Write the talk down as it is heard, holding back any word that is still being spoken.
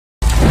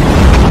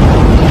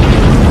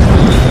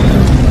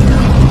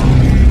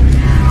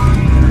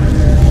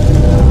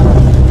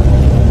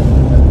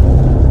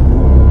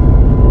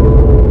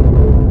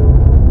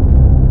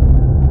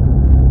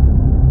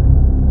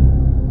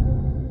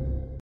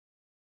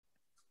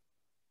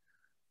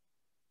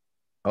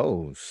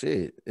Oh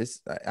shit!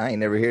 I ain't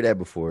never heard that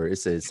before. It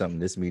says something.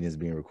 This meeting is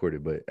being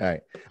recorded, but all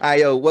right,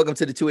 yo, welcome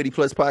to the 280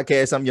 Plus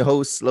podcast. I'm your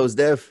host, Los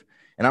Def,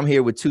 and I'm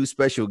here with two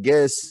special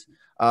guests.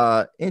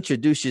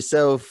 Introduce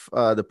yourself,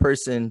 the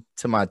person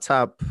to my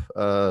top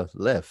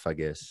left, I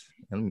guess.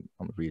 I'm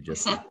gonna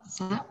readjust it. What's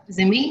up? Is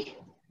it me?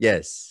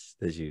 Yes,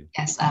 that's you.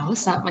 Yes.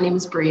 What's up? My name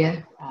is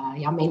Bria.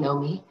 Y'all may know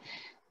me.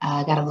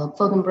 I got a little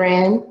clothing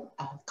brand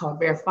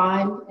called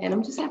Fine, and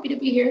I'm just happy to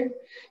be here,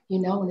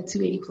 on the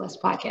 280 Plus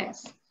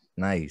podcast.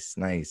 Nice,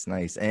 nice,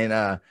 nice.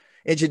 And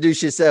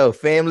introduce yourself,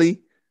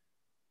 family.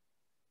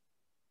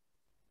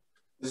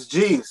 It's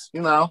G's,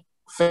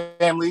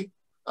 family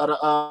of the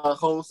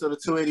host of the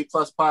 280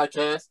 Plus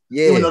podcast.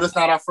 Yeah. Even though this is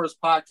not our first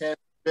podcast,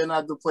 been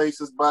other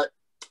places, but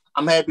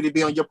I'm happy to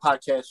be on your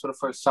podcast for the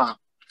first time.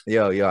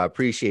 Yo, I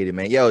appreciate it,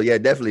 man. Yo, yeah,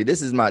 definitely.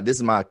 This is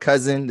my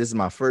cousin. This is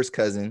my first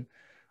cousin.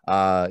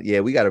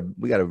 Yeah, we got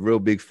a real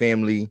big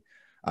family.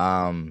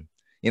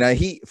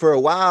 He for a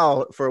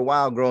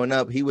while growing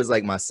up, he was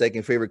like my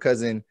second favorite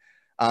cousin.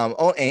 And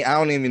I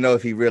don't even know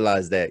if he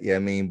realized that. Yeah, I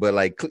mean, but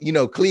like,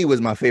 Clee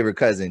was my favorite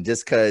cousin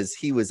just because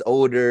he was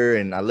older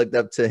and I looked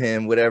up to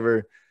him,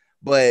 whatever.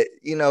 But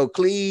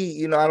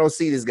Clee, I don't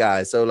see this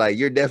guy, so like,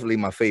 you're definitely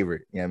my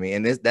favorite. You know what I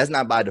mean? And that's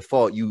not by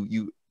default.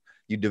 You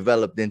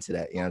developed into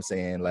that. You know what I'm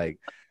saying? Like,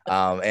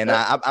 and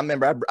I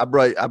remember I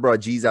brought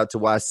G's out to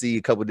YC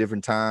a couple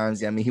different times.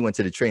 Yeah, I mean, he went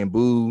to the Train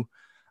Boo.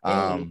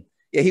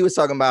 Yeah, he was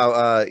talking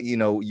about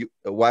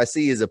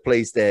YC is a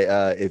place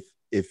that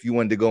if you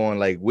wanted to go on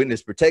like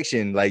witness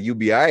protection, like you'd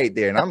be all right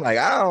there. And I'm like,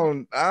 I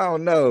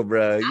don't know,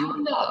 bro. I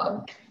don't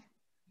know.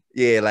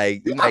 Yeah,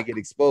 like you might get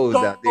exposed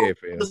out there,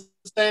 fam.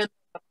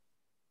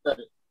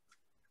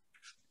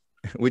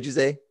 What'd you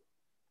say?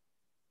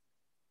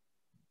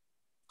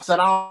 I said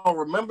I don't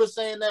remember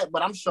saying that,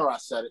 but I'm sure I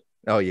said it.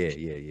 Oh yeah.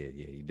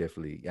 You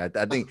definitely. I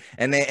think,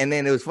 and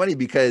then it was funny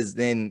because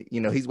then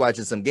he's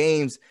watching some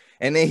games,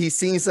 and then he's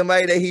seen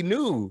somebody that he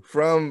knew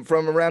from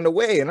around the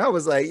way, and I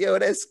was like, yo,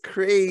 that's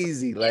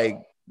crazy.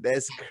 Like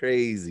that's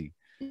crazy.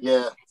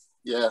 Yeah.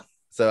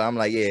 So I'm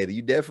like, yeah,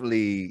 you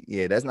definitely,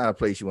 that's not a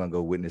place you want to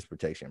go witness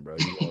protection, bro.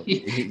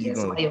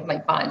 Somebody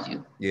might find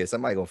you. Yeah,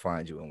 somebody gonna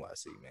find you in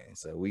YC, man.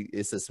 So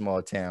it's a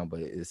small town,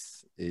 but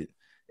it's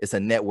a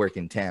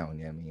networking town.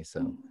 You know what I mean?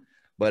 So,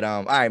 but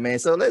all right, man.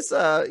 So let's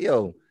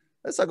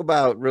talk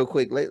about real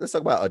quick. Let's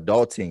talk about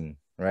adulting,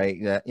 right?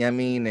 Yeah, you know what I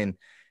mean?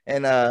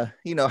 And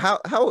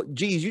how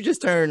geez, did you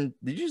just turn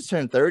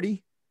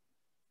 30?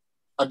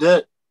 I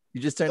did.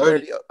 You just turned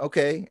 30.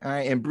 Okay. All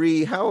right. And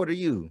Bree, how old are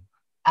you?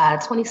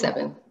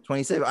 27.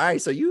 27. All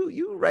right. So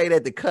you right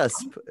at the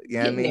cusp. You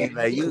know what I mean?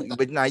 Like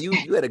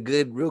you at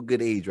a real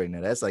good age right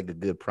now. That's like a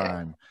good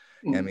prime.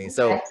 You know what I mean?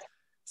 So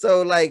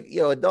like,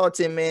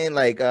 adulting, man,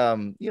 like,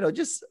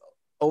 just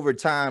over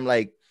time,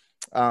 like,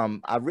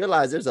 I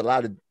realized there's a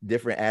lot of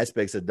different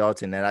aspects of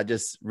adulting that I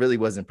just really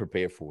wasn't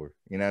prepared for.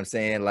 You know what I'm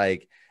saying?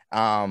 Like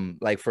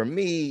for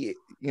me,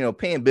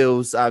 paying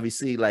bills,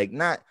 obviously, like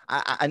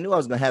I knew I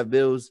was going to have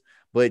bills,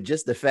 but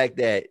just the fact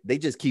that they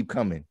just keep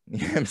coming, you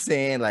know what I'm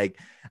saying? Like,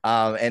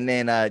 and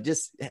then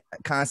just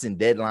constant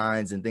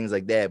deadlines and things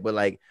like that. But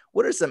like,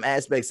 what are some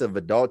aspects of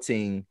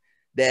adulting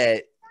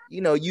that,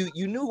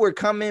 you knew were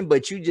coming,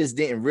 but you just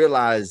didn't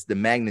realize the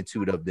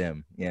magnitude of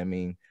them? You know what I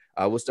mean?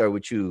 We'll start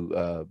with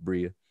you,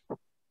 Bria.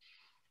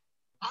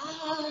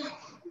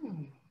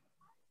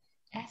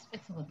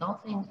 Aspects of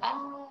adulting.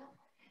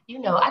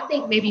 I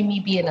think maybe me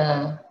being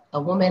a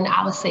woman,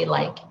 I would say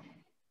like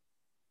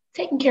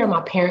taking care of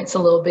my parents a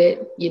little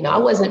bit. I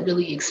wasn't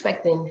really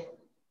expecting,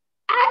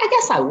 I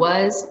guess I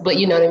was, but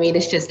you know what I mean?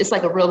 It's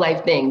like a real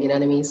life thing, you know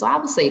what I mean? So I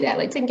would say that,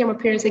 like taking care of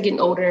my parents, they're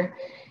getting older,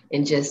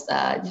 and just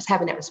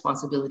having that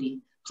responsibility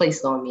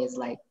placed on me is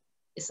like,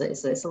 it's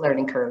a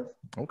learning curve.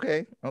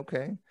 Okay.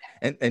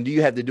 And do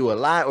you have to do a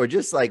lot or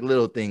just like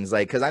little things?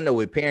 Like, cause I know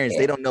with parents,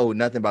 they don't know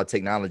nothing about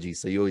technology.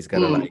 So you always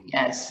gotta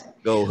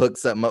go hook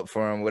something up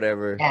for them,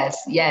 whatever.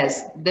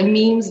 Yes. The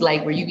memes,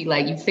 like where you be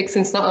like, you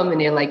fixing something and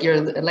they're like, you're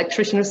an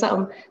electrician or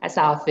something. That's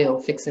how I feel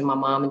fixing my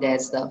mom and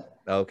dad's stuff.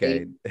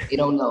 Okay. They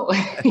don't know.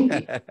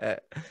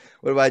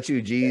 What about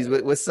you, G's?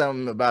 What's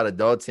something about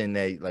adulting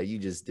that like you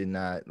just did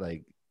not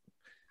like,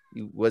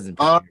 you wasn't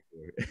prepared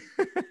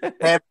for?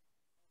 Have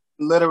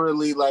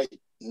literally like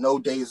no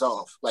days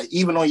off. Like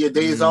even on your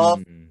days off,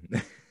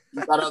 you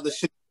got other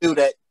shit to do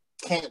that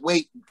can't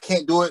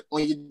do it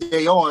on your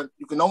day on.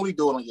 You can only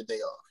do it on your day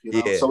off.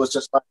 Yeah. So it's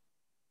just like,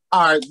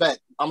 all right, bet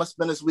I'm gonna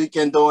spend this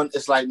weekend doing.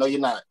 It's like, no,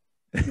 you're not.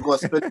 You're gonna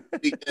spend the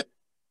weekend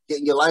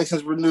getting your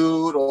license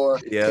renewed, or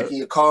taking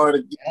your car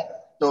to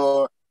get,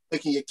 or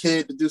taking your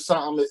kid to do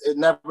something. It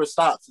never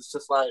stops. It's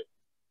just like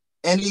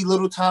any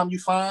little time you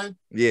find.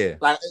 Yeah.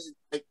 Like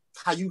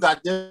how you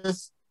got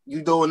this,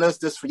 you doing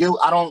this for you.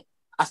 I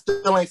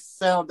still ain't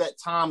found that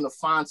time to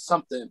find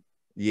something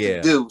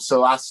to do.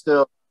 So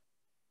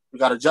we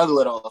got to juggle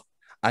it all.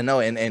 I know.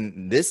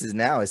 And this is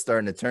now, it's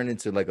starting to turn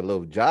into like a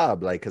little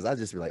job. Like, cause I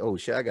just be like, oh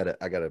shit, I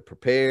gotta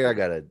prepare. I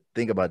gotta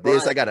think about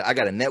this. Right. I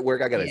gotta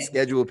network. I gotta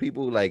schedule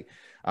people. Like,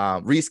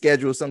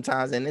 reschedule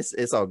sometimes, and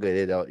it's all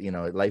good. It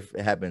all, life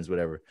happens,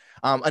 whatever.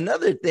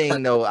 Another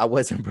thing though I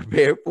wasn't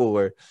prepared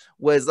for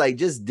was like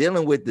just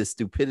dealing with the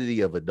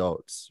stupidity of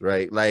adults,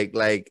 right?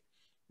 Like,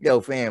 yo,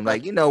 fam,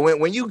 like,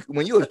 when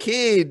you a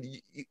kid,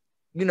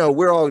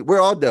 we're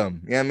all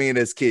dumb. I mean,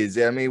 as kids,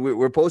 I mean,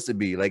 we're supposed to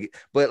be like,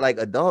 but like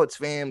adults,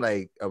 fam,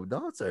 like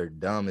adults are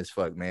dumb as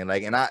fuck, man.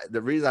 Like, and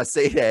the reason I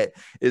say that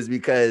is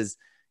because,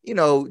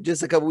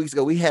 just a couple weeks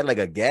ago, we had like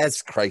a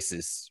gas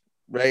crisis,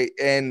 right?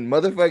 And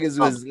motherfuckers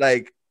was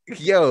like,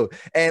 yo,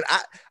 and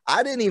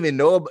I didn't even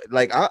know,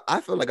 like,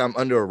 I feel like I'm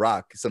under a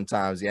rock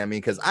sometimes. I mean,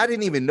 because I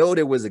didn't even know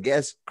there was a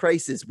gas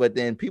crisis, but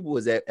then people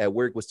was at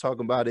work was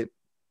talking about it.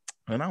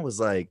 And I was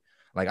like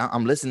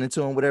I'm listening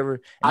to them,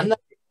 whatever.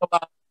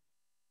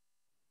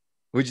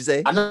 What'd you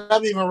say? I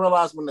never even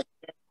realized when the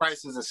gas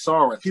prices are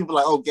soaring. People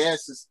are like, oh,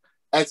 gas is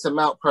X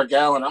amount per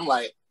gallon. I'm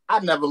like, I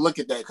never look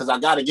at that because I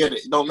gotta get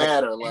it. It don't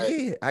matter. Like,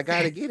 yeah, I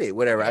gotta get it.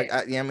 Whatever.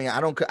 I mean, I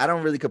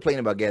don't really complain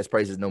about gas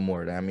prices no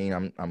more. I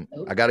mean,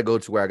 I gotta go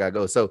to where I gotta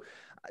go. So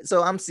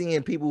I'm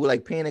seeing people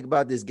like panic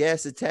about this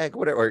gas attack,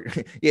 whatever. Or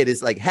yeah,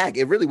 this like hack.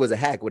 It really was a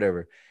hack,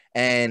 whatever.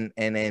 And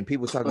then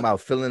people talking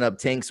about filling up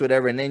tanks,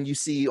 whatever. And then you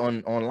see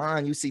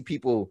online, you see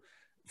people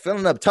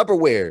filling up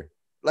Tupperware.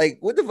 Like,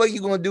 what the fuck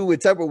you gonna do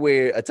with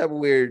Tupperware, a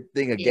Tupperware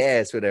thing of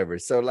gas, whatever?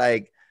 So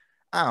like,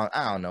 I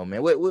don't know,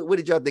 man. What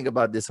did y'all think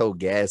about this whole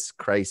gas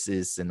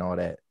crisis and all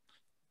that?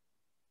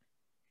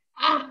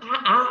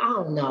 I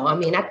don't know. I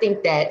mean, I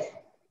think that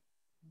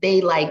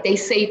they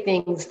say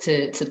things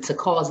to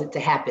cause it to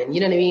happen. You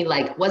know what I mean?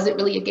 Like, was it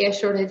really a gas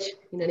shortage?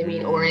 You know what I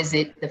mean? Or is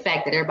it the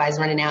fact that everybody's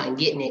running out and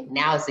getting it?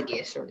 Now it's a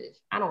gas shortage.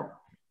 I don't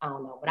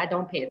know, but I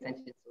don't pay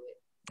attention to it.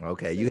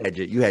 Okay, you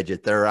had your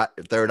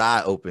third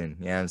eye open.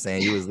 You know what I'm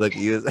saying? You was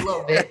looking. You was a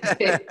little bit.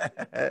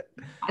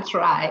 I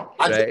tried.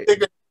 I just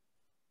figured,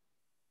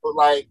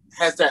 like,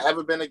 has there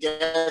ever been a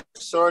gas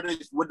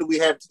shortage? What do we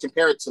have to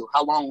compare it to?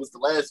 How long was the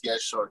last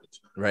gas shortage?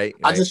 Right.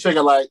 I just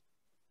figure like,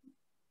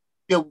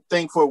 you'll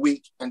think for a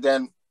week and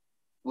then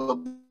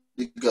we'll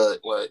be good.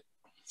 Like,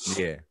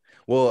 yeah.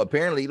 Well,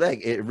 apparently,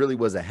 like, it really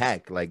was a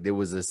hack. Like, there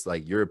was this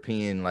like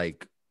European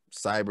like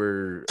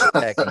cyber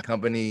attacking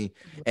company,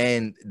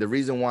 and the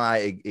reason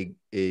why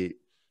it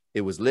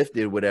was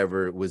lifted,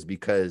 whatever, was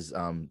because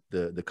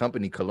the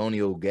company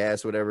Colonial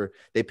Gas, whatever,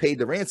 they paid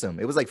the ransom.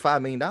 It was like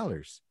 $5 million,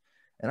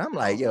 and I'm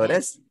like, yo,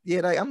 that's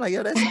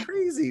that's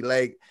crazy.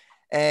 Like,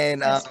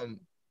 and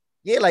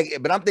yeah, like,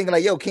 but I'm thinking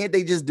like, yo, can't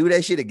they just do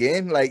that shit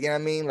again? Like, you know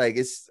what I mean? Like,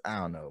 I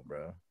don't know,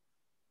 bro.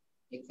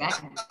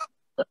 Exactly.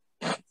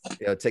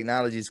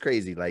 Technology is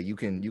crazy. Like, you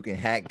can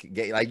hack,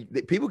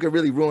 like, people can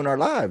really ruin our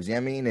lives. You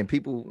know what I mean? And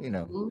people,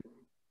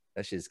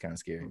 that shit's kind of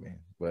scary, man.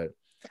 But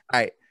all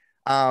right,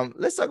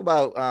 let's talk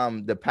about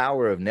the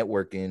power of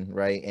networking,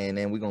 right? And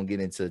then we're gonna get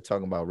into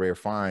talking about rare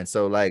finds.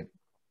 So, like,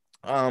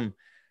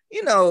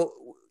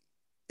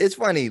 it's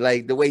funny,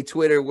 like the way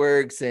Twitter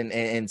works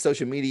and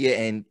social media,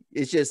 and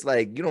it's just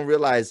like you don't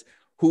realize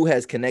who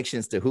has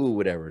connections to who,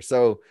 whatever.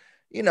 So,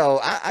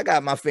 I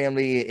got my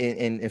family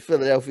in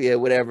Philadelphia,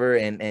 whatever,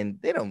 and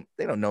they don't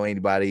know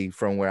anybody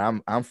from where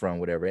I'm from,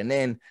 whatever. And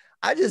then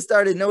I just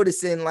started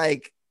noticing,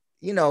 like,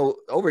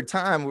 over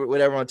time,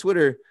 whatever, on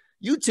Twitter,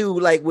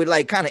 YouTube like would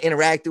like kind of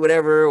interact or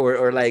whatever,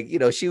 or like,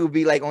 she would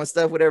be like on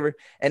stuff, whatever.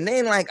 And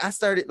then like I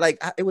started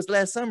like it was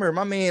last summer,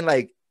 my man,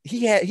 like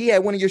he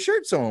had one of your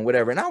shirts on,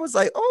 whatever, and I was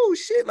like, oh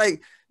shit,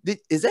 like,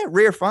 is that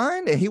rare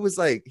find? And he was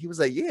like,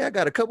 yeah, I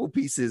got a couple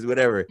pieces,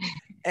 whatever.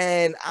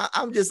 And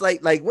I'm just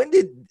like when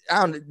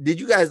did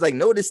you guys like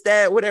notice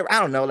that, whatever? I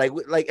don't know,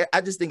 like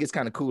I just think it's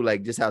kind of cool,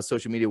 like just how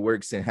social media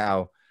works and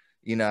how,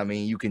 I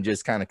mean, you can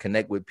just kind of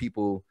connect with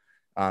people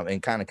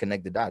and kind of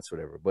connect the dots,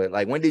 whatever. But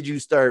like, when did you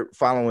start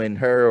following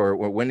her, or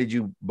when did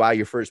you buy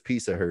your first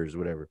piece of hers,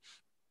 whatever?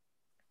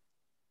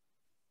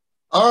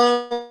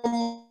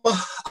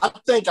 I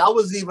think I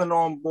was even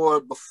on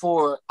board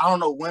before. I don't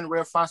know when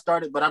Rare Find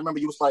started, but I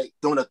remember you was like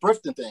doing a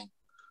thrifting thing.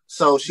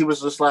 So she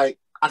was just like,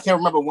 I can't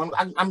remember when.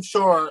 I'm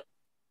sure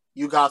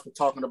you guys were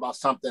talking about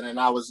something, and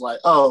I was like,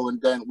 oh,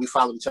 and then we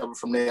followed each other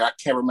from there. I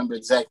can't remember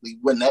exactly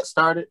when that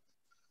started,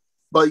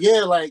 but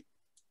yeah, like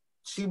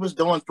she was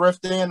doing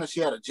thrifting, and she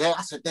had a jacket.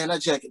 I said, damn,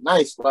 that jacket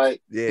nice.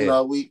 Like,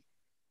 yeah. We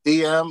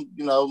DM,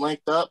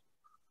 linked up.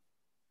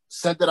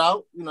 Sent it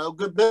out,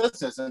 good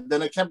business. And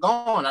then it kept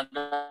going. I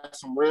got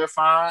some Rare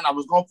Find. I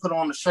was going to put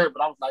on the shirt,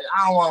 but I was like,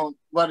 I don't want to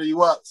butter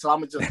you up, so I'm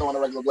going to just throw on a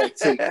regular black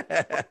tee.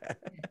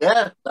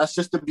 Yeah, that's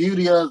just the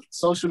beauty of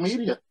social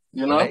media,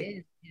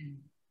 It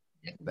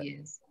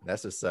is.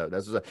 That's what's up.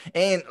 That's what's up.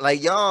 And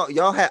like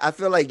y'all have, I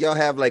feel like y'all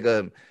have like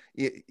and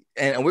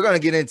we're going to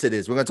get into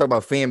this. We're going to talk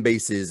about fan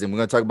bases, and we're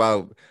going to talk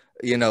about,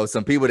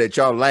 some people that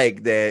y'all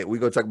like, that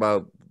we're going to talk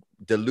about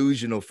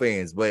delusional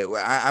fans, but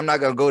I'm not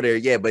gonna go there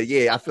yet. But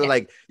yeah, I feel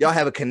like y'all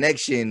have a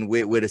connection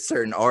with a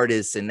certain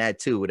artist and that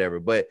too, whatever.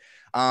 But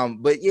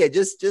yeah,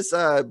 just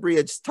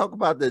Bria, just talk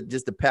about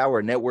the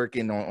power of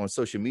networking on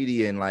social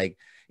media, and like,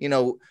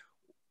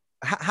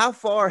 how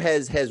far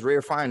has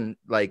Rare Find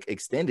like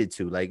extended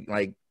to,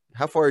 like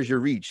how far is your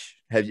reach?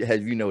 Have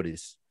you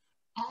noticed?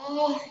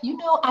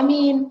 I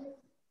mean,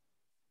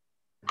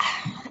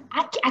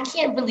 I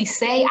can't really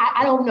say.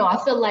 I don't know.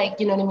 I feel like,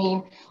 you know what I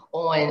mean,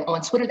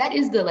 on Twitter, that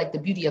is the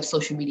beauty of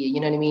social media. You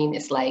know what I mean?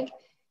 It's like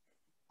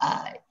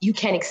you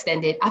can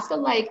extend it. I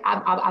feel like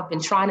I've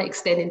been trying to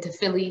extend into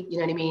Philly, you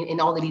know what I mean, in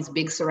all of these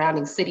big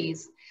surrounding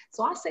cities.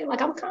 So I say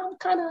like I'm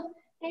kind of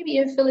maybe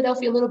in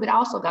Philadelphia a little bit. I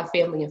also got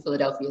family in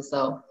Philadelphia,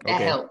 so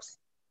that helps.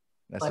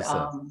 That's what's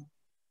up.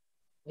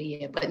 But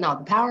yeah, but no,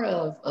 the power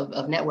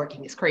of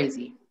networking is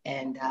crazy.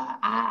 And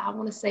I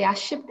want to say I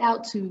shipped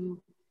out to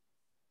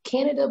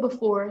Canada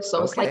before,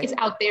 so it's like it's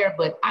out there,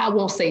 but I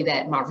won't say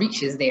that my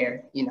reach is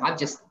there. You know, I've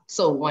just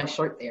sold one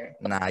shirt there.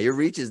 Nah, your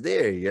reach is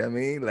there. You know what I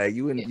mean? Like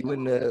you in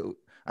the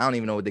I don't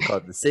even know what they call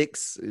it, the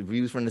 6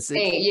 views from the 6.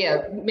 Hey,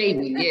 yeah,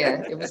 maybe.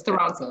 Yeah, it was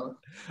Toronto.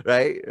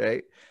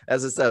 Right.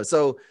 That's what's up.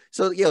 So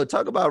yo,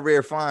 talk about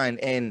Rare Find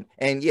and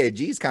yeah,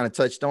 G's kind of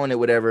touched on it,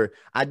 whatever.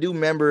 I do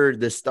remember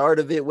the start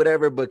of it,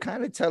 whatever, but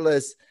kind of tell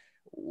us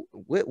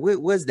what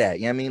was that?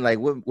 You know what I mean? Like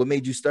what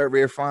made you start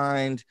Rare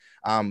Find?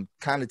 Kind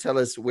of tell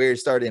us where it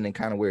started and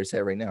kind of where it's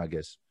at right now, I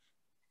guess.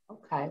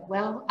 Okay.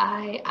 Well,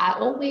 I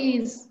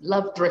always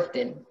loved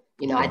thrifting.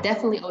 You know, I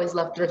definitely always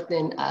loved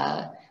thrifting.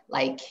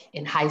 Like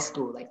in high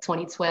school, like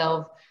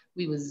 2012,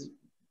 we was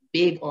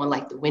big on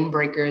like the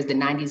windbreakers, the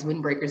 90s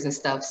windbreakers and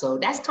stuff. So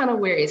that's kind of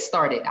where it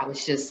started. I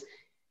was just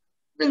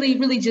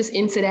really just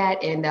into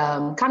that. And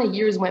kind of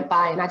years went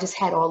by and I just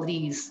had all of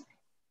these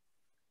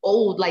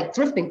old like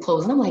thrifting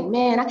clothes. And I'm like,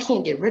 man, I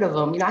can't get rid of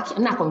them. You know,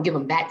 I'm not going to give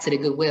them back to the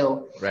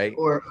Goodwill. Right.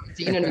 Or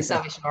to, you know, the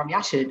Salvation Army.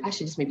 I should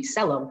just maybe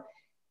sell them.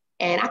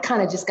 And I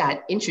kind of just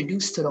got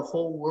introduced to the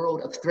whole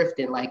world of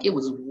thrifting. Like it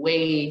was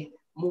way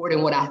more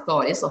than what I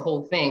thought. It's a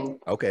whole thing.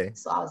 Okay.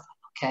 So I was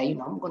like, okay, you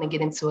know, I'm going to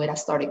get into it. I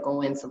started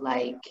going to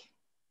like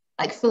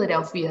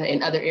Philadelphia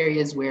and other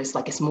areas where it's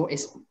like,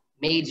 it's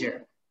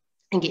major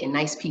and getting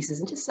nice pieces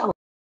and just selling.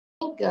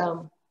 I think,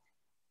 oh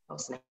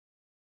snap.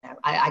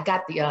 I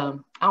got the, I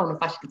don't know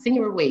if I should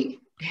continue or wait.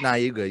 Nah,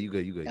 you good.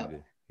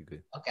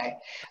 Okay.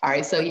 All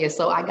right. So yeah,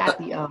 so I got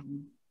the,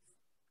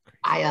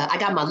 I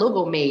got my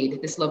logo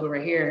made, this logo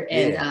right here,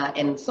 and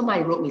and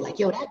somebody wrote me like,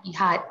 "Yo, that'd be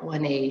hot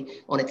on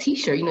a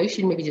t-shirt. You know, you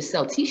should maybe just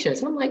sell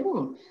t-shirts." And I'm like,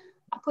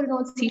 I put it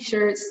on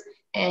t-shirts,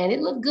 and it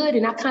looked good,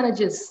 and I kind of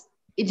just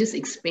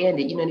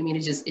expanded. You know what I mean?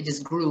 It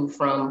just grew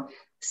from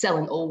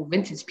selling old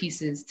vintage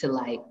pieces to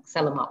like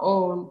selling my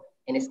own,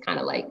 and it's kind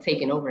of like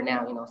taking over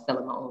now. You know,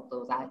 selling my own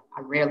clothes. I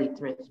rarely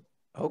thrift.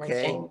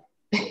 Okay.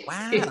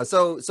 Wow.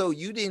 So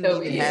you didn't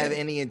even have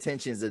any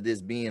intentions of this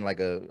being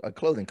like a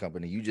clothing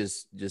company. You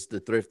just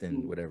the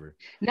thrifting, whatever.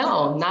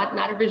 No,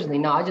 not originally.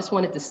 No, I just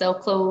wanted to sell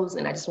clothes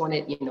and I just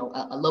wanted, you know,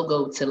 a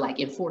logo to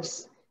like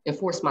enforce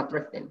my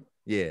thrifting.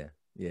 Yeah.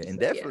 And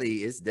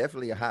definitely, it's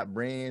definitely a hot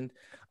brand.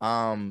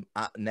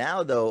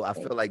 Now though, I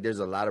feel like there's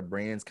a lot of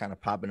brands kind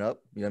of popping up,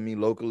 you know what I mean,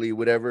 locally,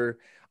 whatever.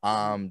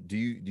 Do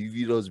you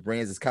view those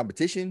brands as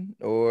competition,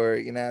 or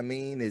you know what I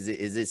mean? Is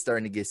it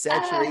starting to get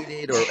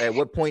saturated, or at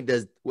what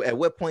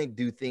point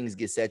do things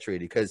get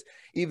saturated? Because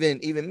even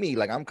me,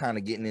 like I'm kind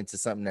of getting into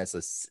something that's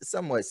a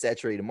somewhat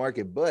saturated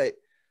market, but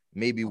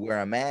maybe where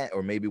I'm at,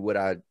 or maybe what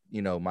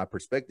my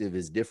perspective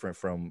is different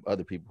from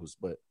other people's.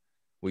 But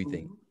what do you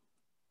think?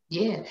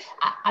 Yeah,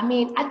 I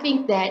mean, I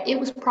think that it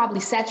was probably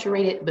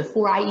saturated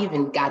before I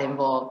even got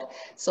involved.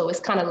 So it's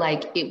kind of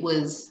like it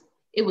was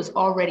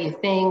already a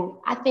thing.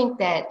 I think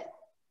that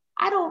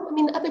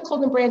other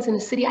clothing brands in the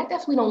city, I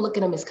definitely don't look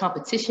at them as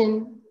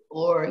competition,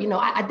 or, you know,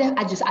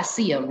 I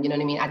see them, you know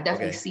what I mean? I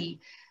definitely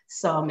see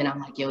some and I'm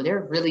like, yo, they're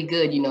really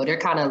good. You know, they're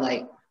kind of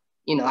like,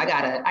 you know, I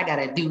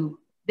gotta do,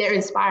 they're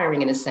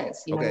inspiring in a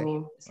sense, you know what I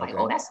mean? It's like,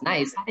 oh, that's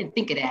nice. I didn't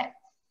think of that.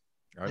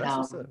 Oh,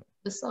 that's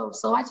what's up.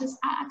 So I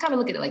kind of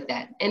look at it like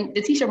that. And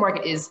the t-shirt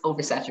market is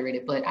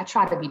oversaturated, but I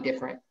try to be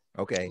different.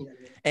 Okay.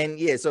 And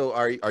yeah, so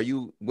are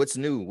you, what's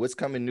new? What's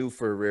coming new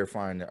for Rare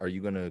Find? Are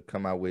you going to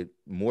come out with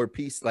more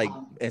pieces? Like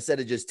instead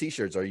of just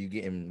t-shirts, are you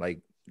getting like,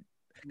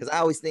 because I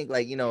always think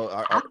like, you know,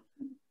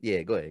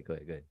 yeah, go ahead.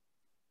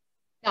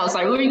 No,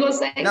 sorry, what were you going to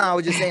say? No, I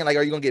was just saying, like,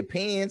 are you going to get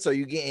pants? Are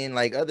you getting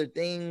like other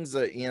things?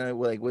 You know,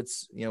 like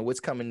what's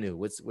coming new?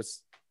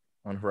 What's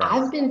on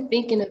horizon? I've been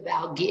thinking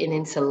about getting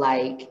into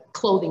like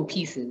clothing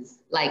pieces.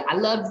 Like I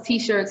love the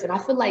t-shirts and I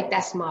feel like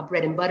that's my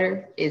bread and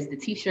butter is the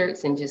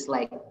t-shirts and just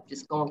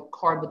going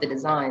hard with the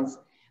designs.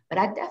 But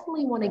I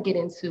definitely want to get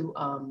into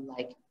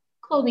like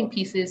clothing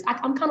pieces.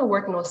 I'm kind of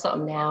working on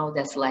something now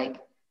that's like,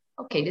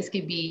 okay, this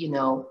could be, you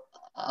know,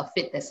 a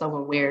fit that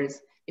someone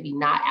wears, maybe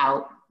not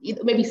out,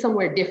 maybe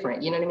somewhere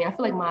different. You know what I mean? I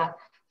feel like my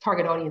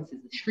target audience is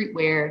the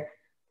streetwear,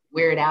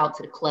 wear it out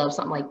to the club,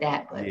 something like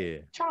that. But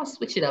try to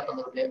switch it up a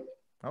little bit.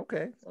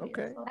 Okay.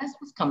 So that's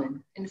what's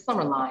coming in the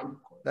summer line.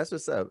 That's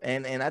what's up.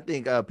 And I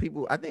think I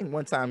think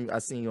one time I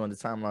seen you on the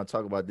timeline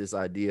talk about this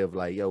idea of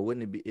like, yo,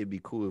 wouldn't it'd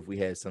be cool if we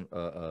had some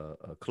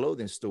a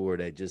clothing store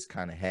that just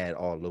kind of had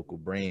all local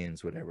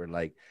brands, whatever.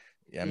 Like,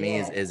 I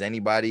mean, is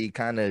anybody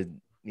kind of,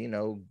 you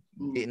know,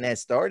 getting that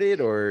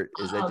started, or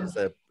is that just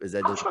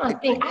I'm trying to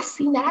think. I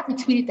seen that. I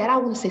retweeted that. I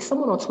want to say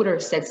someone on Twitter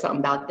said something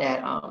about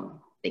that. I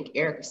think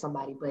Eric or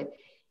somebody, but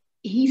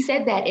he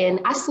said that, and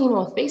I seen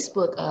on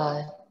Facebook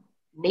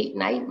Nate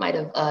Knight might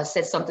have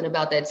said something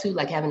about that too,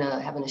 like having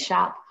a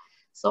shop.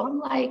 So I'm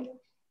like,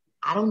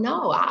 I don't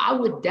know. I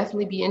would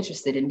definitely be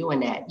interested in doing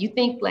that. You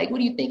think, like, what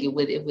do you think? It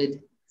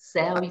would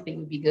sell? You think it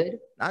would be good?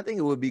 I think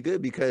it would be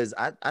good because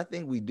I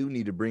think we do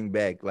need to bring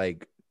back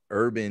like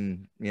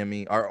urban, you know what I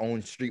mean, our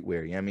own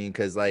streetwear, you know what I mean?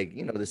 Because like,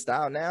 you know, the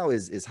style now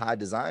is high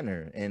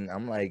designer. And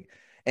I'm like,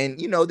 and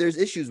you know, there's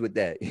issues with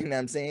that. You know what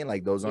I'm saying?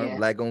 Like those aren't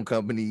black owned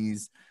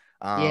companies.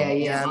 You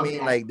know what I mean?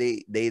 Like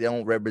they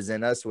don't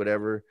represent us,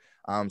 whatever.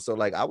 So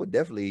like I would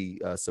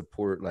definitely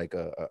support like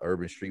a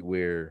urban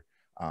streetwear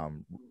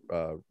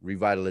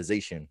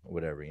revitalization or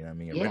whatever, you know what I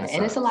mean? Yeah,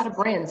 and it's a lot of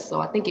brands,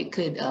 so I think it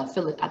could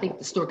fill it. I think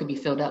the store could be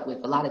filled up with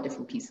a lot of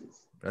different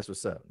pieces. That's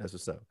what's up. That's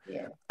what's up.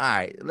 Yeah. All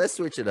right, let's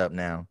switch it up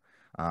now,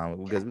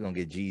 because we're gonna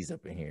get G's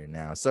up in here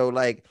now. So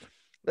like,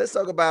 let's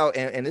talk about,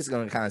 and this is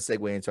gonna kind of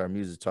segue into our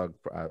music talk,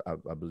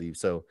 I believe.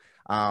 So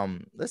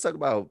let's talk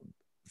about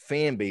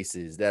fan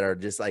bases that are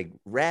just like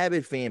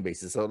rabid fan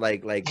bases. So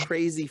like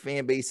crazy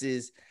fan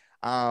bases.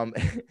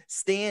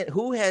 Stan,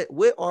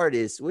 which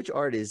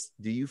artists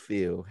do you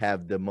feel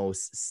have the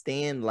most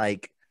Stan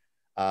like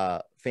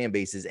fan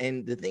bases?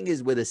 And the thing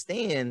is with a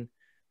Stan,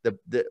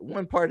 the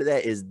one part of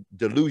that is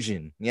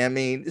delusion. You know what I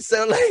mean?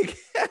 So like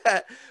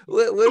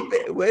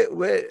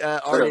what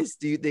artists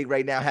do you think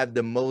right now have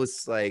the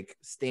most like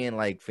Stan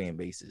like fan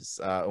bases?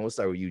 And we'll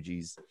start with you,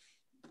 G's.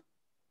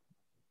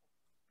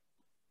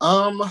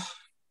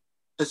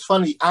 It's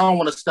funny, I don't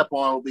want to step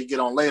on what we get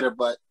on later,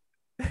 but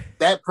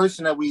that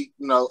person that we,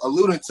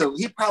 alluding to,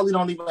 he probably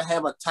don't even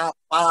have a top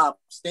 5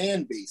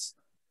 Stan base.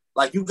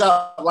 Like you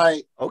got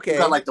like, you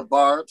got like the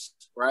Barbs,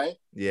 right?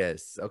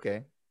 Yes.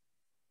 Okay.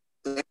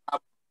 There,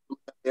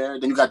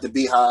 then you got the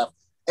Beehive.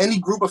 Any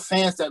group of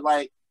fans that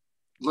like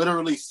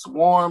literally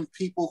swarm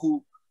people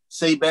who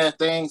say bad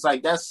things,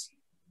 like that's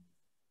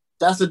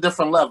a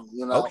different level,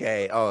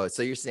 Okay. Oh,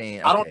 so you're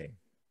saying okay.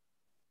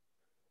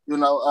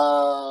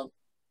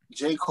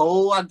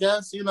 J.Cole, I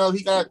guess, he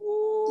got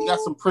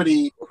some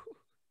pretty.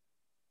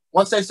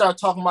 Once they start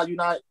talking about you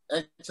not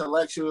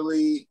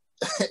intellectually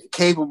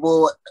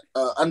capable,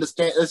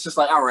 understand, it's just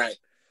like, all right,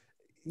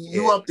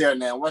 you up there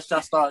now. Once y'all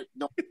start,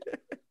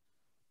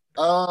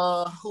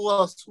 who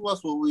else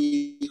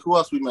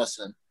we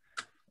missing?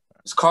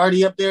 Is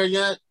Cardi up there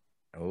yet?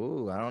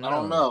 Oh, I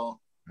don't know.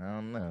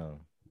 I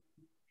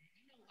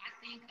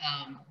think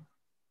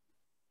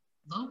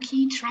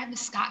low-key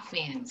Travis Scott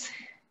fans.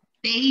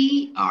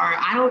 They are.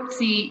 I don't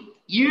see.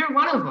 You're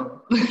one of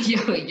them.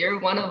 You're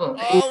one of them.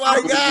 Oh my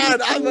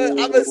God, I'm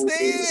a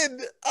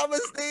stand.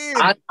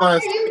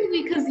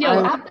 Because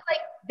I feel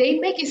like they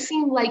make it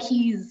seem like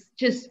he's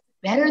just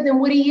better than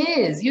what he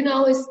is.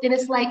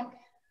 It's like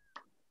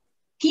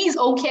he's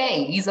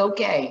okay. He's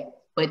okay.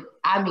 But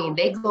I mean,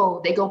 they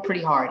go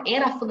pretty hard,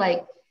 and I feel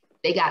like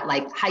they got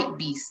like hype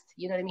beast.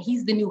 You know what I mean?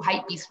 He's the new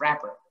hype beast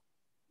rapper.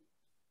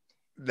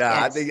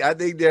 Nah, yes. I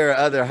think there are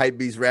other hype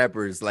beast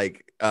rappers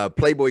like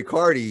Playboy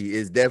Cardi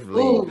is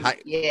definitely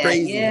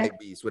crazy hype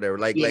beast, whatever.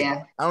 Like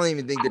I don't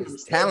even think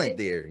there's talent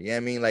there. You know what I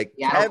mean? Like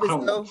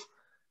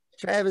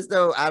Travis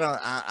though,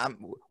 I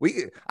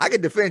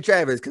could defend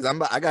Travis because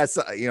I got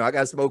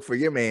smoke for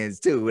your mans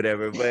too,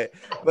 whatever. But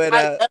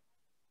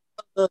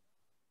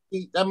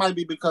that might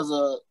be because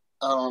of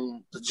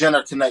the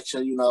Jenner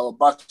connection. A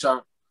bunch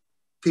of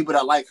people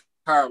that like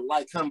her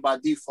like him by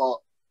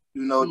default.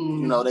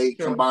 They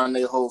combine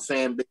their whole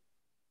fan base.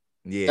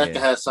 Yeah, that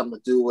could have something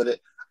to do with it.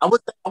 I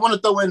want to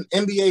throw in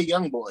NBA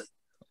YoungBoy.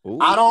 Ooh.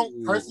 I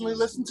don't personally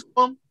listen to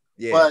him,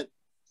 but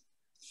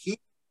he's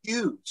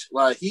huge.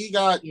 Like he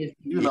got, when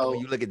you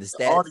look at the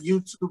stats, all the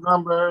YouTube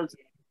numbers.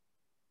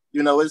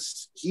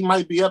 He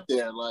might be up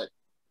there. Like,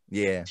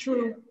 yeah,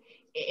 true. And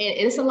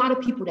it's a lot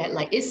of people that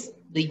like. It's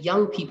the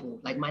young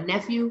people. Like my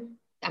nephew.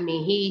 I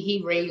mean,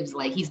 he raves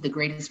like he's the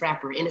greatest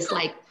rapper, and it's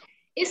like.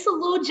 It's a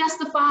little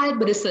justified,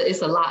 but it's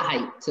a lot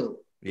hype too.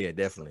 Yeah,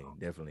 definitely.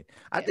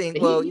 I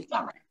think right.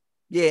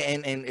 Yeah,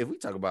 and if we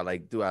talk about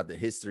like throughout the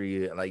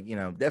history, like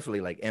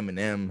definitely like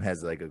Eminem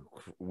has like a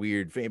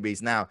weird fan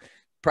base now.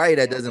 Probably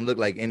that doesn't look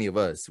like any of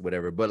us,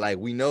 whatever. But like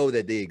we know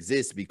that they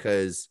exist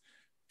because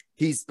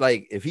he's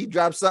like if he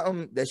drops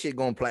something, that shit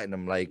going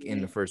platinum like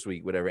in the first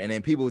week, whatever. And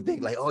then people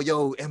think like, oh,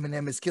 yo,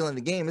 Eminem is killing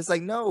the game. It's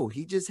like no,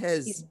 he just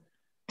has.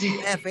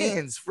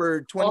 Fans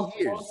for 20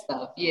 years.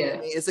 Yeah,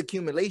 I mean, it's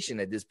accumulation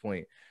at this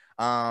point.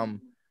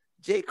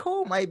 J.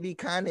 Cole might be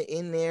kind of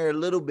in there a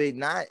little bit,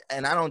 and I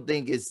don't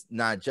think it's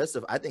not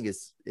justified. I think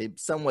it's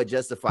somewhat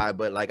justified,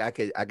 but like I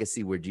could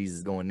see where Jesus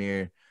is going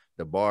there.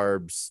 The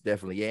Barbs,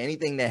 definitely. Yeah,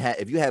 anything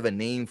that if you have a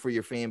name for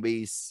your fan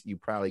base, you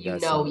probably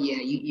got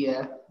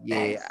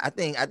yeah. I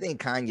think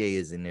Kanye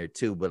is in there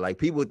too, but like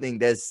people think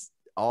that's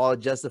all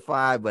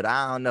justified, but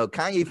I don't know.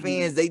 Kanye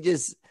fans,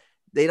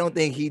 they don't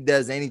think he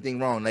does anything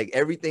wrong. Like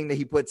everything that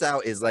he puts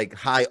out is like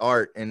high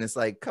art. And it's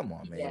like, come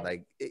on, man. Yeah.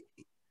 Like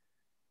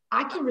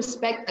I can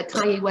respect a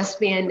Kanye West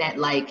fan that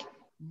like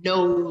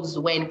knows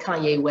when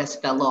Kanye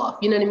West fell off.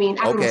 You know what I mean?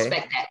 I can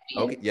respect that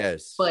fan. Okay,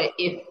 yes. But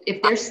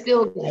if they're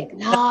still like,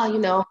 nah,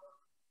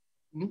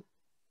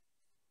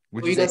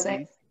 What you gonna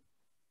say?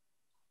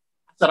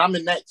 said, I'm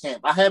in that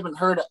camp. I haven't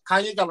heard it.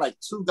 Kanye got like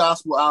 2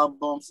 gospel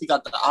albums. He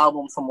got the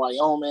album from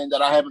Wyoming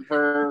that I haven't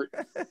heard.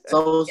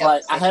 So it's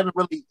like I haven't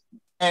really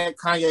had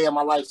Kanye in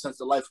my life since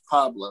The Life of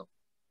Pablo.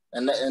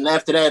 And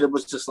after that, it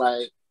was just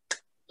like,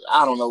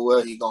 I don't know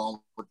where he going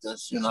with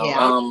this, you know.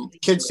 Yeah.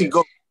 Kids See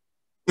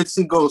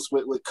Ghosts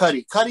with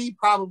Cudi. Cudi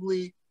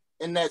probably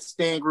in that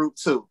stand group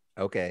too.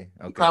 Okay.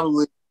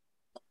 Probably.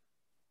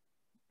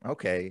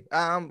 Okay.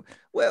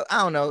 Well,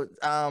 I don't know.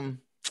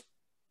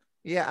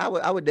 Yeah,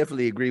 I would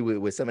definitely agree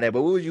with some of that.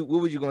 But what was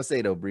you gonna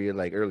say though, Bria?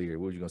 Like earlier,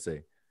 what was you gonna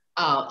say?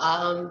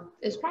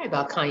 It's probably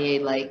about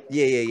Kanye. Like,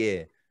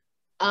 yeah.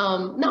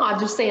 No, I'm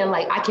just saying,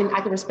 like, I can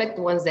respect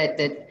the ones that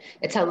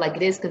tell it like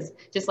it is, because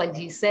just like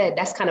G said,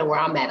 that's kind of where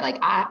I'm at. Like,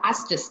 I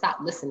just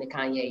stopped listening to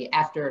Kanye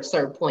after a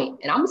certain point,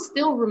 and I'm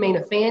still remain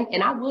a fan,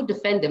 and I will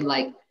defend him.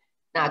 Like,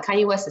 nah,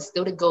 Kanye West is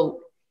still the GOAT,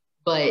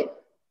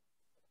 but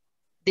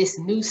this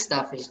new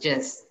stuff is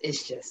just,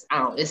 I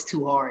don't know, it's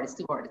too hard. It's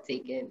too hard to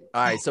take in.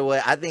 All right, so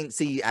I think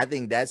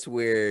that's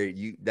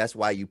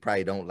why you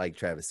probably don't like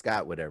Travis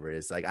Scott, whatever.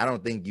 It's like I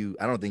don't think you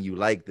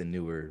like the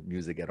newer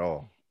music at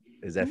all.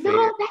 Is that fair?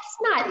 No, that's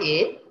not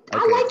it. Okay.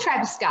 I like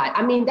Travis Scott.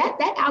 I mean, that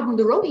album,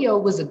 The Rodeo,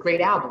 was a great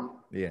album.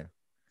 Yeah.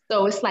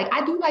 So it's like,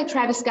 I do like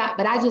Travis Scott,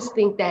 but I just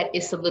think that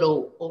it's a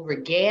little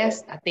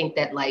overgassed. I think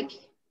that like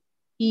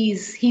he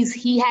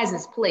has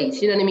his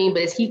place, you know what I mean?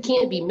 But he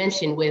can't be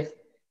mentioned with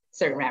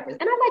certain rappers.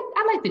 And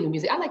I like the new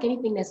music. I like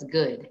anything that's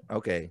good.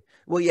 Okay.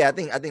 Well, yeah, I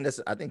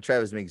think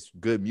Travis makes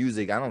good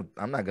music. I'm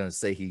not gonna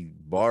say he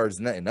bars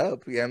nothing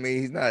up. Yeah, I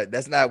mean,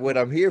 that's not what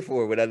I'm here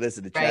for when I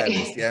listen to Travis.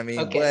 Right. Yeah, I mean,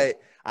 okay.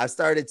 But I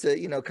started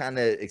to, kind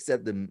of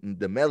accept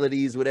the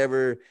melodies,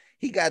 whatever.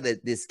 He got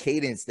this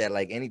cadence that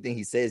like anything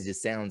he says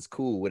just sounds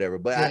cool, whatever.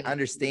 But I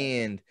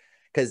understand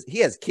because he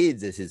has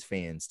kids as his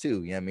fans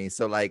too. You know what I mean?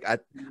 So like I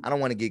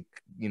don't want to get,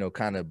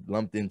 kind of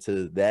lumped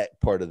into that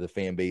part of the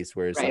fan base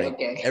where it's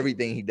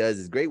everything he does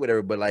is great,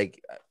 whatever. But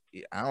like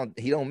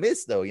he don't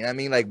miss though. You know what I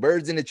mean? Like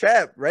Birds in the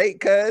Trap, right?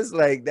 Cause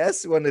like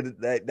that's one of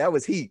that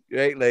was heat,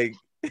 right? Like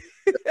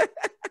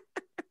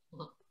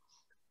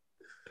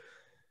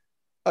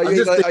you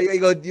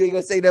ain't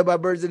gonna say that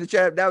about Birds in the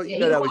Trap? That was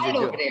that was your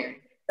joke.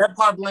 That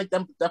part blanked.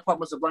 That part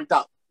must have blanked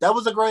out. That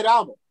was a great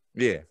album.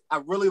 Yeah,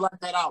 I really like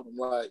that album.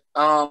 Like,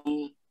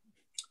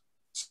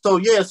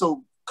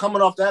 so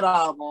coming off that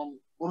album,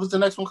 what was the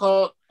next one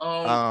called?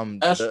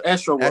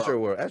 Astro World. Astro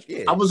World.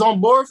 Yeah. I was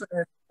on board for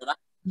that. I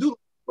do.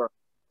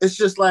 It's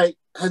just like,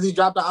 has he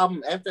dropped the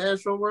album after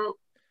Astro World?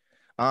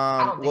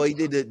 Well, he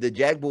did the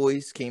Jack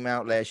Boys came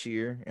out last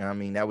year. And I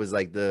mean, that was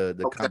like I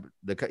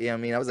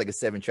mean, that was like a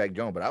 7-track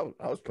joint, but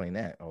I was playing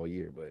that all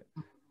year. But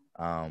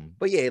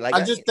yeah, like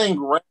I just think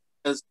rap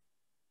has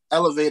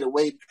elevated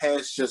way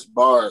past just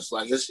bars.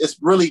 Like it's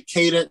really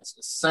cadence,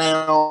 it's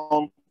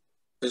sound,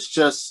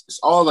 it's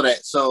all of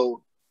that.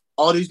 So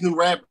all these new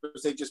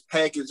rappers, they just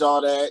package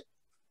all that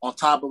on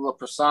top of a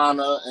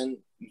persona and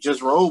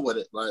just roll with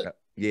it. Like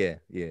yeah.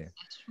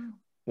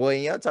 Well,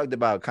 y'all talked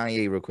about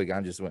Kanye real quick.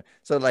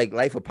 So like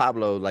Life of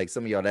Pablo, like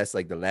some of y'all, that's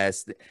like the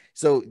last.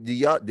 So did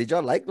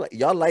y'all like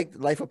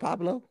Life of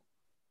Pablo?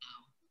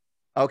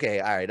 Okay,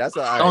 all right. That's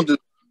all right. Don't do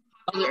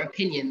other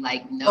opinion,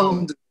 like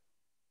no.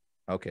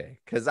 Okay,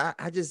 because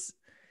I just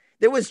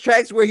there was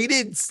tracks where he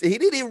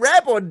didn't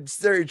rap on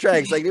certain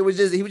tracks. Like he was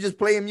just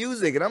playing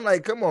music, and I'm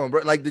like, come on,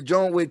 bro. Like the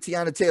joint with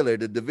Tiana Taylor,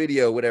 the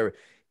video, whatever.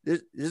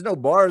 There's no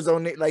bars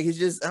on it. Like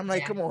I'm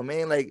like, come on,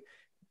 man. Like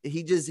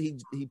he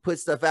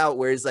puts stuff out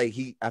where it's like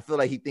I feel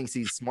like he thinks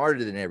he's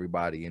smarter than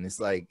everybody, and it's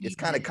like it's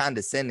kind of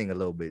condescending a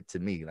little bit to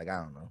me. Like I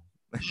don't know.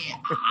 Yeah,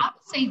 I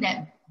would say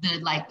that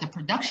the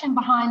production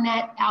behind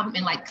that album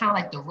and like kind of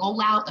like the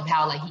rollout of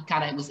how like he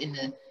kind of was in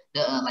the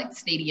like the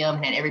stadium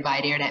and had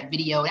everybody there. That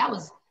video that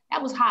was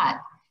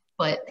hot,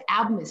 but the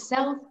album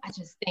itself, I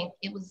just think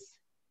it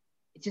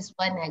just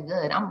wasn't that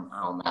good. I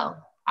don't know.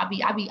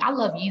 I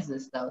love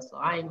Yeezus though, so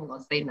I ain't even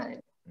gonna say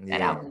nothing.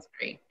 That album is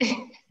great.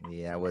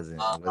 Yeah, I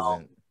wasn't.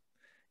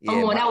 Yeah,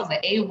 come on, that was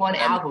an A1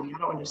 album. I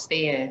don't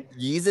understand.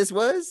 Yeezus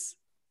was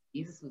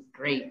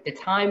great. The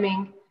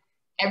timing,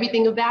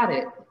 everything about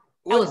it.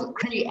 That was a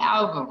great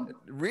album.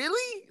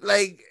 Really?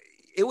 Like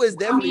it was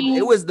definitely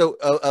it was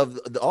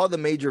all the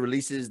major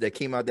releases that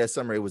came out that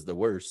summer, it was the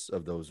worst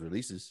of those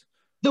releases.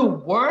 The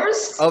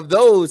worst of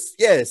those,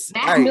 yes.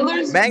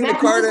 Magna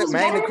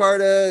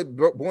Carta,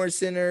 Born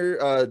Sinner,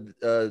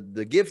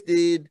 The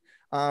Gifted,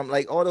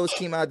 like all those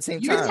came out at the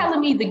same time. You're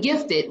telling me The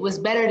Gifted was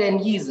better than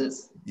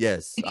Yeezus?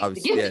 Yes,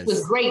 The Gifted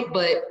was great,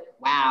 but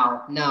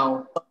wow,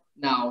 no.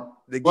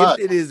 The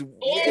Gifted is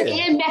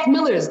and Mac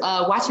Miller's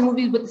watching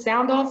movies with the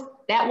sound off.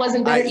 That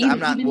wasn't better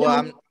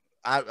either.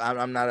 I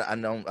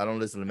don't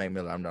listen to Mac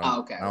Miller.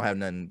 Okay. I don't have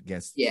nothing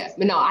against. Yeah,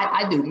 but no,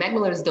 I do. Mac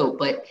Miller is dope,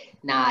 but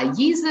nah,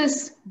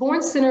 Yeezus,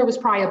 Born Sinner was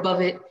probably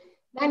above it.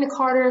 Magna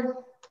Carta,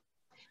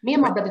 me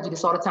and my brother do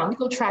this all the time. We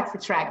go track for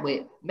track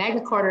with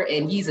Magna Carta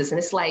and Yeezus, and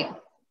it's like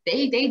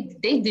they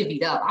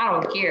divvied up. I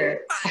don't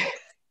care.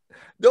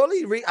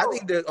 I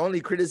think the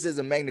only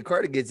criticism Magna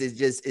Carta gets is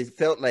just it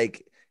felt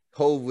like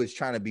Hove was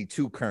trying to be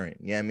too current.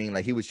 You know what I mean?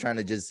 Like he was trying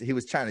to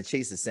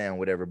chase the sound,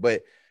 whatever.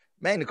 But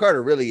Magna Carta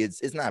really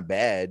it's not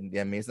bad.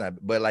 I mean, it's not,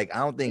 but like I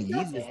don't think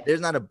Yeezus.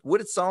 There's not a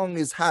what song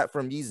is hot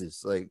from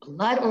Yeezus. Like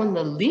Blood on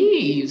the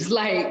Leaves.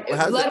 Like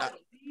blood.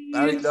 I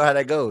don't even know how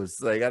that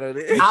goes. Like I don't.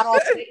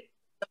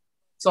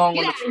 Song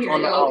Get on out of here,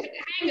 on the album.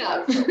 Hang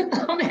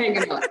up. I'm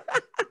hanging up.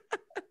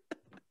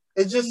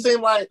 It just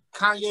seemed like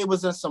Kanye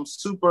was in some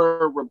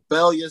super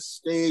rebellious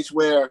stage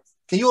where,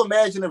 can you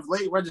imagine if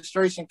late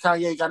registration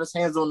Kanye got his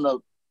hands on the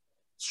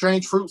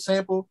Strange Fruit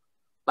sample?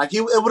 Like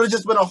it would have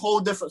just been a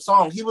whole different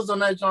song. He was on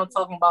that joint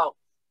talking about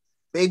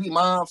baby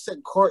mom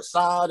sitting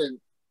courtside and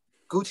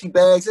Gucci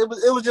bags. It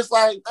was just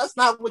like, that's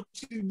not what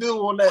you do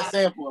on that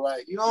sample.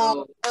 Like, I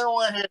don't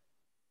want to hear.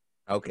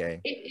 Okay.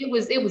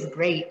 It was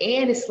great.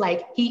 And it's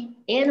like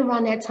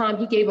around that time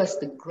he gave us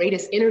the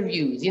greatest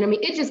interviews. You know what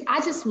I mean?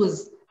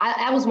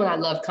 That was when I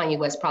loved Kanye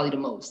West probably the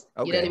most.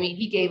 Okay. You know what I mean?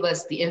 He gave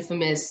us the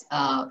infamous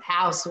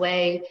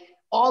Houseway.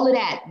 All of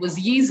that was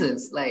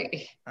Yeezus.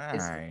 Like, all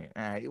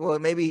right. Well,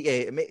 maybe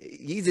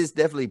Yeezus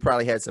definitely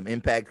probably had some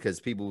impact because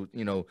people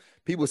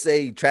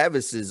say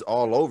Travis is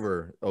all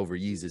over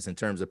Yeezus in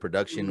terms of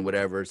production,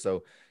 whatever.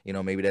 So,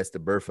 maybe that's the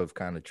birth of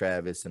kind of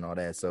Travis and all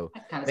that. So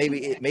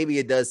maybe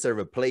it does serve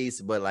a place,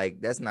 but like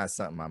that's not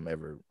something I'm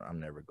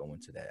never going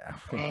to that.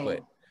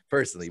 But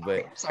personally,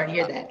 sorry to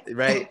hear that.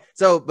 Right.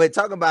 So, but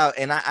talk about,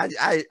 and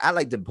I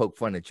like to poke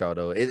fun at y'all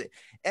though.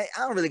 I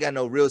don't really got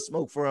no real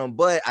smoke for him,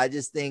 but I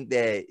just think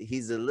that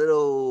he's a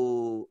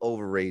little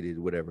overrated,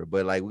 whatever.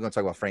 But like, we're gonna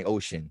talk about Frank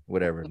Ocean,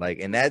 whatever. Like,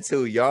 and that's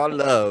who y'all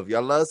love.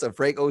 Y'all love some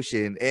Frank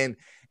Ocean. And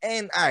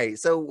all right.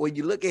 So when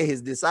you look at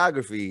his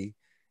discography,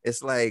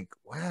 it's like,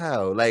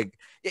 wow. Like,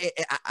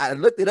 I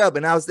looked it up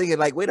and I was thinking,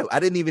 like, wait up,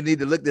 I didn't even need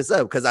to look this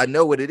up because I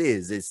know what it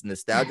is. It's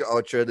Nostalgia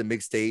Ultra, the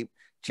mixtape,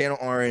 Channel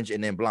Orange,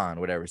 and then Blonde,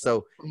 whatever.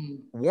 So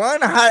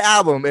one hot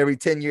album every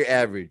 10-year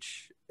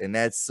average. And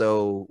that's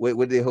so.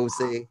 What did Ho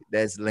say?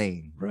 That's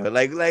lame, bro.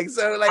 Like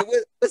so. Like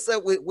what's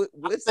up with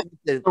what's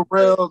the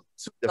real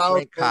the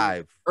Frank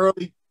Hive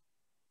early?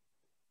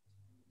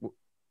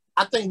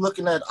 I think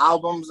looking at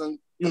albums and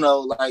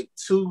like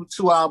two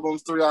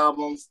albums, 3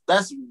 albums.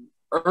 That's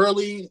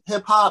early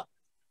hip hop.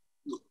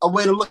 A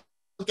way to look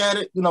at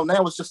it. Now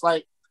it's just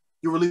like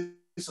you release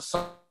a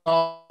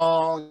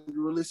song,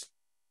 you release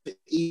the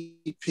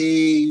EP,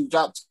 you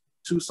drop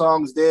 2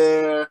 songs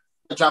there.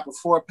 Drop a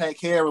 4-pack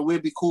here and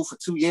we'd be cool for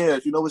 2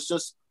 years. It's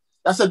just,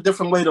 that's a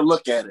different way to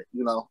look at it.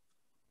 You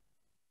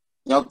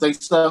don't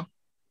think so?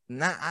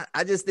 Nah,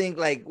 I just think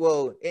like,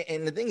 well,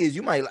 and the thing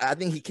is, I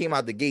think he came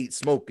out the gate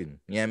smoking.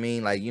 You know what I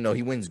mean? Like,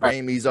 he wins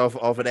Grammys off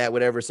of that,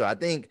 whatever. So I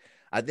think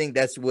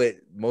that's what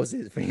most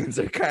of his fans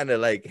are kind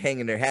of like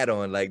hanging their hat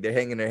on. Like they're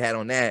hanging their hat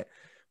on that.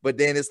 But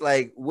then it's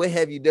like, what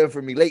have you done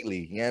for me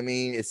lately? You know what I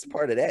mean? It's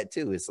part of that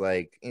too. It's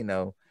like,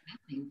 Nothing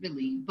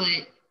really, but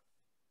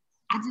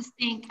I just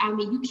think,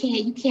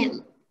 you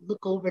can't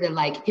look over to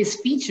like his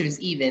features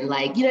even,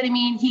 like, you know what I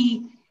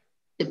mean?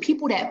 The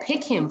people that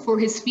pick him for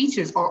his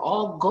features are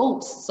all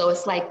GOATs. So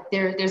it's like,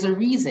 there's a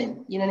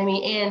reason, you know what I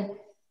mean? And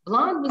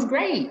Blonde was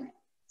great.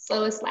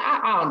 So it's like,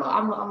 I don't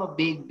know. I'm a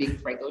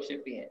big Frank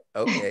Ocean fan.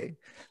 Okay.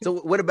 So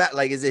what about,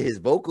 like, is it his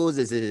vocals?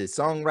 Is it his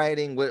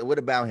songwriting? What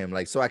about him?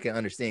 Like, so I can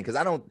understand. Cause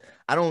I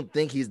don't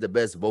think he's the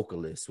best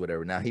vocalist,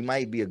 whatever. Now he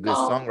might be a good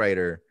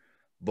songwriter,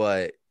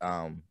 but,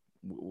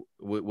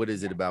 what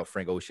is it about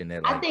Frank Ocean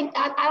that like?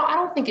 I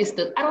don't think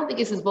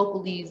it's his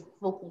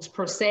vocals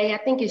per se. I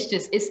think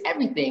it's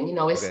everything.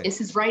 It's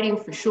his writing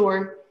for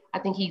sure. I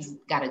think he's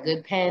got a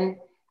good pen.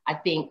 I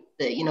think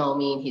that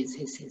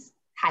his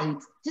how he,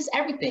 just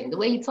everything. The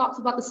way he talks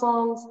about the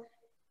songs,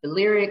 the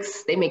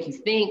lyrics, they make you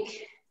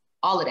think.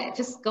 All of that.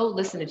 Just go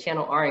listen to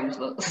Channel Orange.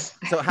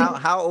 So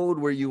how old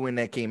were you when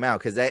that came out?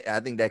 Because I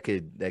think that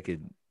could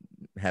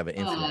have an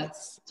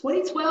influence.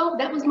 2012,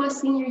 that was my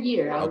senior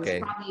year. I was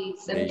probably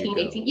 17,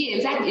 18. Yeah,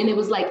 exactly. And it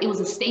was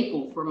a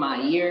staple for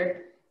my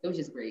year. It was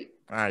just great.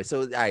 All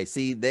right.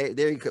 See,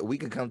 there we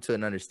can come to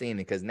an understanding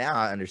because now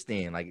I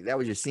understand. Like that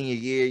was your senior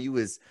year. You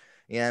was,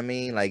 what I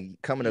mean?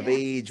 Like coming of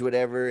age,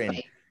 whatever.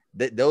 And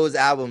those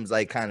albums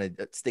like kind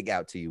of stick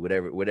out to you,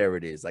 whatever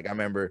it is. Like I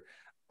remember,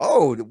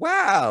 oh,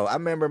 wow. I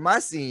remember my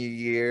senior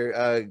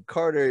year,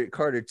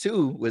 Carter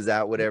 2 was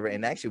out, whatever.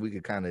 And actually we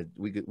could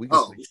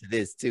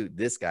switch to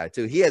this guy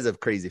too. He has a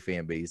crazy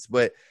fan base.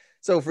 But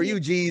so for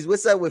you, G's,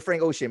 what's up with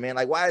Frank Ocean, man?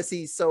 Like, why is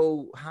he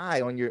so high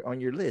on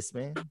your list,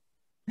 man?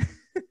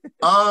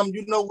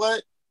 You know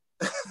what?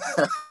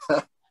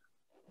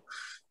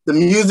 The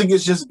music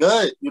is just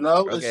good,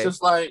 Okay. It's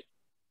just like,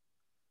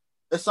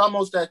 it's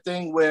almost that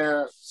thing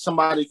where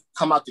somebody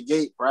come out the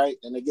gate, right?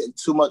 And they're getting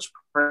too much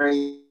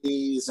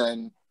praise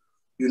and,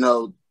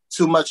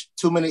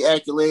 too many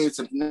accolades.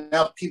 And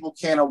now people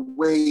can't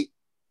wait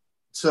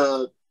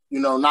to,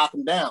 knock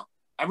them down.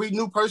 Every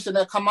new person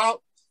that come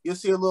out, you'll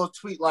see a little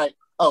tweet like,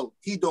 oh,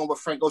 he doing what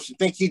Frank Ocean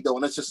think he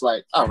doing. It's just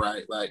like, all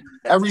right. Like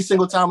every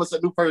single time it's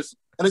a new person.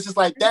 And it's just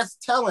like, that's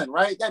telling,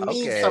 right? That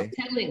means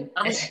something.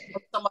 Every time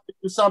somebody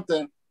do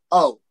something,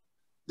 oh,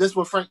 this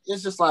what Frank,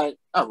 it's just like,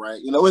 all right.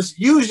 It's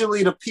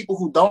usually the people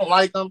who don't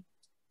like him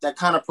that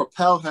kind of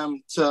propel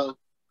him to,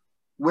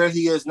 where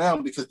he is now,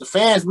 because the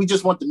fans, we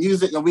just want the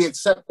music and we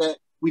accept that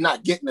we're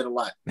not getting it a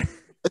lot.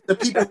 It's the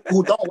people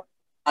who don't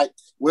like,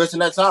 where's the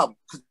next album?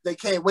 Because they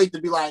can't wait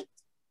to be like,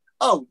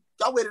 oh,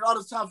 y'all waited all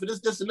this time for this,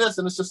 and this,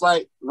 and it's just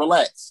like,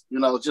 relax,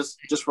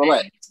 just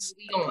relax.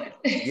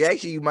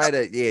 You might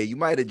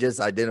have just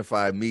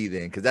identified me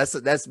then,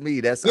 because that's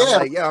me.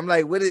 I'm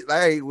like, what is, all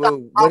right, well,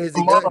 what has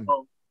he done?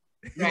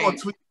 You gonna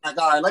tweet like,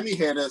 all right, let me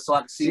hear this so I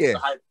can see the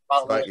hype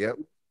about it. Yep.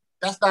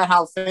 That's not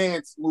how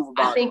fans move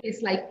about it. I think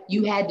it's like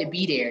you had to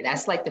be there.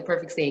 That's like the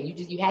perfect saying.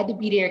 You had to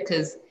be there,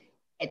 because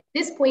at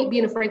this point,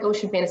 being a Frank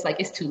Ocean fan, it's like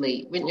it's too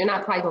late. You're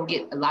not probably gonna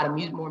get a lot of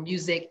more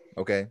music.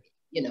 Okay.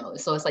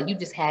 So it's like you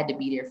just had to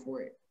be there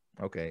for it.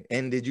 Okay.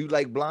 And did you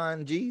like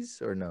Blonde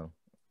G's or no?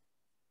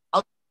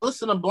 I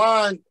listen to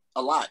Blonde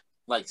a lot.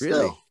 Like, really?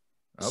 Still.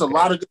 It's a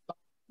lot of good songs,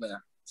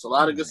 man. It's a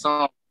lot of good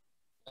songs.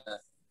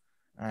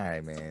 All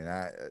right,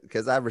 man.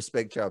 Because I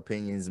respect your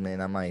opinions,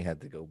 man. I might have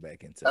to go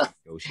back into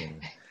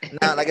Ocean.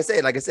 Now, like I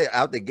said,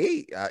 out the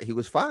gate, he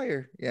was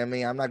fire. You know what I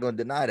mean? I'm not going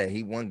to deny that.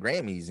 He won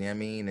Grammys, you know what I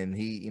mean? And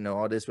he,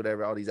 all this,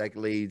 whatever, all these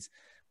accolades.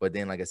 But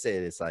then, like I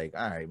said, it's like,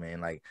 all right,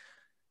 man, like,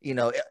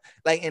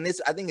 and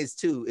this, I think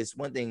it's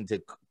one thing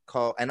to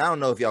call, and I don't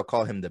know if y'all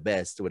call him the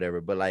best or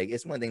whatever, but like,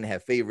 it's one thing to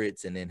have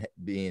favorites and then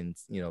being,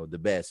 the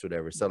best,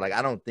 whatever. So like,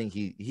 I don't think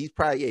he's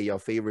probably, y'all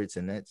favorites,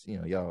 and that's,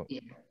 y'all.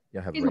 Yeah.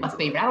 He's my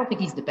favorite. I don't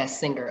think he's the best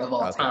singer of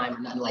all time, or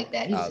nothing like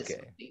that. He's just my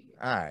favorite.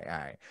 All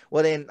right.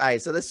 Well then, all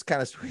right. So let's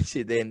kind of switch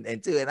it then,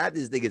 and I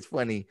just think it's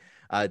funny,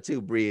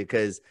 too, Bria,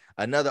 because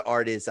another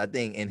artist, I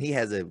think, and he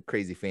has a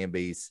crazy fan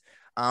base,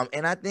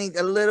 and I think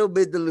a little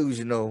bit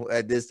delusional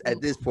at this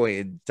point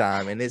in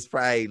time, and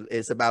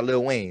it's about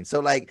Lil Wayne.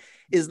 So like,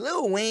 is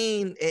Lil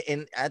Wayne,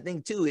 and I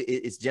think too,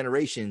 it's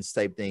generations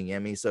type thing. I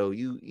mean, so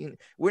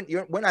we're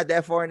not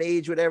that far in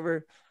age,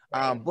 whatever,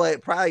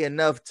 but probably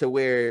enough to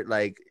where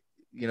like,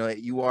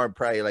 you are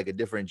probably like a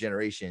different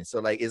generation. So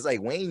like, is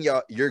like Wayne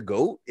your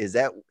GOAT? Is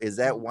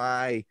that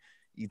why?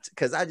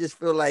 Because I just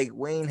feel like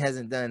Wayne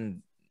hasn't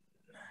done.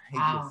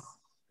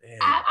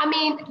 I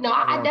mean, no,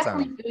 I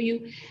definitely feel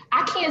you.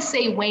 I can't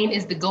say Wayne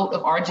is the GOAT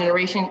of our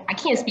generation. I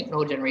can't speak for the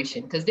whole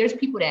generation, because there's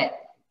people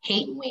that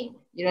hate Wayne.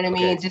 You know what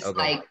I mean?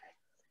 Like,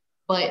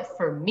 but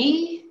for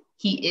me,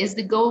 he is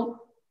the GOAT,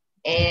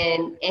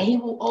 and he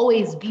will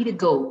always be the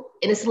GOAT.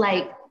 And it's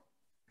like,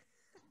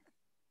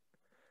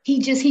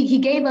 he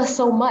gave us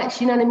so much,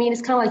 you know what I mean?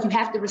 It's kind of like you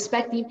have to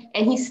respect him,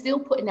 and he's still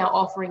putting out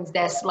offerings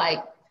that's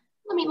like,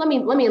 let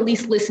me at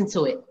least listen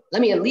to it.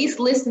 Let me at least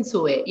listen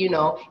to it,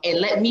 and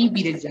let me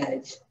be the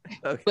judge.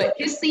 Okay. But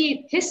his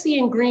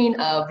Seeing Green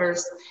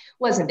verse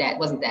wasn't that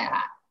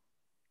hot.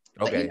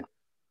 Okay.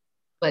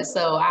 But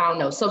so I don't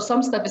know. So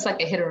some stuff is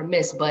like a hit or a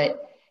miss,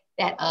 but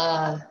that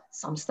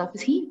some stuff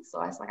is heat.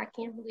 So it's like I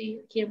can't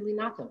really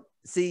knock him.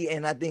 See,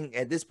 and I think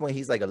at this point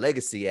he's like a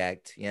legacy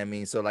act. You know what I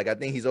mean? So like I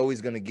think he's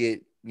always gonna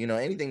get,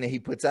 anything that he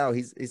puts out,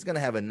 he's gonna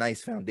have a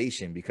nice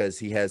foundation because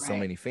he has so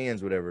many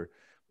fans, whatever.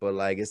 But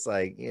like it's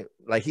like,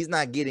 like he's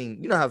not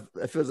getting, how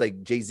it feels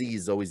like Jay-Z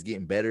is always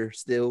getting better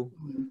still.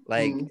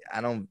 Like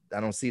I don't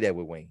see that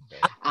with Wayne.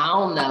 I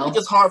don't know. I think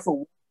it's hard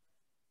for.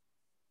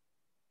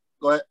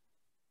 Go ahead.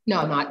 No,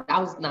 I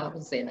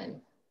wasn't saying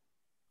that.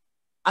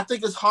 I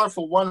think it's hard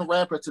for one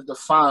rapper to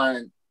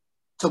define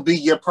to be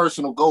your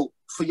personal GOAT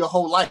for your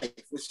whole life.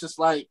 It's just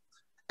like,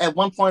 at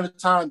one point in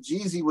time,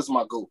 Jeezy was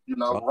my GOAT.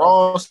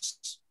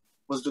 Ross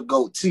was the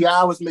GOAT.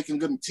 T.I. was making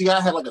good.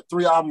 T.I. had like a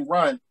 3-album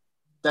run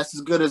that's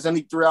as good as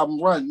any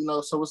 3-album run,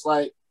 So it's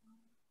like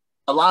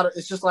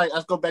it's just like,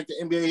 let's go back to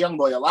NBA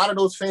YoungBoy. A lot of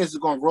those fans are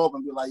going to grow up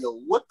and be like, yo,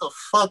 what the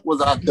fuck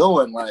was I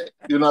doing? Like,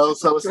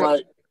 so it's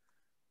like,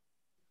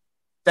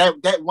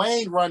 that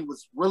Wayne run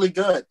was really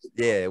good.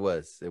 Yeah, it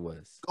was.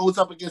 Goes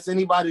up against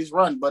anybody's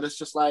run, but it's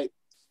just like,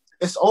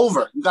 it's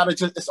over.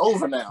 It's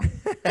over now.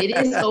 It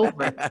is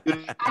over.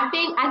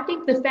 I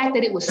think the fact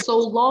that it was so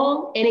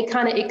long and it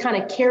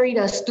kind of carried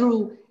us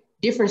through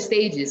different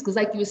stages. Cause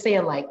like you were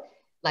saying, like,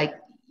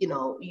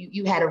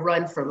 you had a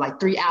run for like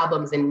 3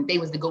 albums and they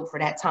was the GOAT for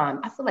that time.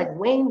 I feel like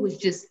Wayne was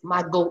just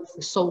my GOAT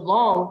for so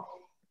long.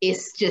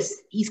 It's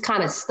just, he's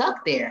kind of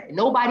stuck there.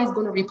 Nobody's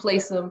going to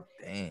replace him.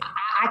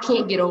 I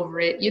can't get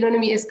over it. You know what I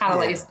mean? It's kind of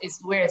like, it's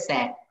where it's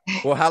at.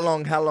 Well, how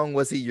long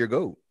was he your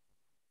GOAT?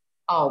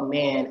 Oh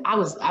man, I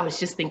was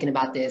just thinking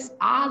about this.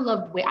 I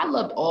loved Wayne. I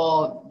loved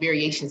all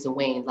variations of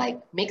Wayne, like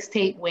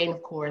mixtape Wayne,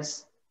 of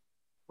course,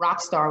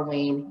 Rockstar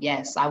Wayne.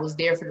 Yes, I was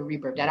there for the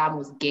Rebirth. That album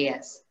was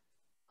gas.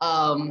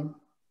 That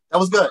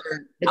was good.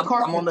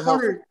 I'm on the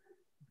Carter,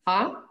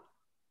 huh?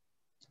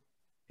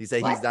 He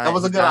said he's dying. That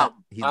was a good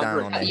album. He's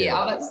dying on the hill.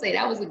 I was about to say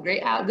that was a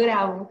good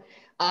album.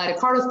 The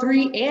Carter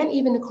 3 and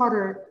even the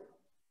Carter.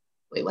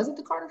 Wait, was it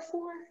the Carter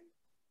 4?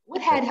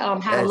 What had How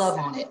to Love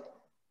on it?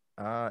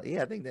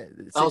 Yeah, I think that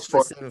 6 foot,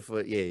 4. 7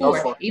 foot. Yeah,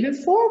 4. Even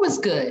 4 was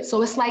good.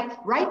 So it's like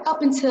right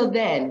up until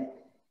then,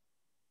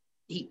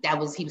 he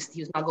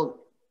was my GOAT.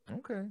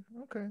 Okay,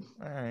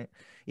 all right.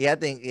 Yeah, I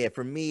think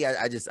for me,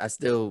 I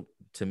still,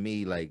 to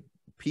me, like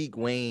peak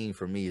Wayne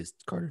for me is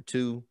Carter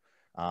 2.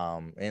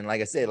 And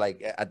like I said,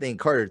 like I think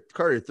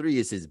Carter 3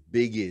 is his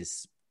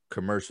biggest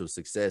commercial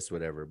success,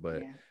 whatever.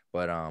 But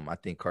I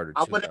think Carter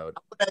I too. would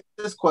ask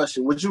this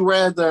question: would you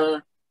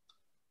rather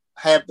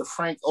have the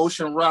Frank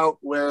Ocean route,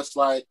 where it's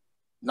like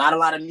not a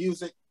lot of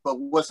music, but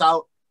what's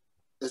out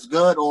is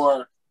good,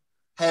 or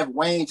have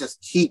Wayne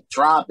just keep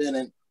dropping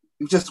and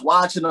you just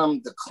watching them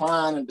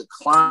decline, and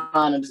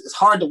it's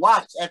hard to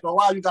watch. After a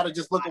while, you got to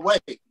just look away.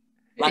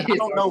 Like, I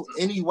don't know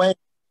any Wayne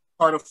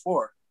Carter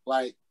 4.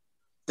 Like,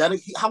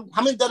 how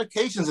many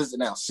dedications is it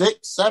now? 6,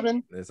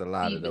 7? There's a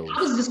lot of those.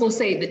 I was just gonna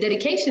say the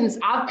dedications.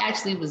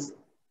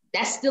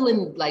 That's still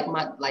in like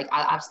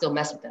I still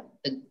mess with them.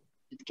 The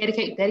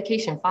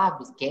dedication 5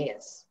 was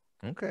gas.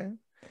 Okay.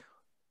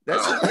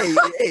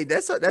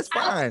 That's that's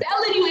fine. I'm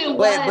telling you, it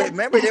was. But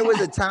remember, there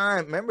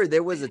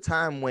was a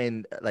time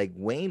when like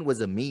Wayne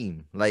was a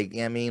meme. Like,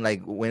 I mean,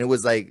 like when it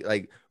was like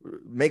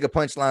make a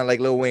punchline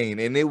like Lil Wayne,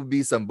 and it would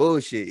be some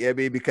bullshit. Yeah, I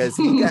mean, because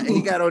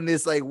he got on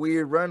this like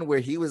weird run where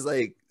he was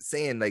like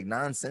saying like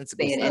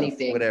nonsensical stuff,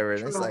 anything, whatever.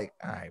 And it's like,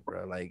 all right,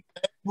 bro, like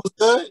it was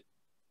good.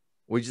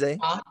 What'd you say?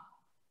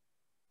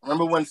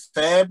 Remember when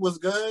Fab was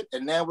good,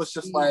 and that was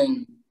just like.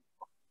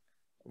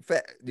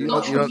 You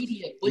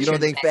don't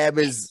think Fab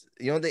is?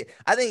 You don't think?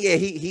 I think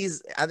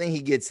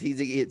he gets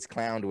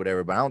clowned or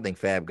whatever, but I don't think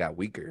Fab got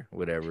weaker,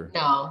 whatever.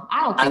 No,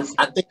 I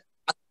don't think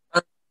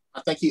so.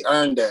 I think he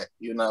earned that.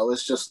 You know,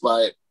 it's just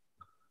like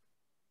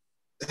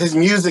his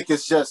music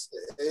is just.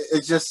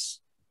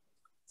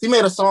 He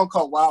made a song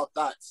called Wild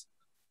Thoughts.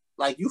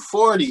 Like, you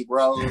 40,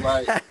 bro.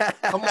 Like,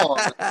 come on.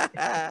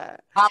 Wild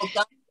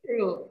Thoughts.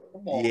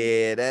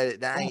 Yeah,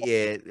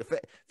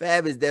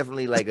 Fab is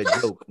definitely like a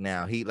joke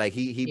now. He's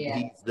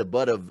the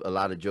butt of a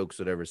lot of jokes,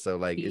 whatever. So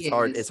like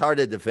it's hard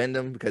to defend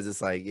him because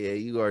it's like, yeah,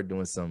 you are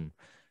doing some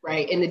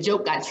right. And the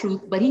joke got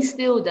truth, but he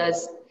still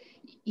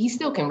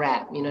can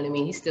rap. You know what I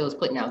mean? He still is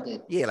putting out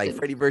good. Yeah, like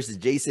Freddie versus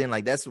Jason,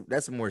 like that's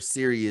a more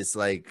serious,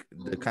 like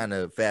the kind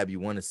of Fab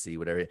you want to see,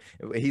 whatever.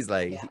 He's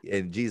like,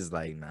 and Jesus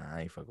like, nah,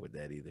 I ain't fucking with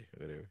that either,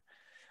 whatever.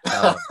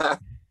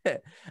 All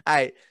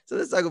right, so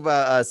let's talk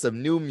about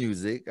some new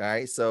music. All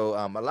right, so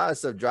a lot of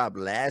stuff dropped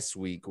last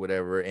week,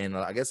 whatever, and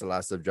I guess a lot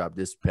of stuff dropped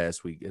this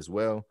past week as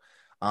well.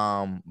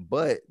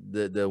 But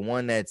the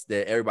one that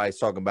everybody's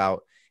talking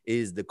about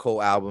is the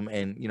Cole album,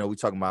 and you know, we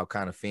talking about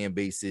kind of fan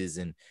bases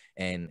and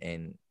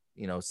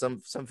you know, some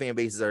fan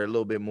bases are a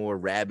little bit more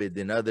rabid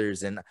than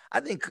others, and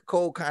I think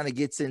Cole kind of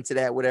gets into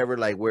that, whatever,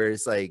 like where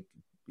it's like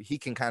he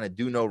can kind of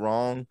do no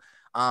wrong.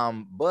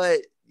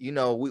 But you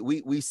know,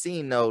 we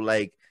seen though,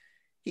 like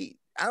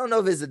I don't know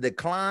if it's a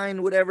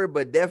decline, whatever,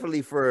 but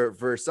definitely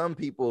for some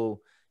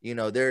people, you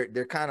know,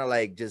 they're kind of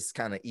like just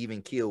kind of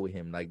even keel with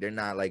him. Like they're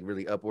not like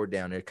really up or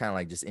down. They're kind of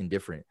like just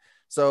indifferent.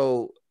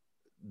 So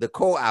the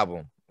Cole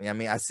album, I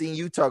mean, I seen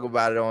you talk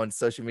about it on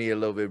social media a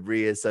little bit,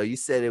 Bria. So you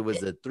said it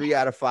was a 3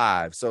 out of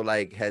 5. So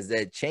like, has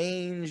that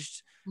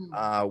changed?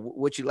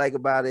 What you like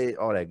about it?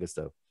 All that good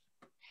stuff.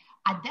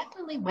 I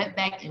definitely went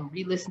back and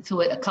re-listened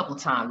to it a couple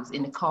times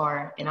in the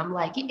car, and I'm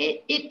like,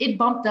 it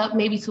bumped up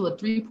maybe to a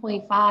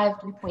 3.5,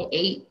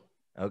 3.8.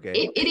 Okay.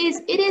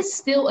 It is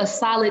still a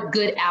solid,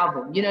 good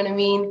album. You know what I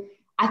mean?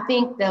 I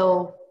think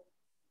though,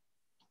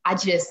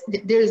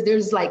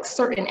 there's like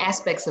certain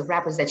aspects of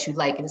rappers that you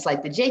like, and it's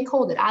like the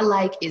J.Cole that I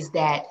like is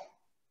like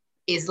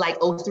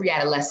 03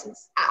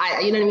 Adolescence.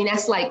 You know what I mean?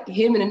 That's like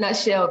him in a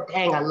nutshell.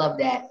 Dang, I love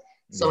that.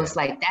 So It's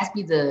like that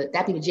be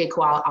the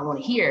J.Cole I want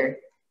to hear.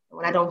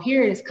 When I don't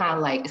hear it, it's kind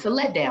of like, it's a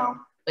letdown,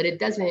 but it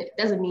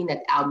doesn't mean that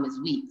the album is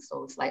weak.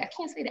 So it's like, I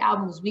can't say the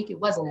album was weak. It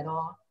wasn't at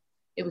all.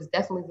 It was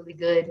definitely really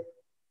good.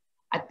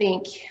 I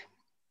think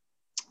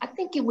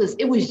it was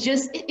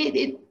just,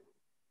 I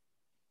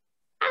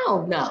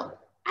don't know.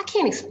 I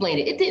can't explain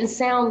it. It didn't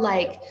sound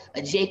like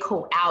a J.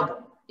 Cole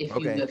album. If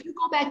you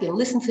go back and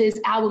listen to his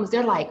albums,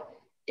 they're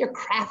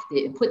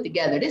crafted and put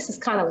together. This is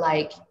kind of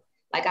like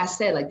I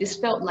said, like this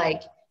felt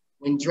like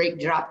when Drake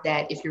dropped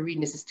that, If You're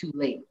Reading This Is Too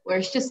Late, where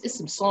it's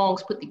some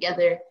songs put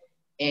together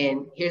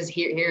and here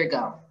it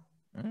go.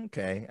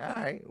 Okay, all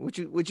right. What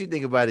you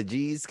think about it,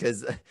 G's?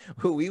 Because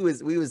we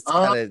was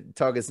kind of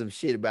talking some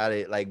shit about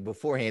it like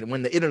beforehand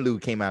when the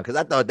interlude came out, because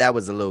I thought that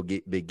was a little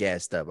bit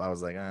gassed up. I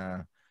was like,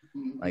 I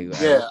think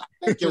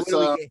it's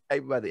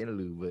hype about the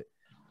interlude, but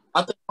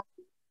I think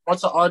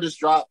once an artist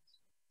dropped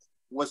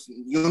what's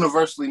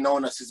universally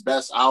known as his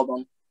best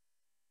album,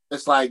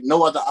 it's like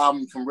no other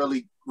album can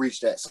really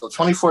reach that. So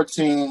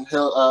 2014,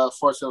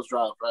 Forest Hills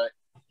Drive, right?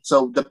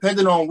 So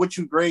depending on what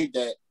you grade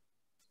that,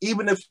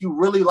 even if you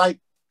really like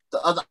the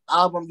other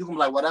album, you can be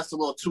like, well, that's a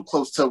little too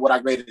close to what I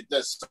graded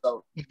this.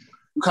 So you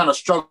kind of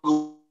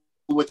struggle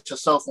with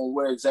yourself on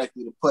where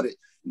exactly to put it.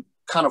 You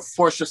kind of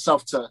force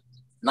yourself to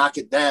knock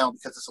it down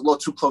because it's a little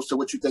too close to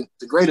what you think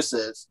the greatest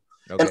is.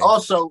 Okay. And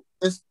also,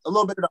 it's a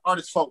little bit of the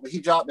artist's fault, but he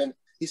dropped and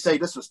he said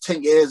this was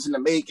 10 years in the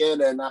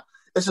making, and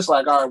it's just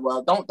like, all right,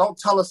 well, don't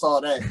tell us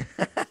all that.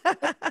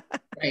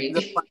 Right.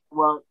 Like,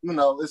 well, you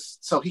know, it's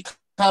so he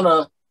kind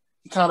of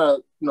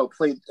you know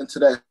played into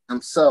that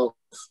himself.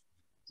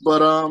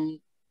 But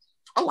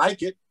I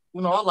like it.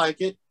 You know, I like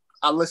it.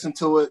 I listened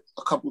to it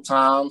a couple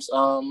times.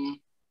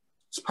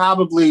 It's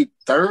probably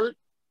third,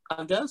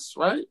 I guess,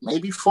 right?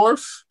 Maybe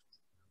fourth.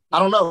 I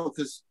don't know,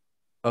 because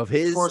of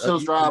his Forest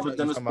Hills Drive, but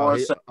then it's more.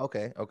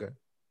 Okay.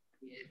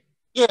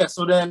 Yeah,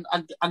 so then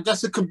I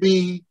guess it could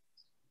be,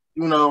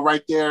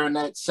 right there in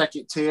that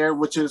second tier,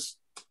 which is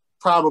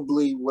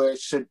probably where it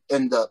should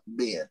end up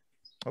being.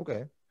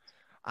 Okay.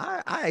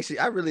 I actually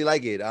really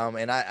like it.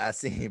 And I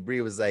see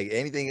Bria was like,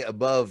 anything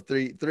above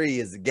three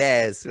is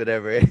gas,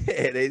 whatever. And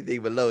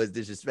anything below is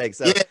disrespect.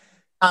 So yeah,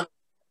 kind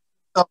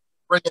of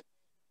bring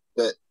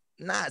it.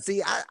 Nah,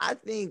 see, I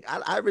think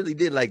I really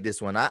did like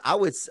this one. I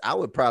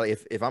would probably,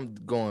 if I'm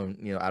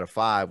going, out of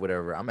 5,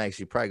 whatever, I'm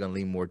actually probably gonna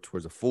lean more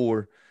towards a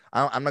 4.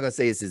 I'm not gonna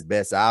say it's his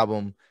best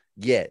album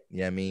yet, you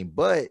know what I mean?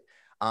 But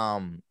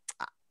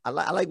I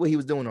like what he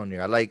was doing on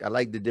there. I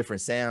like the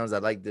different sounds. I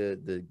like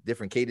the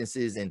different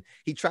cadences, and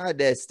he tried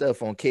that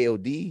stuff on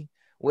KOD,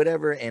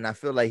 whatever. And I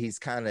feel like he's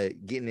kind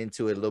of getting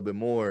into it a little bit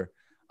more.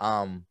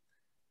 And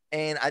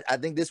I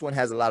think this one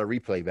has a lot of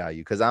replay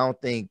value, because I don't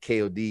think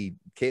KOD,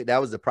 that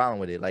was the problem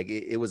with it. Like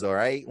it was all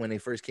right when they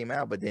first came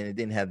out, but then it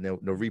didn't have no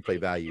replay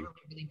value.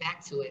 Really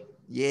back to it.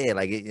 Yeah,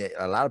 like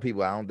a lot of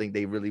people, I don't think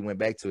they really went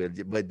back to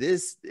it. But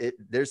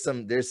there's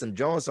some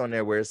joints on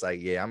there where it's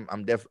like, yeah,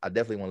 I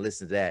definitely want to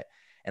listen to that.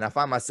 And I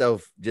find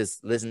myself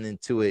just listening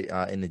to it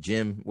in the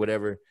gym,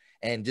 whatever,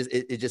 and just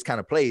it just kind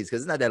of plays,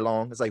 because it's not that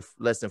long. It's like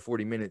less than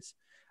 40 minutes.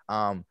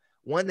 One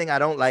thing I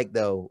don't like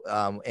though,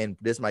 and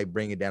this might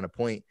bring it down a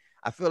point,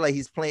 I feel like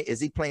is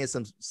he playing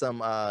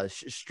some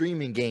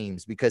streaming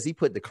games, because he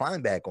put the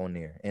Climb Back on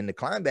there, and the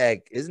Climb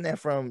Back,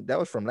 that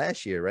was from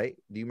last year, right?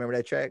 Do you remember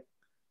that track?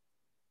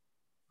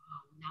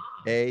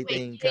 No.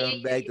 Everything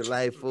come back to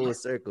life full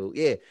circle.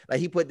 Yeah, like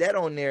he put that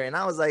on there, and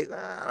I was like,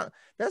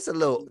 that's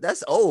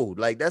old.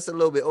 Like that's a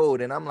little bit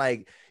old. And I'm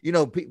like,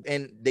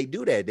 and they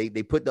do that.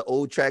 They put the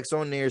old tracks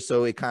on there,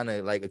 so it kind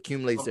of like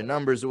accumulates their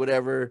numbers or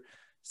whatever.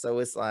 So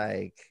it's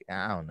like,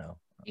 I don't know.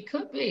 It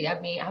could be. I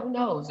mean, I don't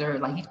know. Or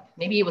like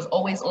maybe it was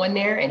always on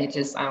there, and it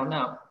just, I don't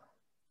know.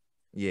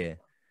 Yeah,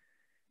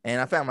 and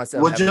I found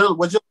myself. Would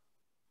you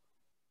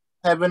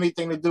have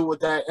anything to do with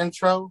that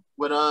intro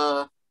with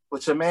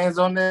your man's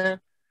on there?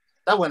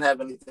 That wouldn't have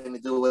anything to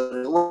do with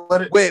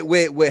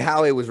it. With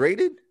how it was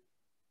rated?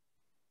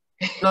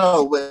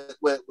 No, with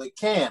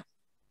Cam.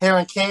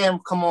 Hearing Cam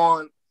come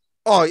on.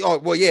 Oh,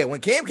 well, yeah.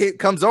 When Cam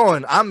comes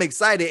on, I'm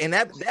excited, and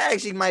that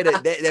actually might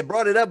have that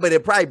brought it up, but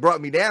it probably brought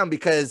me down,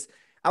 because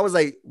I was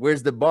like,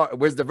 "Where's the bar?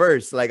 Where's the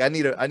verse? Like, I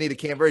need a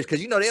Cam verse,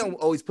 because they don't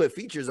always put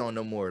features on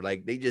no more.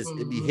 Like, they just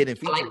it'd be hidden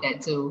features. I like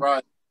that too,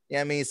 right?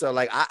 Yeah, I mean, so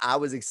like I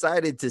was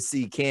excited to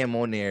see Cam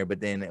on there, but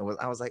then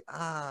I was like,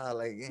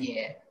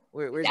 yeah.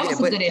 Where's that was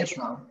a good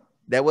intro.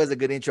 That was a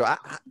good intro.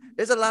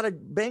 There's a lot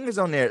of bangers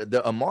on there.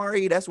 The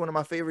Amari, that's one of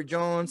my favorite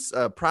Jones.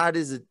 Pride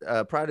is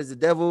the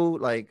devil.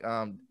 Like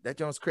that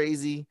Jones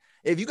crazy.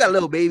 If you got a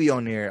little baby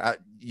on there,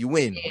 you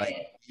win. Yeah.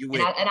 Like you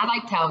win. And I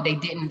liked how they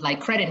didn't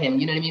like credit him.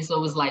 You know what I mean? So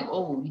it was like,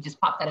 oh, he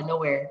just popped out of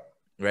nowhere.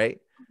 Right.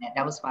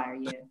 That was fire.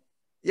 Yeah.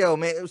 Yo,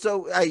 man.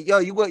 So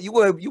you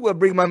would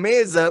bring my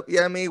man's up.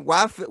 Yeah, I mean,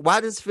 why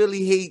does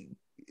Philly hate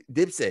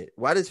Dipset?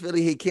 Why does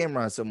Philly hate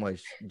Cameron so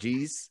much?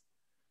 Jeez.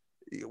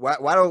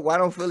 Why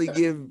don't Philly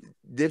give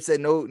Dipset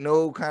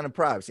no kind of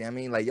props? You know what I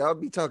mean? Like, y'all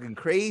be talking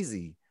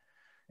crazy.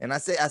 And I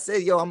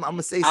said, yo, I'm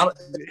gonna say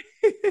something.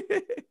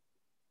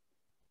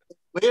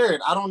 Weird.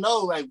 I don't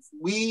know. Like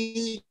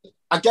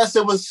I guess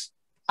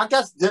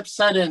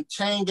Dipset and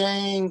Chain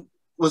Gang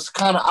was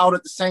kind of out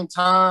at the same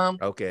time.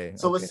 Okay.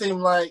 So it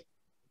seemed like,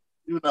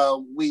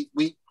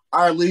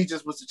 our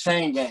allegiance was the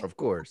Chain Gang. Of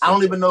course. I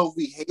don't even know if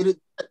we hated it,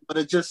 but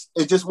it just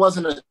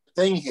wasn't a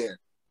thing here.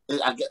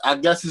 I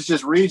guess it's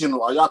just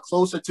regional. Are y'all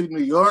closer to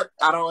New York?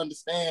 I don't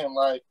understand.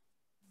 Like,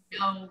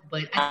 no,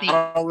 but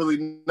I don't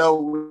really know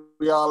where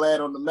we all at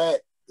on the map.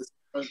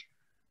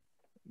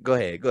 Go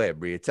ahead,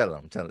 Bria. Tell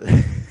them. I know.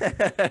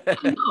 I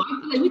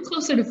feel like we're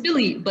closer to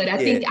Philly, but I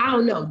think, I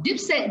don't know.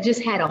 Dipset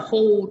just had a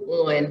hold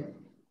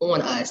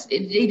on us.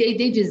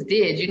 They just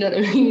did. You know what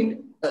I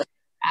mean?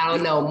 I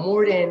don't know.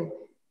 More than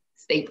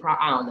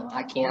I don't know.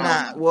 I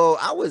can't. Well,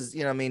 I was,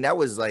 that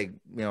was like,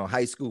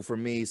 high school for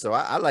me. So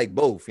I like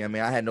both. I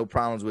mean, I had no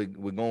problems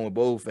with going with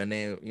both. And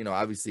then,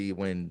 obviously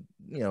when,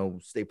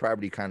 state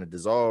property kind of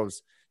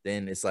dissolves,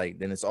 then it's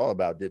all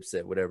about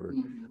Dipset, whatever.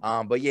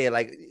 Mm-hmm. But yeah,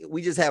 like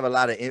we just have a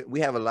lot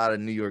of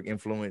New York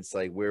influence,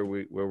 like where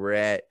we're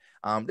at.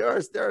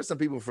 There are some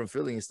people from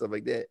Philly and stuff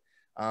like that.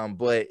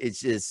 But it's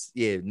just,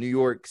 New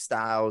York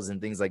styles and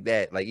things like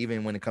that. Like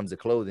even when it comes to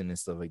clothing and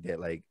stuff like that,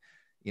 like,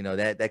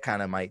 that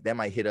kind of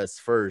might hit us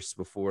first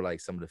before like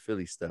some of the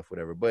Philly stuff,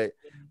 whatever. But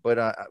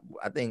I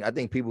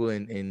think people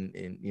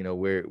in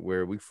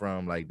where we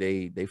from, like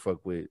they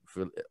fuck with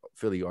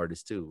Philly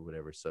artists too,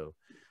 whatever. So,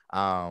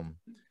 all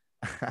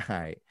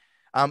right.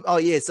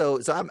 So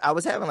I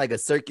was having like a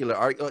circular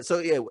art. So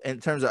yeah, in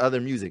terms of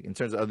other music,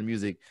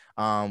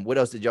 what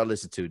else did y'all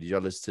listen to? Did y'all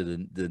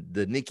listen to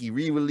the Nicki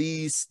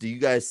re-release? Do you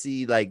guys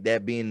see like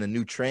that being the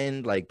new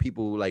trend, like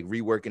people like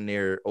reworking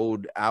their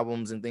old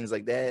albums and things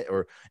like that?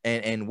 Or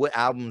and what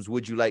albums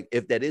would you like,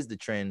 if that is the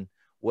trend,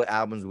 what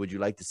albums would you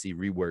like to see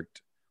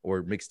reworked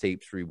or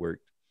mixtapes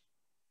reworked?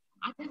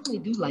 I definitely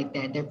do like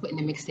that. They're putting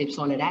the mixtapes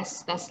on it.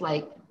 That's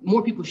like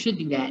more people should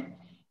do that.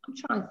 I'm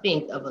trying to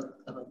think of a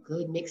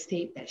good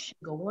mixtape that should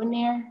go on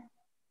there.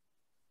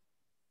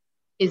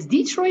 Is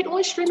Detroit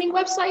on streaming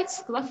websites?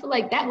 Because I feel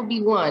like that would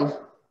be one.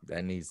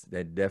 That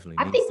definitely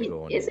I needs think to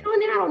go on is there. it on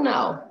there? I don't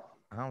know.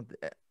 I don't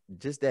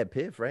just that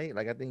Piff, right?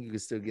 Like I think you can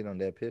still get on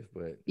that Piff,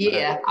 but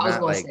yeah, I was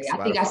gonna like say.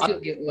 I think I still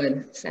get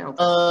one.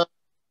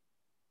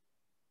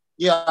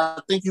 Yeah, I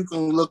think you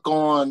can look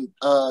on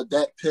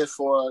that Piff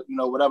or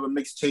whatever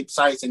mixtape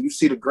sites, and you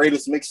see the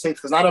greatest mixtapes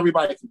because not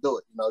everybody can do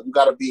it. You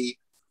got to be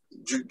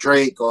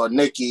Drake or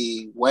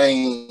Nicki,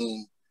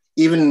 Wayne,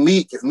 even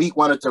Meek. If Meek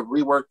wanted to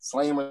rework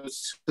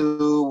Flamers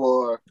 2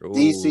 or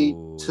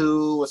DC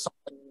 2 or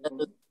something like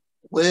that,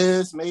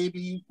 Wiz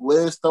maybe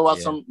throw out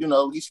some.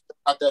 He's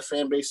got that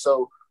fan base,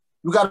 so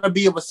you got to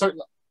be of a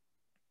certain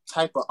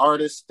type of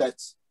artist that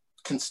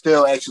can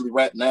still actually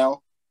rap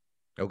now.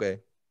 Okay.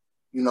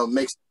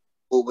 Mix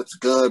what's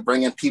good,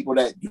 bringing people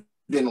that you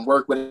didn't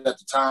work with at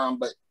the time,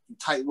 but you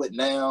tight with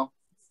now,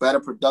 better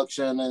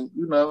production, and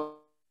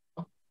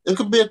it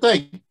could be a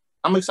thing.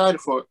 I'm excited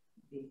for it.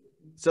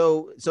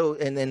 So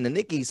and then the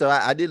Nicki, so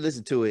I did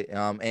listen to it,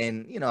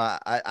 and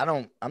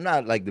I'm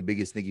not like the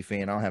biggest Nicki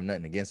fan. I don't have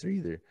nothing against her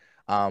either,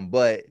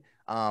 but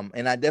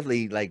and I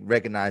definitely like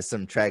recognize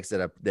some tracks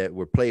that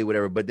were played,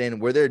 whatever. But then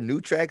were there new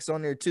tracks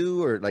on there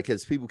too, or like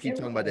because people keep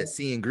talking about that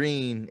Seeing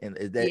Green, and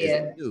is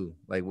that new?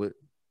 Like what?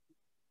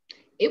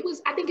 It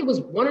was, I think it was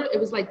it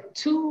was like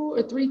 2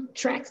 or 3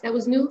 tracks that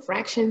was new.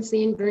 Fraction,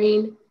 Seeing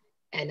Green,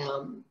 and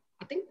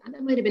I think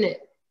that might have been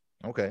it.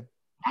 Okay.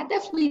 I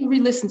definitely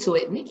re-listened to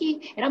it,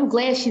 Nicki, and I'm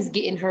glad she's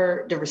getting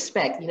the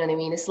respect. You know what I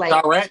mean? It's like,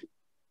 Chirac.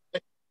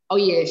 Oh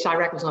yeah,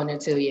 Chirac was on there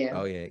too. Yeah.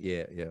 Oh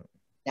yeah.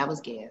 That was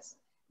gas.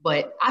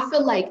 But I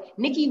feel like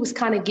Nicki was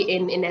kind of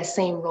getting in that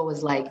same role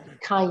as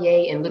like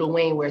Kanye and Lil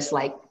Wayne, where it's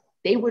like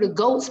they were the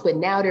GOATs, but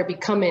now they're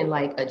becoming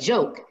like a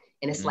joke.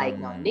 And it's like,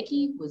 no,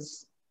 Nicki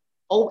was.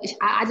 Oh,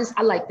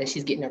 I like that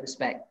she's getting her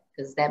respect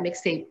because that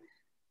mixtape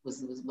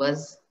was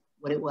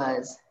what it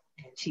was,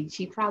 and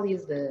she probably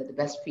is the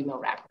best female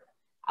rapper.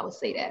 I would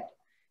say that.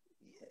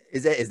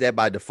 Is that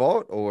by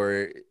default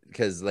or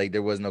because like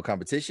there was no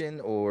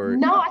competition or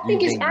no? I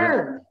think it's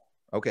earned.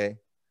 Okay.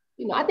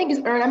 I think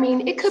it's earned. I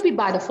mean, it could be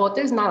by default.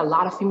 There's not a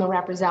lot of female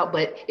rappers out,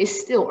 but it's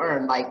still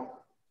earned. Like,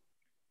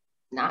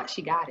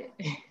 she got it.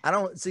 I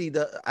don't see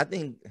I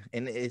think,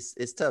 and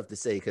it's tough to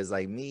say because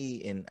like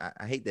me, and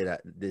I hate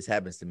that this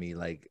happens to me.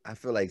 Like, I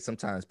feel like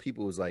sometimes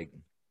people's like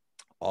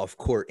off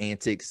court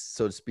antics,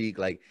 so to speak,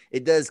 like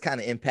it does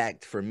kind of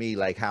impact for me,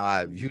 like how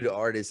I view the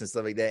artist and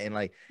stuff like that. And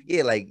like,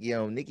 yeah, like,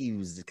 Nicki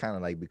was kind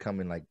of like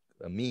becoming like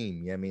a meme,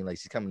 you know what I mean? Like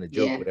she's coming a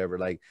joke, whatever,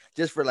 like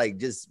just for like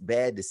just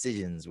bad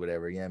decisions,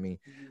 whatever, you know what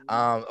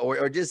I mean?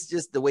 Or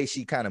just the way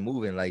she kind of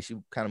moving, like she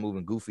kind of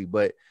moving goofy.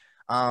 But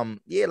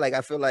yeah, like I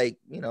feel like,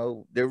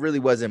 there really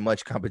wasn't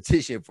much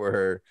competition for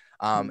her.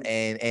 And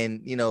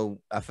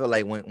I feel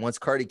like once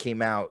Cardi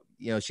came out,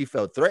 she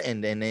felt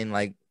threatened, and then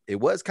like it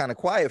was kind of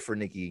quiet for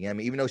Nicki. I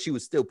mean, even though she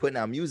was still putting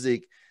out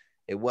music,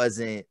 it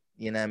wasn't,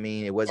 you know what I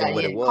mean? It wasn't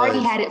what it was. Cardi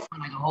had it for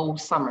like a whole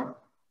summer.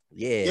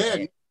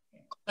 Yeah.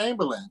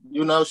 Chamberlain,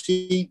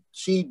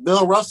 she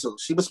Bill Russell.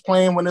 She was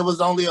playing when it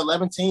was only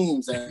 11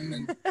 teams,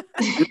 and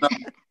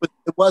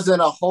it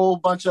wasn't a whole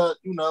bunch of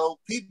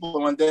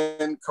people. And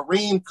then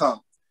Kareem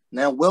come.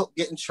 Now Wilt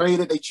getting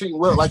traded. They treating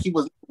Wilt like he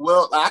was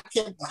Wilt. I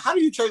can't. How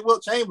do you trade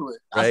Wilt Chamberlain?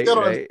 Right, I still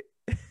don't. Right.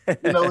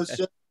 It's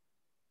just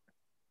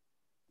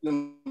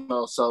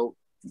So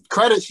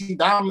credit, she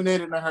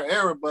dominated in her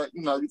era, but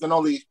you can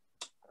only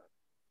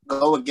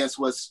go against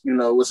what's in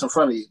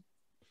front of you.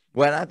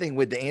 Well, I think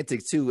with the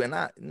antics too, and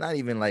not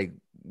even like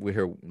with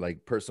her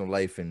like personal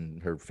life and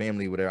her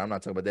family, whatever. I'm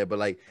not talking about that, but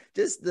like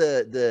just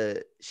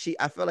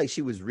I felt like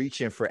she was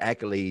reaching for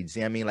accolades.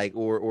 You know what I mean? Like,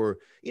 or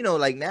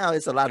like now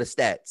it's a lot of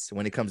stats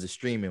when it comes to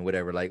streaming,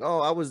 whatever. Like,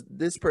 oh,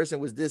 this person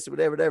was this,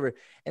 whatever.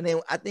 And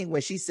then I think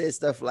when she said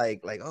stuff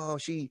like, oh,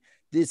 she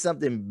did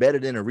something better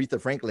than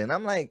Aretha Franklin,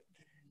 I'm like,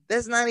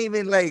 that's not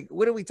even like,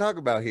 what are we talking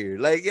about here?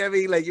 Like, you know what I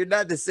mean? Like, you're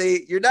not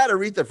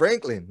Aretha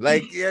Franklin.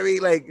 Like, you know what I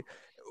mean? Like,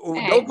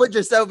 don't put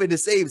yourself in the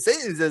same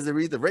sentence as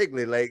Aretha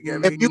Franklin. Like, you know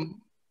what I mean?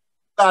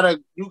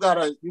 You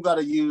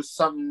gotta use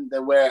something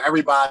that where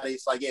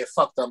everybody's like, yeah,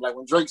 fuck them. Like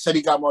when Drake said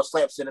he got more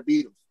slaps than the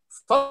Beatles.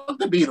 Fuck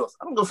the Beatles.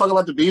 I don't give a fuck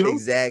about the Beatles.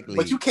 Exactly.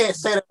 But you can't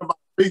say that about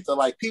Aretha.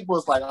 Like people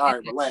is like, all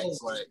right, relax.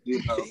 Like,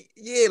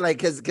 Yeah, like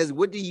because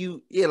what do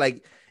you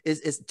like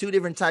it's two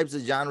different types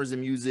of genres of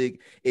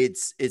music.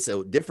 It's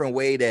a different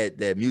way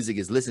that music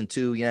is listened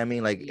to. You know what I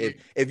mean? Like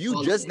if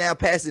you just now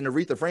passing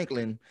Aretha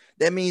Franklin,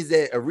 that means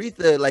that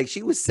Aretha, like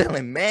she was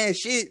selling mad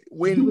shit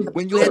when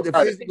you had to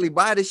physically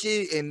buy the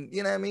shit, and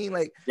you know what I mean?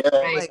 Like,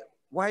 like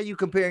why are you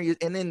comparing your,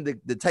 and then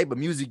the type of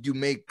music you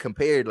make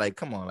compared? Like,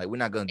 come on, like we're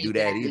not gonna do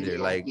that either.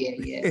 Like,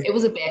 it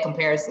was a bad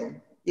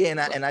comparison.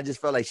 Yeah, and I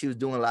just felt like she was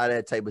doing a lot of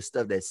that type of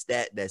stuff, that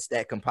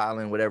stat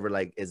compiling, whatever,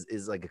 like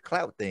is like a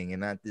clout thing,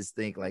 and I just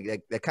think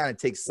like that kind of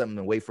takes something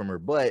away from her.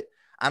 But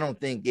I don't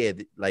think,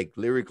 like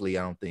lyrically,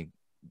 I don't think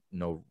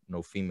no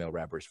female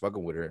rappers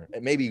fucking with her.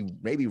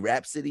 Maybe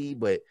Rhapsody,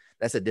 but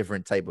that's a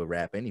different type of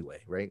rap anyway,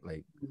 right?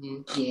 Like,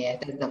 yeah,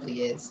 that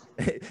definitely is.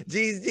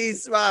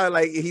 G's smile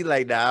like he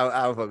like, nah,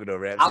 I don't fuck with no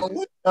Rhapsody. I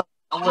wouldn't know.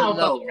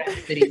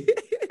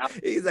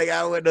 He's like,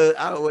 I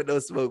don't want no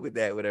smoke with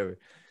that, whatever.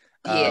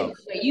 Yeah.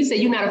 Wait, you said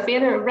you're not a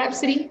fan of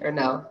Rhapsody or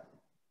no?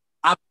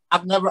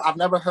 I've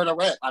never heard her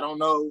rap. I don't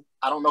know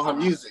her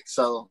music,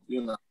 so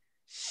you know.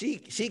 She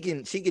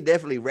can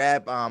definitely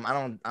rap.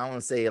 I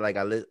don't say like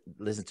I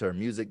listen to her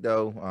music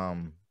though.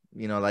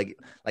 You know, like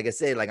I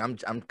said, like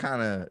I'm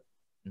kind of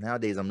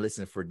nowadays I'm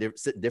listening for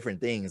different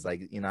things.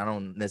 Like, you know, I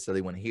don't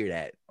necessarily want to hear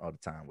that all the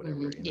time, whatever.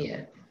 You know?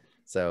 Yeah.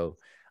 So,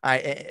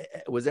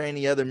 was there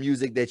any other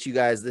music that you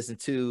guys listened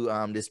to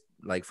this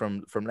like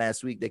from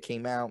last week that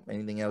came out?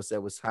 Anything else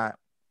that was hot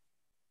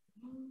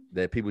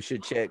that people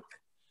should check?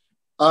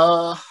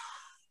 No.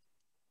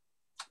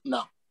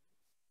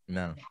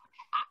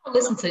 I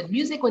listen to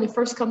music when it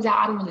first comes out.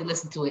 I don't really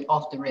listen to it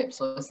off the rip,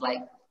 so it's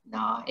like,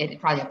 nah, it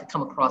probably have to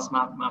come across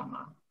my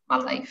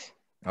life.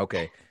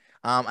 Okay.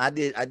 I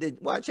did.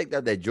 Well, I checked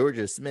out that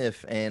Georgia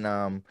Smith,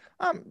 and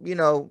you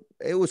know,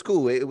 it was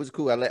cool. It was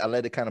cool. I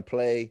let it kind of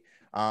play.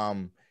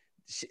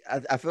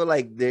 I feel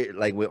like there,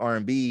 like with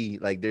R&B,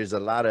 like there's a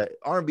lot of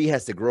R&B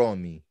has to grow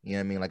on me. You know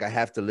what I mean? Like I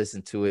have to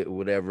listen to it,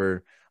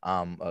 whatever,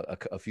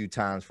 a few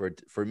times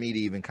for me to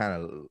even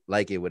kind of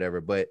like it, whatever.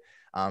 But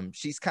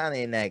she's kind of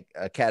in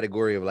that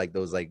category of like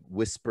those like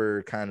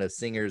whisper kind of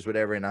singers,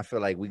 whatever. And I feel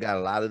like we got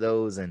a lot of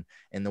those. And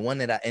the one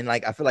that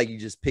I feel like you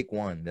just pick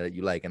one that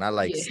you like. And I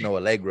like Snow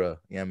Allegra.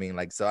 You know what I mean?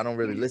 Like, so I don't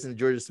really listen to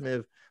Georgia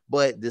Smith,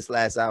 but this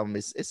last album,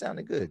 it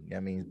sounded good. You know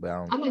what I mean? But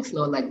I like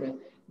Snow Allegra,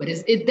 but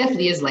it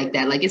definitely is like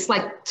that. Like, it's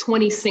like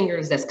 20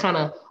 singers that's kind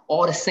of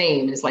all the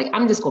same. It's like,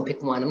 I'm just going to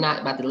pick one. I'm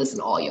not about to listen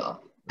to all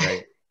y'all.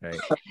 Right.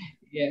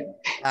 Yeah.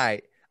 All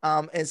right.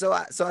 And so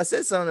I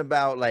said something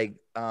about like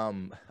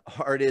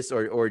artists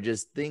or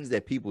just things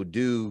that people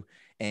do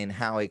and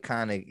how it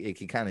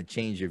can kind of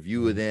change your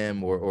view of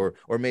them or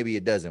maybe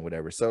it doesn't,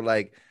 whatever. So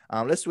like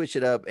let's switch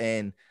it up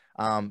and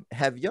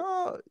have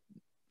y'all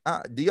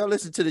do y'all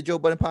listen to the Joe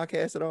Budden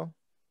podcast at all?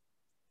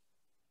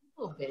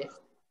 A little bit.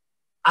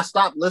 I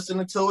stopped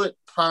listening to it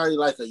probably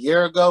like a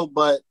year ago,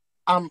 but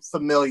I'm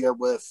familiar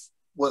with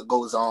what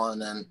goes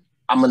on and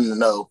I'm in the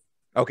know.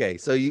 Okay,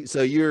 so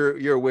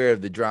you're aware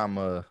of the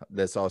drama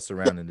that's all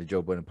surrounding the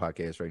Joe Budden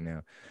podcast right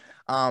now,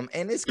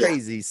 and it's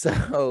crazy.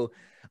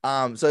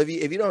 Yeah. So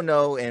if you don't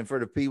know, and for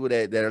the people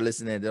that are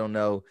listening that don't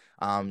know,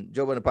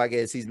 Joe Budden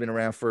Podcast, he's been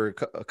around for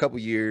a couple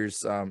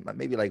years,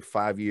 maybe like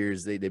 5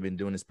 years. They've been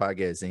doing this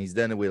podcast, and he's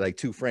done it with like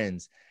two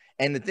friends.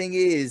 And the thing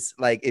is,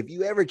 like, if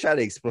you ever try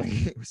to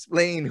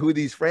explain who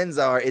these friends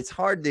are, it's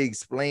hard to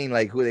explain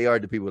like who they are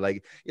to people.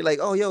 Like, you're like,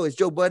 oh, yo, it's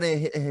Joe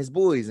Budden and his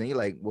boys, and you're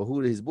like, well, who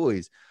are his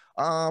boys?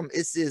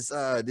 It's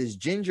this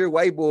ginger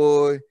white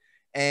boy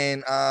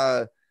and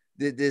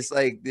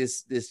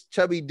this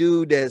chubby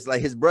dude that's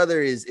like his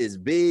brother is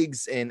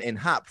Biggs and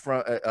Hop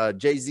from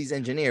Jay-Z's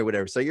engineer,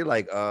 whatever. So you're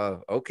like,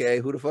 okay,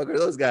 who the fuck are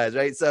those guys,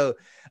 right? So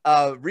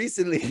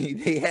recently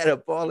they had a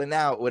falling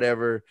out,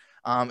 whatever,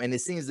 and it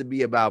seems to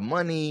be about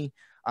money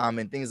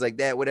and things like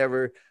that,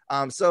 whatever.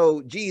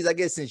 So geez, I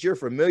guess since you're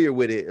familiar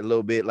with it a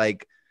little bit,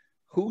 like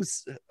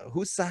whose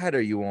side are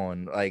you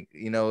on? Like,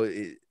 you know,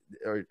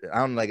 or I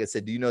don't know, like I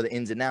said, do you know the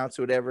ins and outs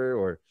or whatever?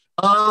 Or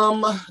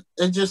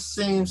it just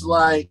seems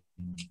like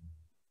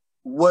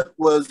what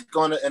was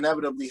going to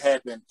inevitably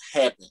happen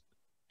happened.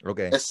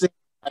 Okay. It seems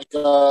like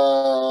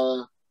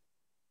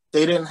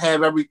they didn't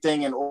have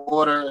everything in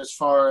order as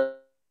far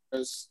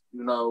as,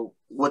 you know,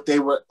 what they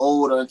were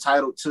owed or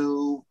entitled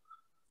to.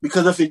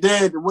 Because if it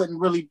did, it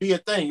wouldn't really be a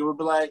thing. It would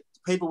be like,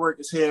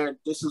 paperwork is here.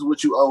 This is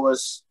what you owe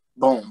us.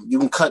 Boom. You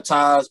can cut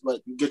ties,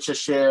 but you get your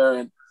share.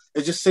 And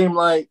it just seemed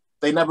like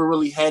they never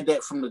really had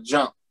that from the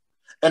jump.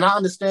 And I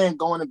understand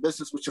going in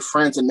business with your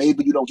friends and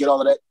maybe you don't get all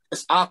of that.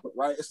 It's awkward,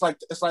 right? It's like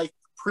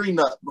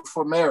prenup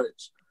before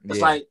marriage. It's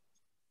like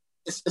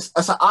it's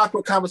an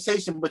awkward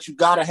conversation, but you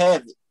gotta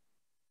have it.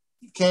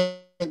 You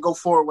can't go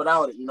forward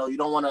without it. You know, you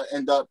don't want to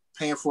end up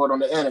paying for it on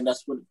the end, and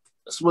that's what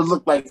it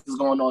looked like is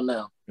going on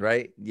now.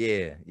 Right?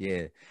 Yeah.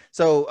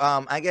 So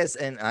I guess,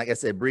 and like I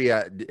said,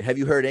 Bria, have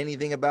you heard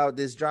anything about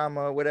this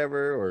drama or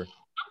whatever? Or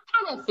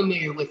I'm kind of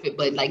familiar with it,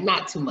 but like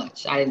not too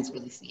much. I didn't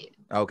really see it.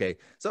 Okay,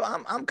 so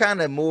I'm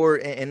kind of more,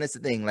 and that's the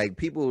thing. Like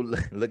people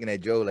looking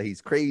at Joe like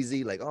he's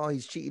crazy, like, oh,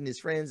 he's cheating his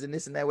friends and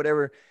this and that,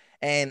 whatever.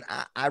 And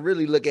I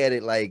really look at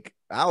it like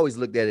I always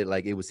looked at it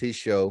like it was his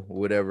show or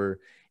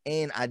whatever.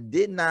 And I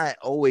did not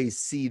always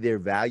see their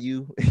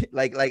value.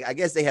 like I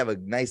guess they have a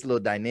nice little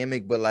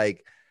dynamic, but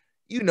like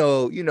you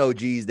know,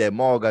 geez, that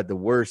Maul got the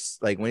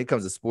worst. Like when it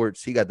comes to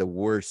sports, he got the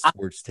worst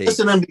sports take.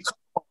 Listen,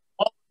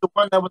 the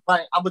one that was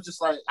like, I was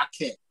just like, I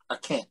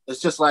can't. It's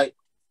just like,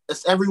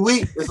 it's every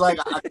week. It's like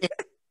I can't.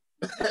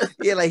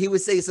 Yeah, like he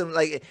would say something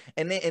like,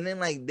 and then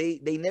like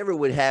they never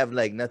would have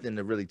like nothing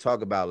to really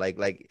talk about.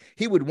 Like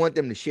he would want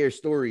them to share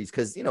stories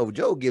because you know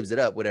Joe gives it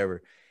up,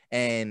 whatever.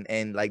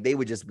 and like they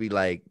would just be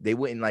like, they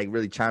wouldn't like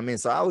really chime in.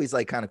 So I always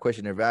like kind of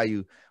question their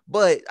value.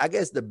 But I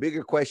guess the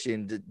bigger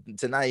question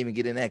to not even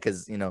get in that,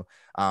 because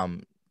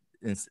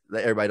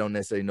everybody don't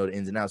necessarily know the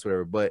ins and outs,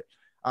 whatever. But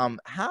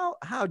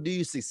how do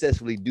you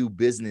successfully do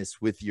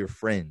business with your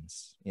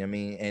friends? You know what I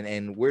mean?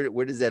 And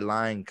where does that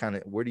line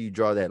where do you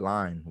draw that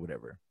line,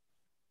 whatever?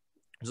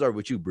 I'll start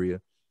with you,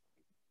 Bria.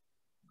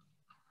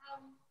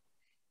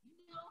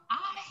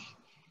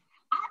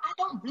 I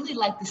don't really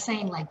like the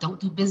saying like don't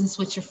do business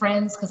with your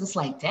friends, because it's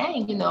like,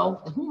 dang, who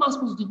am I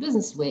supposed to do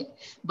business with?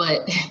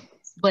 But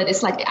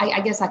it's like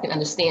I guess I can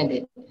understand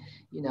it,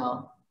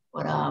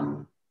 But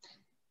I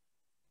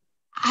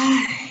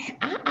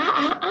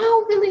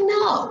don't really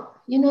know.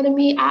 You know what I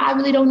mean? I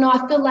really don't know.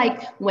 I feel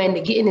like when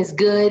the getting is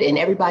good and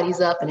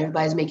everybody's up and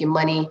everybody's making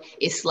money,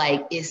 it's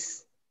like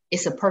it's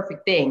a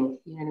perfect thing.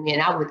 You know what I mean?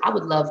 And I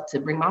would love to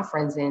bring my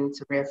friends in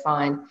to Rare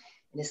Fun,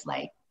 and it's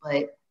like,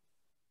 but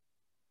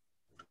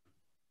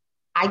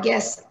I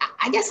guess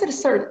at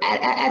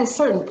a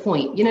certain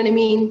point, you know what I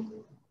mean?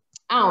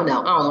 I don't know.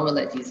 I'm gonna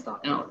let you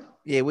talk. I don't know.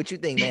 Yeah, what you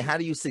think, man? How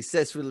do you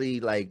successfully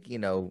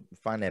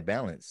find that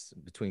balance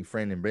between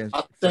friend and friends?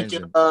 I think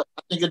it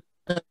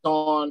depends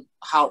on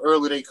how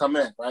early they come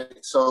in, right?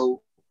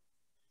 So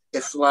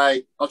if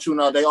don't you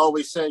know, they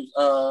always say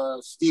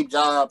Steve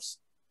Jobs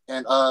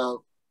and the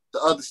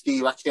other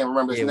Steve, I can't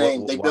remember his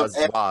name. They built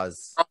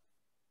Woz.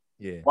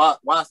 Yeah.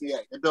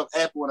 Wozniak. They built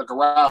Apple in a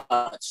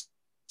garage.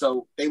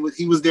 So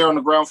he was there on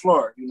the ground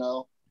floor,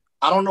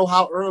 I don't know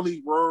how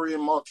early Rory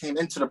and Mal came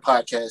into the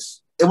podcast.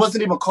 It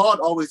wasn't even called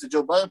always the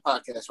Joe Budden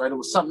Podcast, right? It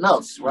was something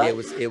else, right?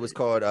 Yeah, it was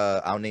called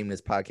I'll name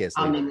this podcast later.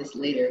 I'll name this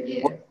later,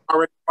 yeah. Was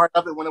already part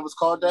of it when it was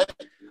called that?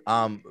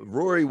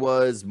 Rory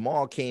was,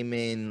 Mal came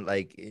in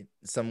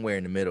somewhere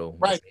in the middle.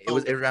 Right. It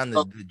was around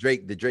the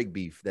Drake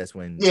beef. That's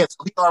when. Yeah,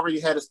 so he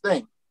already had his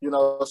thing,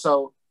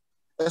 so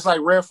it's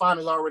like Rare Fun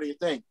is already a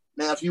thing.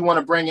 Now, if you want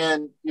to bring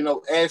in,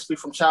 Ashley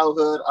from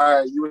childhood, all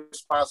right, you're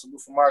responsible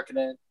for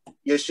marketing.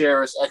 Your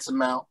share is X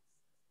amount.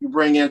 You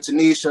bring in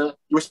Tanisha,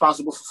 you're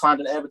responsible for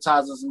finding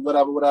advertisers and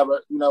whatever.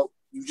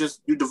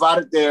 You divide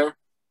it there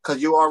because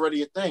you're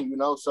already a thing,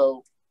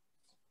 So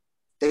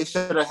they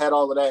should have had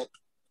all of that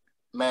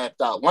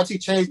mapped out. Once he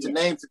changed the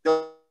name to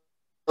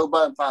Joe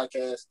Budden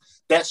Podcast,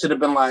 that should have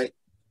been like,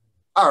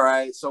 all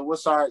right, so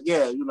what's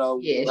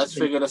let's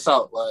figure this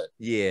out. But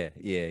yeah.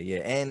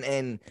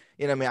 And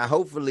I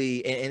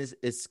hopefully, and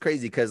it's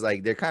crazy because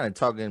they're kind of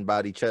talking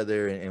about each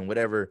other and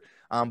whatever.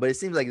 But it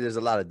seems like there's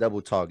a lot of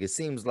double talk. It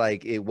seems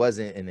like it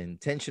wasn't an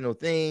intentional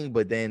thing,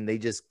 but then they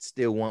just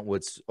still want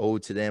what's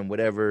owed to them,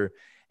 whatever.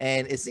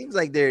 And it seems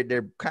like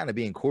they're kind of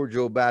being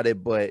cordial about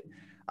it, but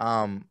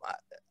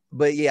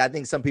yeah, I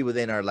think some people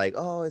then are like,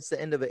 oh, it's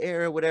the end of an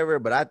era, whatever.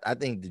 But I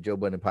think the Joe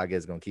Budden Podcast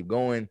is gonna keep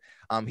going.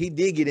 He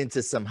did get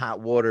into some hot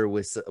water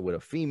with a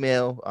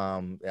female.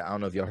 I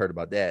don't know if y'all heard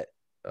about that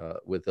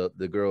with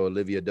the girl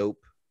Olivia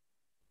Dope.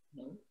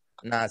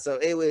 Nah, so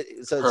it was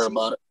heard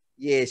about it.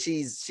 Yeah,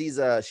 she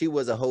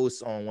was a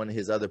host on one of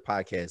his other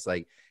podcasts.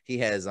 Like he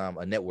has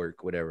a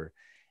network, whatever.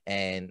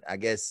 And I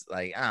guess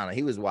I don't know,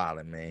 he was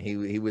wilding, man.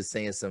 He was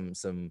saying some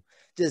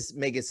just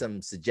making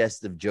some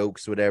suggestive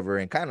jokes, whatever,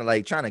 and kind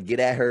of trying to get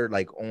at her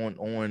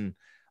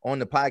on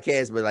the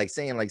podcast, but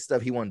saying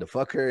stuff he wanted to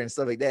fuck her and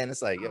stuff like that. And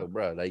it's like, yo,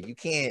 bro, you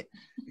can't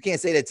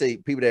say that to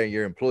people that are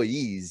your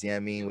employees, you know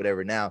what I mean?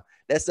 Whatever. Now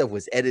that stuff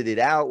was edited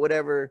out,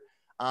 whatever.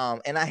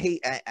 And I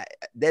hate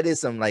that is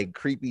some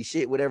creepy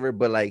shit, whatever.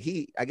 But I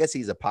guess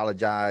he's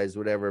apologized,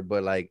 whatever.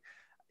 But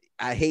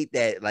I hate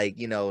that,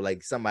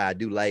 somebody I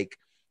do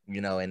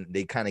and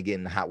they kind of get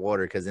in the hot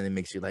water because then it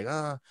makes you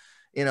am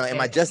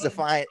I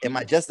justifying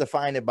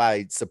it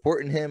by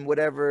supporting him,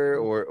 whatever,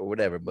 or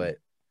whatever? But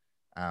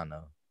I don't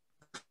know.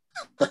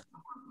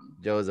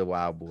 Joe's a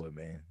wild boy,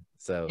 man.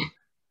 So.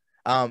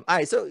 All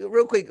right, so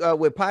real quick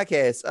with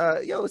podcasts,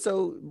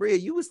 so Bria,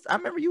 I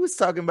remember you was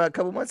talking about a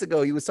couple months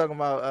ago, you was talking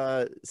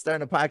about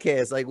starting a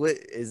podcast. What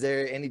is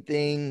there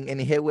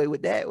any headway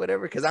with that,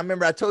 whatever? Because I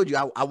remember I told you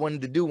I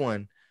wanted to do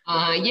one.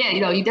 Yeah,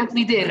 you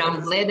definitely did. I'm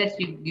glad that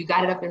you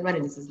got it up and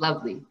running. This is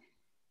lovely.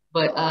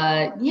 But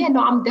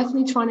I'm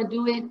definitely trying to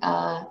do it.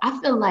 I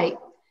feel like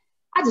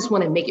I just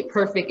want to make it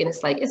perfect, and it's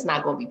it's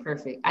not going to be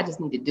perfect. I just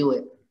need to do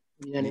it.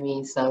 You know what I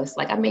mean? So it's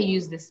I may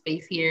use this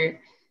space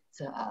here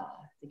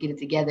to get it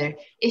together.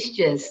 It's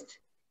just,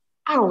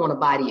 I don't want to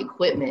buy the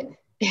equipment.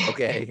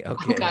 Okay. I'm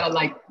kind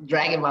of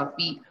dragging my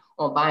feet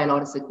on buying all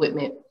this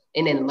equipment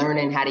and then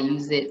learning how to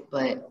use it.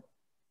 But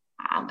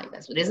I'm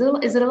that's what is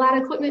it a lot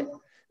of equipment?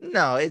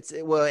 No,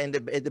 and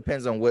it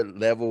depends on what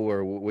level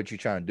or what you're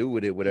trying to do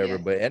with it, whatever. Yeah.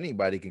 But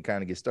anybody can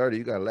kind of get started.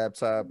 You got a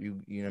laptop, you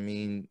know what I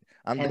mean?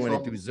 I'm doing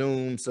it through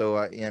Zoom, so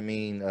a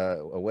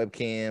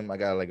webcam, I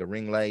got a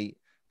ring light,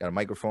 got a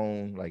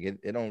microphone.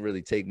 It don't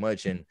really take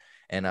much. And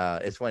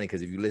it's funny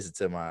because if you listen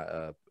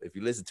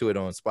to it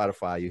on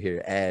Spotify, you hear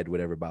an ad,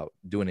 whatever, about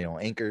doing it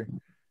on Anchor,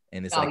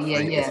 and it's free,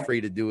 it's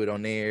free to do it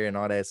on there and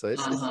all that. So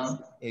it's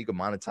you can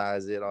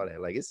monetize it, all that.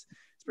 It's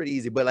It's pretty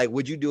easy. But like,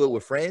 would you do it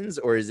with friends,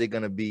 or is it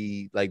gonna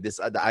be like this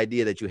the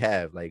idea that you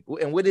have? Like,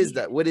 and what is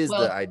that? What is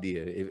the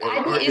idea?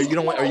 Or you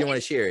don't want, or you want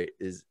to share it?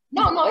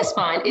 No, it's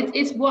fine.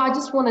 It's well, I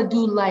just want to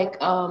do like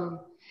kind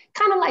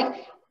of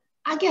like,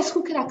 I guess,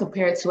 who could I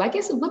compare it to? I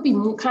guess it would be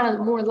kind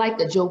of more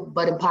like a Joe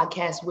Budden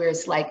podcast, where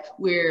it's like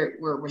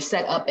we're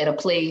set up at a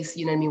place,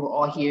 you know what I mean? We're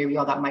all here, we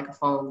all got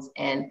microphones,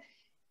 and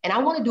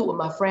I want to do it with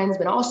my friends,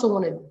 but I also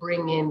want to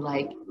bring in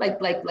like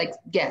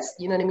guests,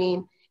 you know what I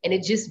mean? And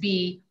it just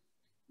be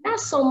not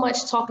so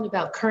much talking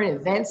about current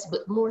events,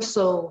 but more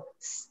so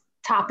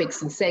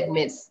topics and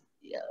segments,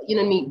 you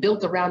know what I mean,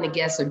 built around the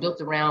guests or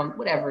built around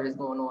whatever is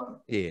going on.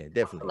 Yeah,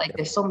 definitely. Like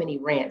there's so many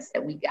rants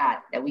that we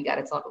got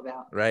to talk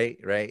about. Right.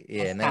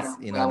 Yeah, and that's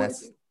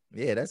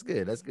that's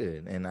good. That's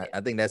good. And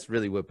I think that's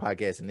really what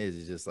podcasting is.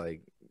 It's just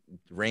like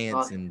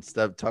rants and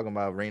stuff, talking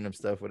about random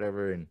stuff,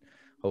 whatever, and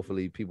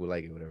hopefully people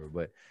like it, whatever.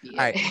 But all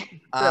right,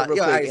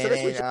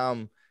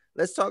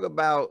 let's talk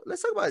about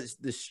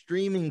the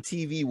streaming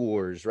TV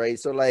wars, right?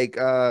 So like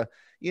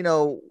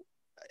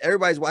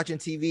everybody's watching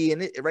TV,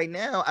 and right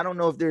now I don't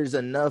know if there's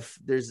enough.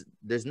 There's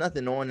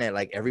nothing on that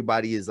like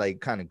everybody is like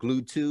kind of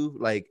glued to.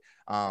 Like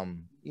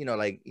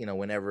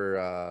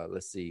whenever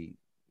let's see,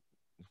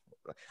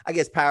 I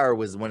guess Power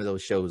was one of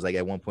those shows like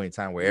at one point in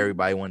time where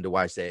everybody wanted to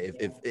watch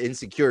that. If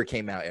Insecure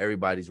came out,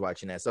 everybody's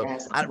watching that. So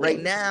right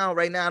now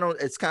I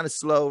don't. It's kind of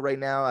slow right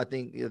now. I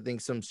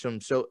think some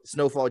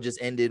Snowfall just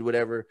ended,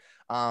 whatever.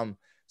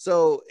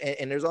 So,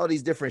 and there's all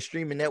these different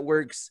streaming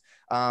networks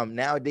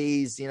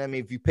nowadays, you know what I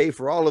mean? If you pay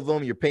for all of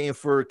them, you're paying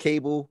for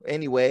cable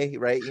anyway,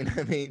 right? You know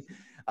what I mean?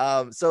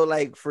 So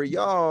like for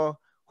y'all,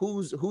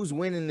 who's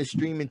winning the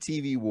streaming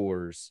TV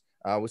wars?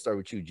 We'll start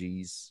with you,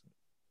 G's.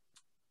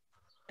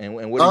 And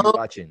what are you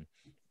watching?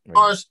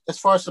 Right? As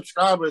far as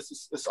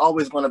subscribers, it's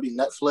always going to be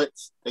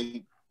Netflix.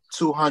 They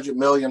 200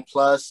 million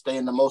plus, they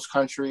in the most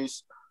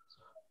countries.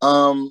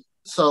 So,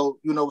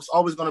 it's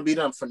always going to be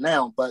them for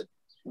now, but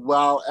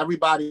while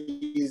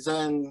everybody's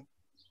in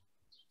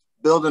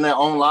building their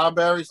own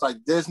libraries like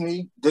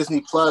Disney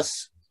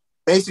Plus,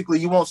 basically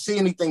you won't see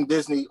anything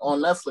Disney on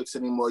Netflix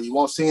anymore. You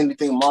won't see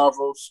anything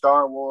Marvel,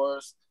 Star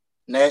Wars,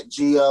 Nat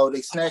Geo. They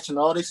snatching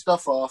all their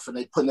stuff off and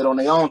they putting it on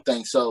their own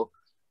thing. So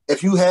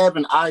if you have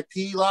an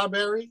IP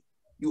library,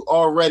 you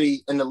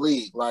already in the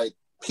league, like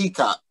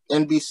Peacock,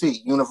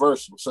 NBC,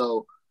 Universal.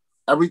 So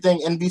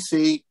everything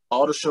NBC,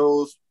 all the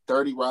shows,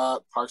 30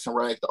 Rock, Parks and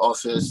Rec, The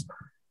Office,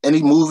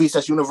 any movies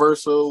that's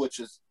Universal, which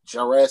is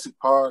Jurassic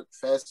Park,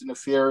 Fast and the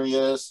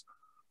Furious,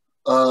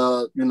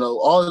 all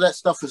of that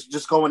stuff is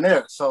just going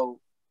there. So,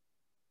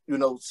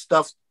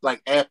 stuff like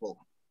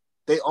Apple,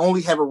 they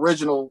only have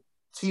original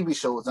TV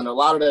shows, and a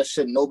lot of that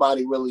shit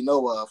nobody really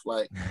know of,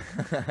 like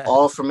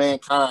All for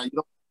Mankind. You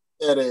know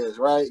what that is,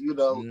 right?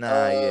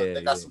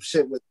 They got some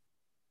shit with.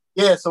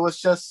 Yeah, so it's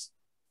just,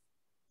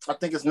 I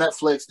think it's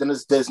Netflix, then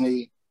it's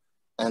Disney,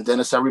 and then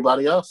it's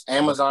everybody else.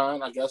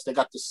 Amazon, I guess they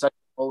got the second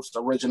most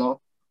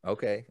original.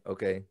 Okay.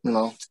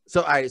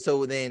 So I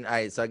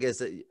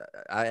guess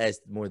I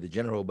asked more the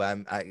general, but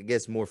I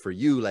guess more for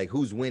you, like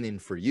who's winning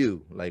for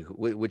you? Like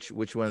which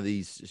one of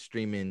these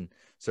streaming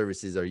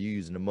services are you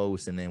using the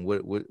most? And then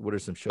what are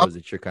some shows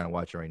that you're kind of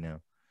watching right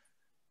now?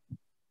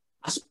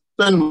 I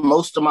spend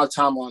most of my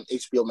time on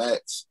HBO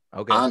Max.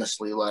 Okay.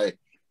 Honestly, like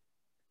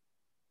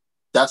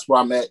that's where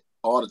I'm at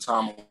all the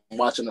time. I'm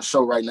watching a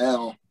show right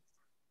now.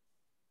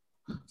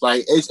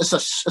 Like it's a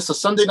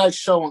Sunday night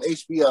show on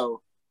HBO.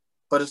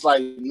 But it's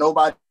like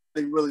nobody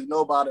really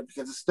know about it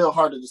because it's still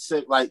harder to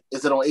say, like,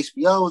 is it on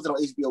HBO? Is it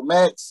on HBO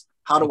Max?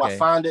 How do I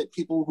find it?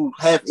 People who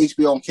have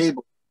HBO on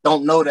cable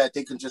don't know that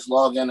they can just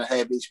log in and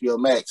have HBO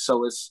Max.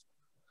 So it's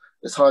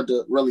hard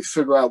to really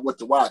figure out what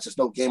to watch. There's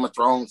no Game of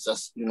Thrones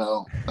that's, in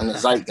the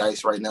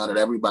zeitgeist right now that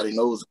everybody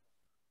knows.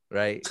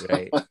 Right.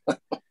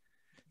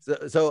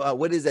 So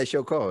what is that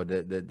show called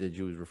that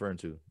you was referring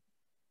to?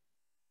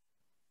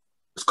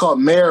 It's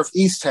called Mayor of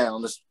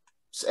Easttown.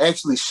 It's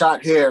actually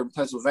shot here in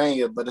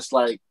Pennsylvania, but it's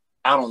like,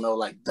 I don't know,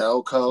 like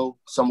Delco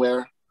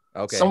somewhere.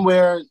 Okay.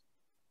 Somewhere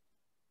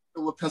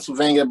with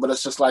Pennsylvania, but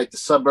it's just like the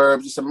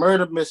suburbs. It's a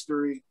murder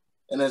mystery,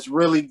 and it's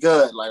really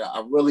good. Like,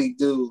 I really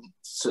do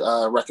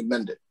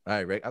recommend it. All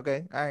right, Rick.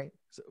 Okay. All right.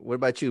 So what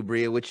about you,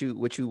 Bria? What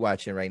you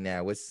watching right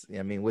now? What's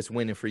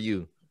winning for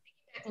you?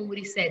 From what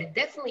he said, it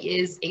definitely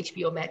is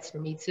HBO Max for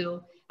me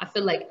too. I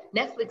feel like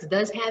Netflix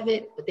does have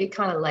it, but they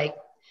kind of like,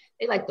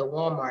 they like the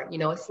Walmart,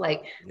 it's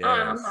like, yes.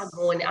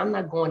 I'm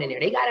not going in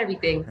there. They got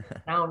everything.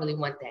 I don't really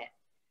want that.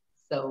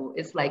 So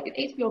it's like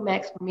HBO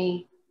Max for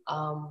me.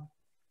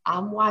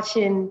 I'm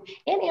watching,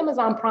 and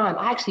Amazon Prime.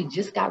 I actually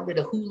just got rid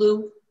of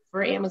Hulu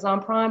for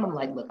Amazon Prime. I'm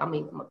like, look, I'm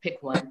gonna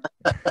pick one.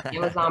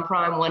 Amazon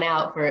Prime went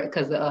out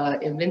because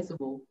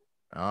Invincible.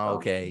 Oh,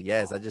 okay.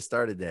 Yes, I just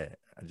started that.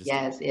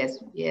 Yes.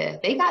 Yeah.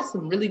 They got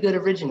some really good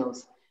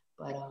originals.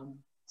 But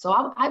so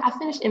I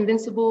finished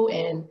Invincible,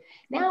 and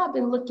now I've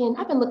been looking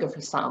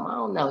for some. I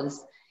don't know.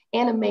 This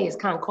anime is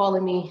kind of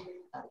calling me.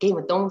 Game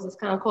of Thrones is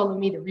kind of calling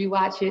me to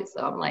rewatch it.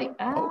 So I'm like,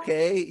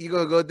 okay, you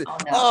gonna go through. Oh,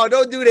 no. Oh,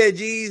 don't do that,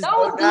 G's.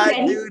 Don't do that.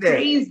 He's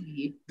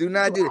crazy. Do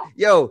not do that.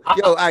 Yo,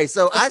 all right.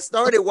 So I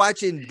started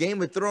watching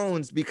Game of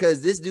Thrones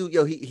because this dude,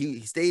 he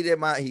stayed at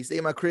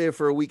my crib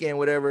for a weekend,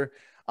 whatever.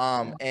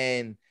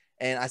 And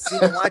I seen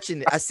him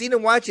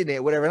watching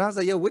it, whatever. And I was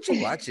like, yo, what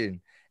you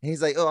watching? And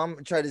he's like, oh, I'm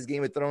gonna try this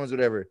Game of Thrones,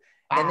 whatever.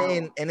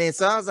 Wow. And then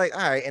so I was like,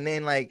 all right. And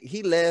then like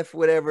he left,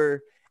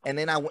 whatever. And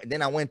then I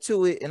went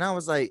to it and I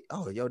was like,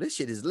 oh, yo, this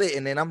shit is lit.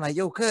 And then I'm like,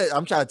 yo, cuz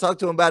I'm trying to talk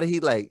to him about it. He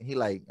like,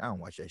 I don't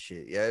watch that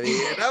shit. Yeah, you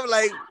know I mean? And I'm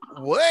like,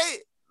 what?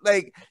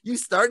 Like you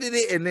started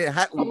it and then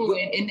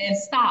and then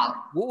stop.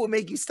 What would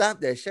make you stop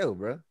that show,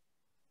 bro?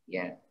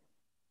 Yeah.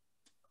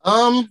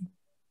 I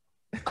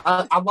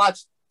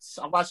watched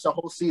the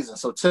whole season,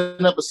 so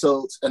 10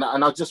 episodes, and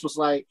I just was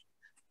like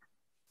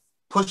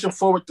pushing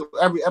forward through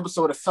every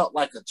episode. It felt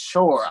like a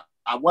chore.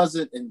 I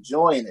wasn't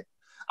enjoying it.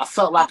 I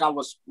felt like I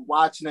was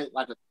watching it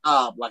like a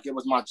job, like it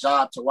was my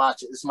job to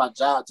watch it. It's my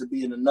job to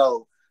be in the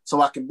know,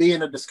 so I can be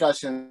in a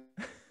discussion.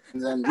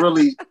 And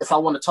really, if I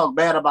want to talk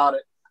bad about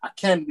it, I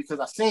can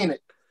because I've seen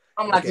it.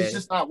 I'm like, It's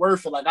just not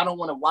worth it. Like, I don't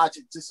want to watch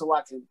it just so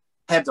I can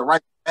have the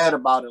right to bad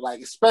about it.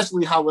 Like,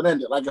 especially how it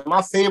ended. Like, if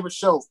my favorite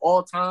show of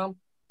all time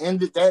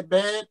ended that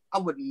bad, I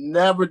would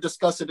never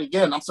discuss it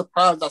again. I'm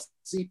surprised I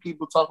see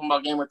people talking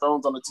about Game of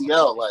Thrones on the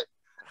TL. Like,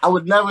 I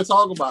would never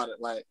talk about it.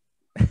 Like,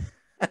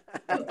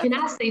 can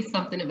I say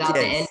something about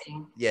the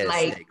ending? Yes,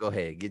 like, go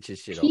ahead, get your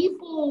shit off.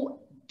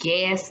 People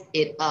gassed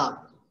it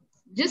up.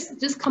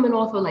 Just coming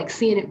off of like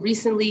seeing it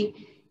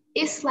recently,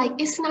 it's like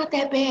it's not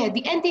that bad.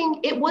 The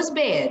ending, it was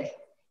bad.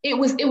 It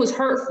was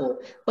hurtful,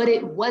 but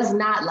it was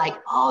not like,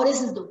 oh,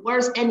 this is the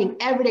worst ending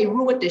ever. They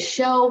ruined the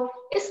show.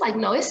 It's like,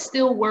 no, it's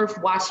still worth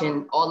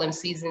watching all them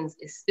seasons.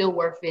 It's still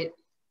worth it.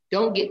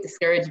 Don't get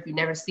discouraged if you've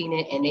never seen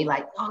it and they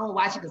like, oh, don't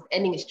watch it because the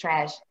ending is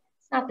trash.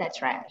 It's not that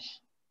trash.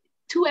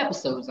 2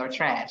 episodes are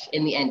trash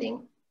in the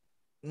ending.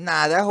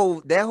 Nah, that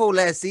whole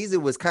last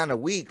season was kind of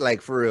weak,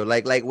 like for real.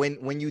 Like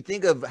when you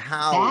think of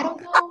how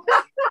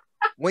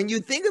when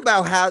you think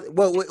about how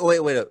wait,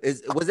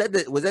 was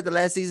that the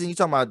last season you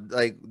talking about,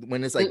 like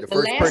when it's like the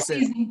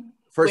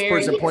first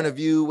person point of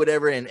view,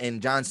 whatever, and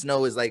Jon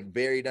Snow is like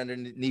buried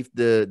underneath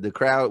the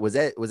crowd? Was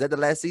that the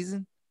last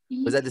season?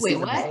 Was that the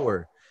season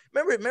before?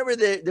 Remember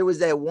there was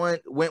that one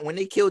when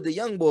they killed the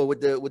young boy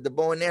with the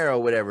bow and arrow,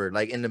 whatever,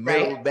 like in the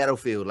middle of the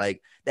battlefield,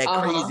 like that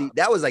crazy.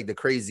 That was like the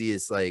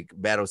craziest like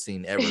battle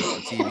scene ever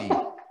on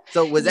TV.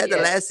 So was that the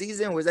last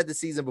season? Or was that the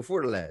season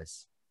before the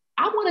last?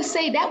 I want to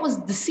say that was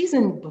the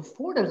season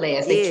before the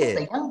last. They killed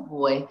the young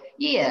boy.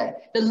 Yeah,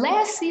 the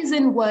last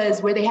season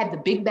was where they had the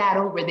big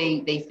battle where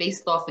they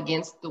faced off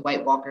against the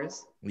White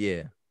Walkers.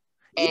 Yeah,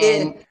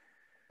 and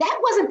that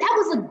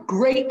was a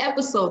great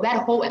episode.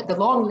 The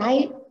long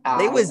night.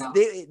 They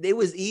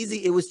was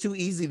easy. It was too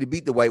easy to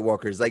beat the White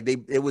Walkers. Like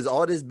it was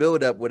all this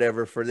build up,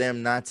 whatever, for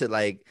them not to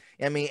like.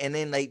 I mean, and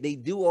then like they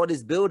do all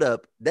this build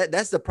up.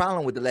 That's the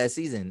problem with the last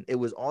season. It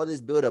was all this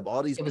build up,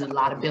 all these. It was a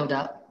lot of build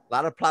up. A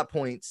lot of plot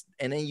points,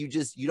 and then you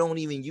don't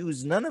even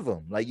use none of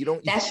them. Like you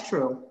don't. That's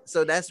true.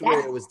 So that's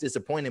where it was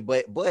disappointing.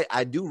 But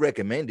I do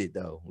recommend it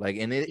though. Like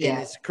and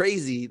it's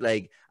crazy.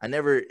 Like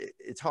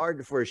it's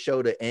hard for a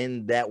show to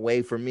end that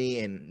way for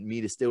me and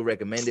me to still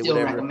recommend it.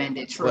 Recommend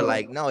it. True. But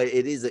like no,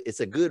 it's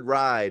a good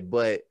ride.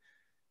 But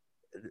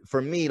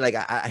for me, like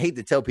I hate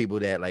to tell people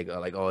that like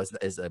oh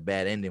it's a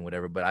bad ending,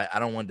 whatever. But I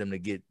don't want them to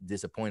get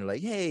disappointed.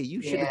 Like hey,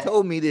 you should have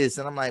told me this,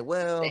 and I'm like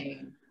well.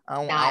 Same.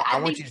 I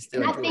want you to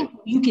still enjoy it. I think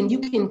you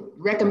can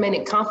recommend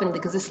it confidently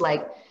because it's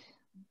like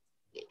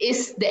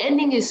the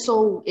ending is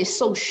so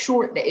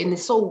short that, and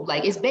it's so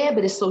like it's bad,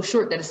 but it's so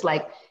short that it's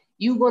like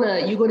you're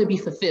gonna be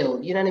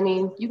fulfilled. You know what I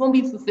mean? You're gonna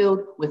be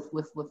fulfilled with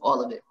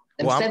all of it.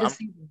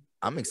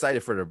 I'm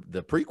excited for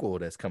the prequel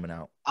that's coming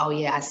out. Oh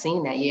yeah, I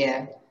seen that.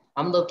 Yeah,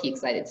 I'm low-key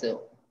excited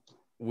too.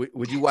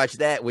 Would you watch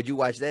that? Would you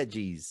watch that?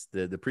 Geez,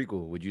 the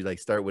prequel. Would you like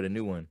start with a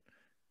new one?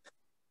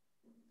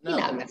 No. You're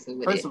not messing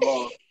with First of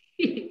all.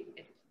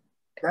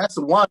 That's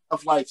one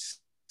of like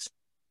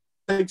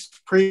 6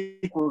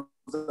 prequels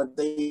that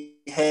they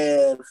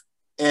have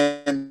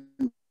in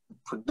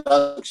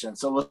production.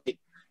 So like,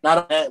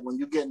 not that when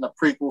you're getting a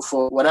prequel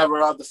for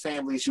whatever other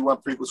families you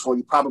want prequels for,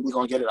 you're probably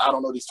gonna get it. I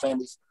don't know these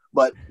families,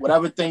 but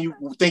whatever thing you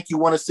think you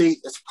want to see,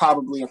 it's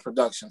probably in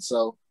production.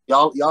 So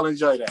y'all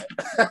enjoy that.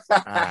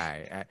 All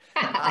right.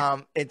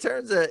 In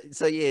terms of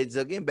so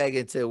getting back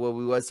into what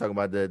we was talking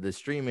about, the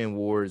streaming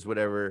wars,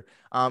 whatever.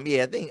 I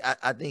think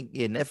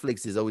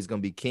Netflix is always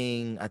gonna be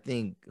king. I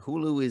think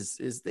Hulu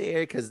is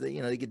there because they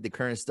get the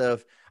current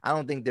stuff. I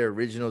don't think their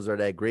originals are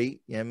that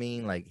great. You know what I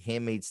mean? Like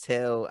Handmaid's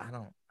Tale.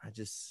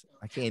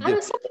 I can't do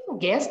it. Some people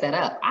gas that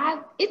up.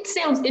 It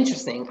sounds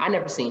interesting. I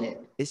never seen it.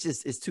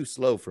 It's too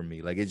slow for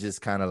me. Like it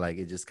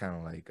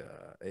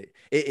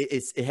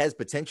has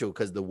potential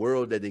because the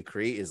world that they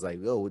create is like,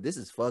 oh, this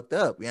is fucked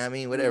up. You know what I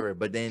mean? Whatever.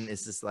 But then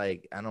it's just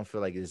like I don't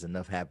feel like there's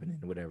enough happening,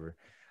 whatever.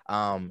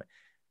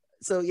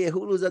 So yeah,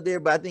 Hulu's up there,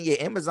 but I think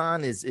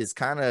Amazon is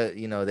kind of,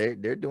 you know,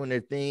 they're doing their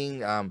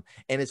thing. And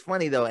it's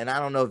funny though, and I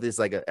don't know if this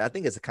I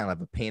think it's a kind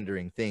of a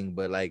pandering thing,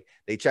 but like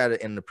they try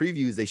to, in the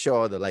previews they show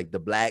all the like the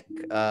black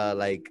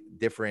like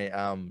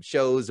different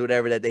shows,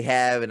 whatever that they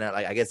have, and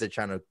like I guess they're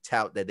trying to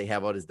tout that they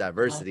have all this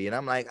diversity, and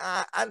I'm like,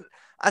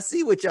 I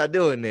see what y'all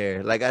doing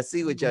there, like I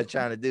see what y'all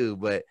trying to do,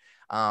 but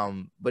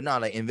no,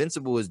 like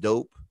Invincible is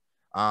dope.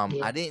 I'm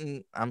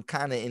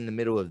kind of in the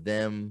middle of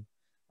them.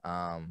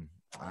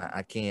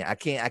 I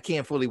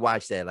can't fully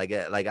watch that. I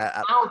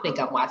don't think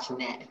I'm watching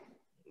that.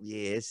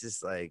 Yeah, it's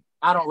just like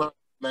I don't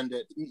recommend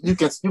it. You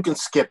can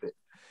skip it.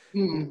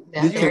 Did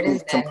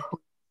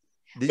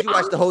you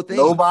watch the whole thing?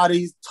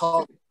 Nobody's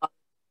talking.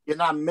 You're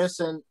not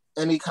missing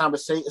any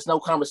conversation. It's no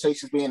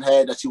conversations being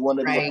had that you want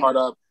to be a part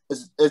of.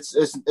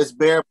 It's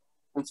bare.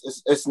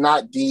 It's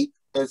not deep.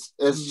 It's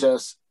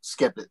just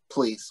skip it,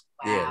 please.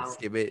 Wow. Yeah,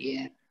 skip it.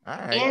 Yeah. All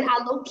right. And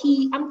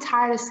I'm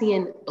tired of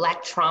seeing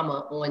Black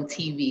trauma on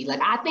TV. Like,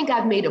 I think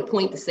I've made a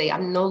point to say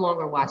I'm no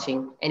longer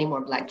watching any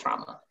more Black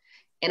trauma.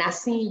 And I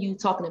seen you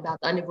talking about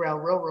the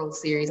Underground Railroad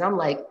series. I'm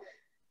like,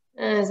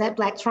 is that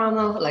Black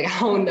trauma? Like, I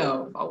don't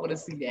know if I want to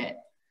see that.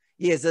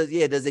 Yeah. So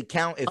yeah, does it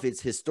count if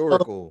it's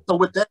historical? So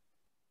with that,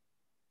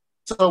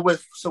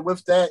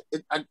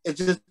 it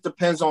just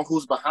depends on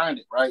who's behind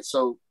it, right?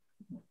 So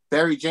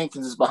Barry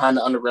Jenkins is behind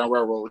the Underground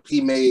Railroad.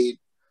 He made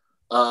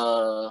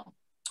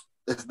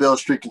If Beale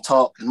Street Can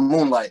Talk and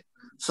Moonlight.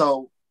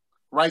 So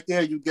right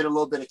there, you get a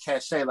little bit of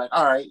cachet. Like,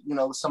 all right, you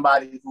know,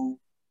 somebody who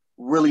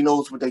really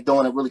knows what they're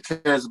doing and really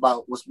cares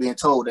about what's being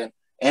told. And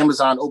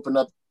Amazon opened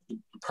up the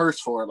purse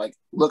for it. Like,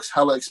 looks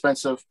hella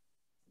expensive.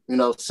 You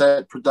know,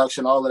 set,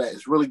 production, all of that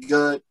is really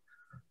good.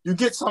 You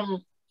get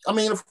some. I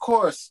mean, of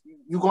course,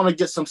 you're going to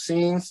get some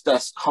scenes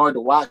that's hard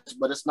to watch,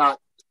 but it's not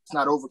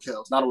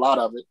overkill. It's not a lot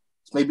of it.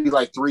 It's maybe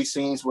like 3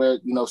 scenes where,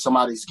 you know,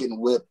 somebody's getting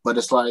whipped, but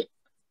it's like,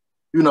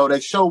 you know, they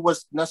show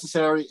what's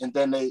necessary, and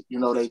then they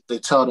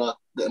tell the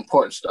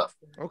important stuff.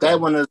 Okay. That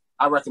one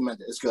I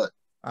recommend it. It's good.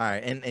 All right,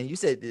 and you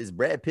said, is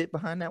Brad Pitt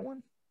behind that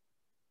one?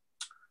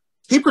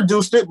 He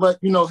produced it, but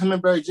you know, him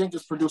and Barry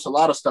Jenkins produce a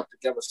lot of stuff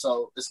together,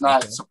 so it's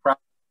not surprising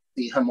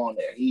to see him on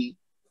there. He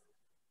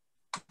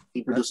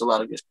produced a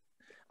lot of good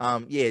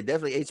stuff. Yeah,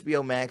 definitely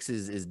HBO Max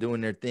is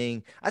doing their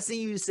thing. I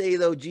see you say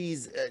though,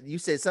 geez, you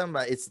said something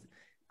about it's.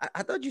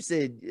 I thought you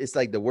said it's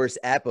like the worst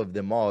app of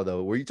them all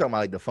though. Were you talking about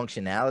like the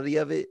functionality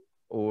of it?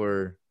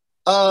 Or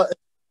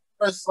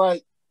it's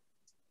like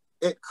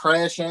it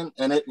crashing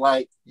and it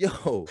like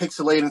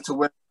pixelating to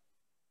where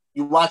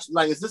you watch,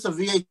 like, is this a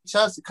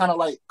VHS? It kind of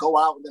like go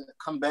out and then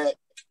come back.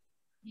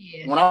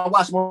 Yeah. When I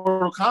watched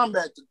Mortal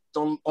Kombat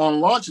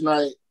on launch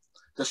night,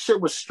 the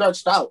shit was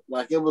stretched out.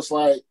 Like, it was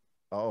like,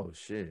 oh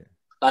shit.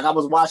 Like, I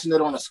was watching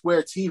it on a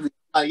square TV.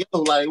 Like,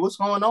 yo, like, what's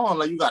going on?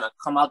 Like, you gotta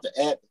come out the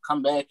app and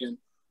come back, and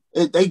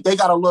they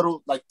got a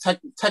little like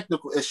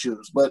technical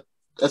issues, but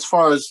as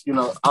far as, you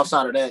know,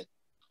 outside of that,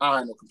 I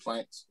have no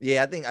complaints.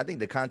 Yeah, I think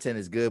the content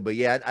is good, but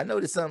yeah, I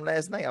noticed something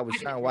last night. I was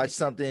trying to watch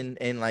something,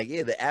 and like,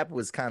 yeah, the app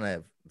was kind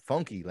of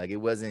funky. Like, it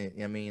wasn't.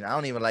 I mean, I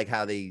don't even like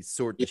how they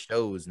sort the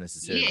shows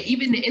necessarily. Yeah,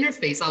 even the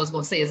interface. I was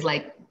gonna say is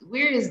like,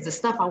 where is the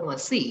stuff I want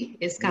to see?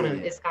 It's kind of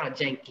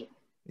janky.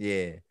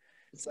 Yeah.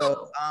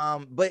 So,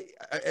 but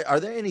are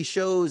there any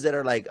shows that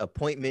are like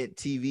appointment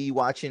TV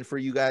watching for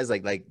you guys,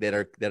 like that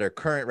are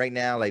current right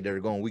now, like that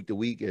are going week to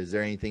week? Is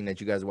there anything that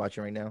you guys are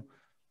watching right now?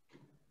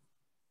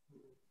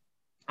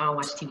 I don't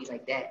watch TV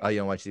like that. Oh, you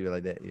don't watch TV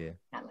like that? Yeah.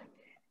 Not like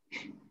that.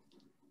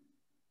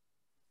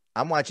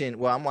 I'm watching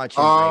like,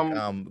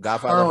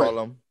 Godfather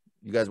Harlem.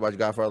 You guys watch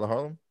Godfather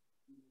Harlem?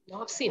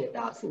 No, I've seen it.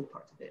 I've seen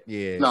parts of it.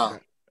 Yeah. No.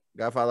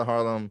 Godfather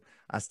Harlem.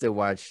 I still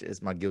watch.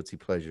 It's my guilty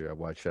pleasure. I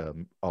watch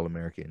All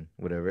American,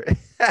 whatever.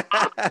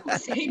 I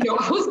was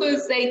going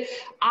to say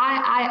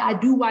I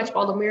do watch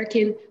All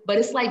American, but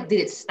it's like,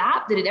 did it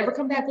stop? Did it ever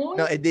come back on?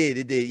 No, it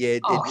did. Yeah,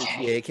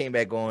 it came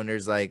back on.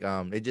 There's like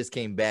it just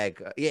came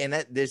back. Yeah,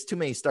 and there's too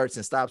many starts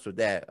and stops with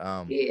that.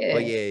 But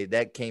yeah,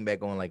 that came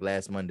back on like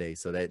last Monday.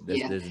 So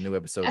there's a new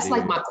episode. That's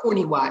like my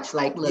corny watch.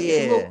 Like, look,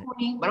 it's a little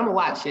corny, but I'm gonna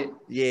watch it.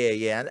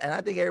 Yeah, and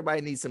I think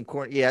everybody needs some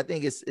corny. Yeah, I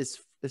think it's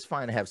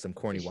fine to have some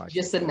corny watch.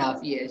 Just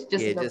enough, it's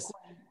just enough.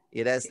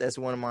 That's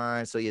one of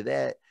mine. So yeah,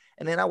 that,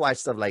 and then I watch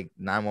stuff like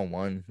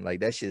 911. Like,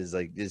 that shit is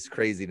like just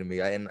crazy to me.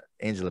 And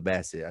Angela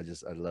Bassett, I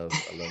love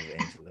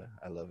Angela.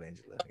 I love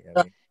Angela. You know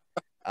what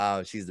I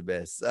mean? She's the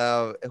best.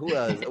 Who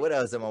else? What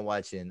else am I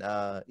watching?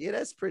 Yeah,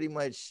 that's pretty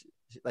much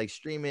like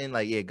streaming.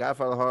 Like, yeah,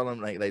 Godfather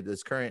Harlem. Like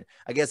this current.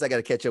 I guess I got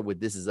to catch up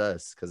with This Is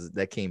Us because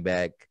that came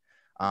back.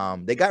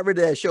 They got rid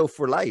of that show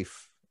For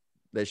Life.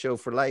 That show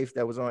For Life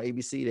that was on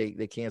ABC.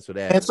 They canceled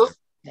that. Canceled?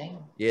 Damn.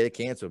 Yeah, they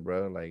canceled,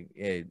 bro. Like,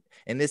 yeah,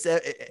 and this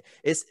it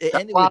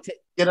ended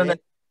with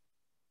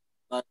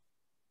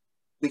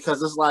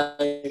because it's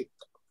like,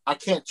 I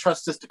can't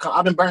trust this to come.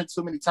 I've been burned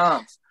too many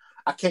times.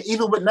 I can't,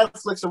 even with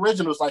Netflix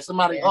originals. Like,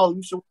 somebody,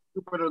 you should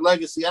Jupiter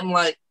Legacy. I'm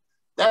like,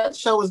 that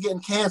show is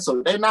getting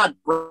canceled. They're not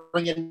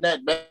bringing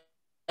that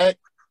back.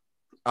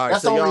 All right,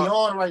 that's only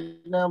on right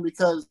now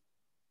because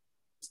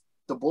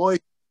The Boys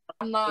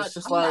I'm not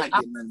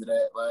getting into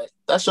that. Like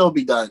that show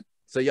be done.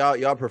 So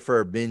y'all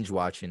prefer binge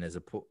watching as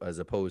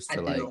opposed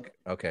to like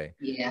okay.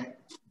 Yeah.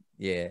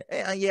 Yeah.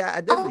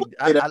 I definitely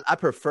I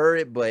prefer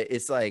it, but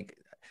it's like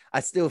I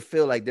still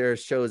feel like there are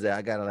shows that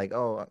I gotta like,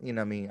 oh, you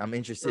know what I mean? I'm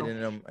interested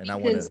in them and I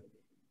wanna.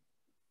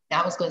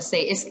 I was gonna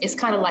say it's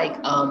kind of like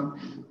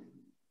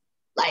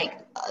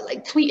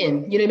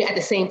tweeting, you know what I mean? At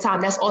the same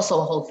time, that's also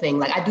a whole thing.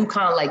 Like I do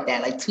kind of like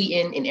that, like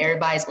tweeting and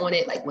everybody's on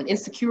it. Like when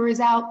Insecure is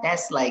out,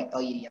 that's like,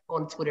 oh yeah,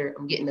 I'm on Twitter,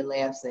 I'm getting the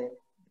laughs and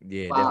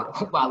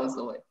while it's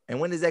on. And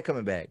when is that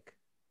coming back?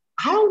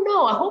 I don't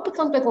know. I hope it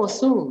comes back on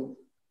soon.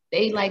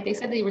 They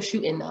said they were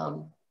shooting. I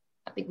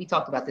think we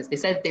talked about this. They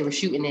said they were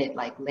shooting it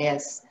like a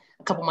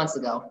couple months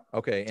ago.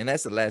 Okay, and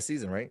that's the last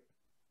season, right?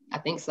 I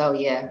think so.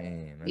 Yeah.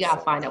 Man, we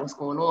gotta find out what's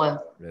going on.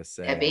 That's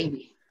sad. That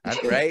baby.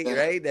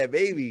 Right, that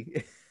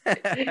baby.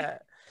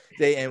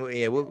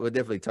 We'll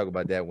definitely talk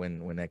about that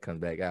when that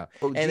comes back out.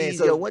 And then,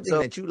 so one thing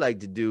that you like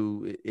to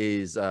do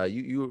is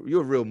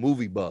you're a real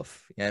movie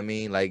buff. You know what I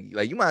mean?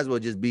 Like you might as well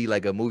just be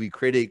like a movie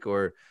critic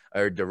or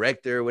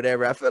director or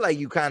whatever. I feel like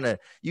you kind of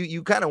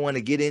want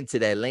to get into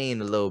that lane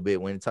a little bit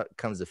when it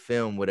comes to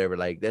film, whatever.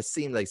 Like that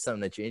seems like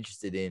something that you're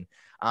interested in.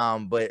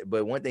 But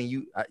one thing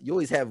you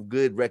always have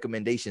good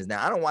recommendations.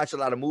 Now I don't watch a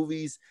lot of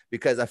movies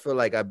because I feel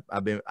like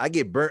I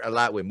get burnt a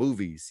lot with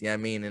movies. You know what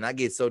I mean? And I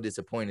get so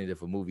disappointed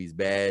if a movie's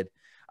bad.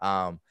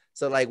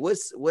 So like what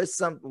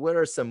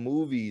are some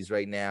movies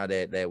right now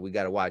that we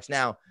got to watch?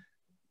 Now,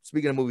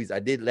 speaking of movies, I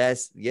did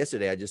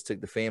yesterday, I just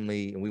took the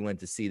family and we went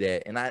to see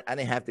that. And I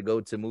didn't have to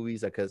go to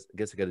movies. I guess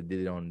I could have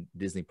did it on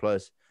Disney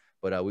Plus,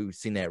 but we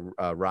seen that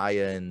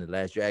Raya and the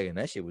Last Dragon.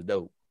 That shit was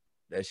dope.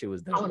 I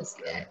want to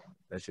see that.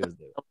 That shit was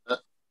dope.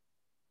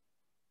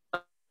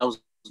 That was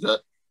good.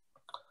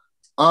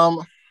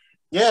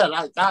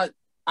 Like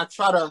I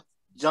try to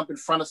jump in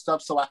front of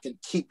stuff so I can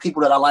keep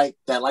people that I like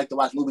to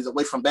watch movies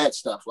away from bad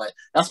stuff. Like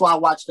that's why I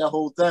watched that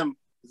whole them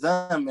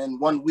in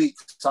 1 week.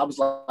 So I was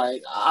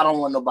like, I don't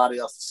want nobody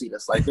else to see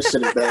this. Like this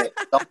shit is bad.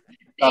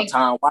 Don't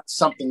time. Watch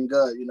something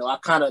good. You know, I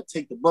kind of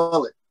take the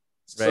bullet.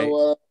 Right.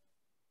 So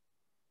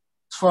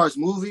as far as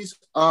movies,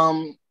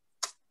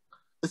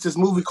 it's this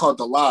movie called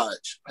The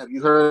Lodge. Have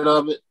you heard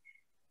of it?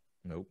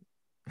 Nope.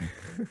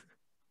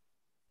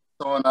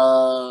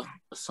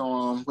 It's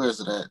on where is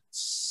it at?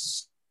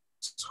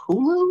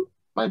 Hulu?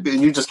 Might be.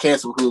 You just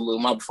canceled Hulu.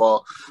 My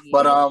fault.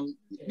 But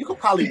you could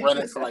probably rent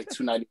it for like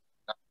 $2.99.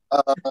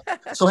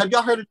 So have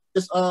y'all heard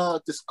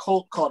of this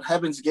cult called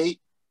Heaven's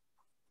Gate?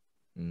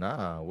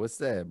 Nah, what's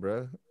that,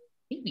 bro?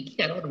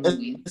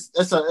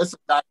 It's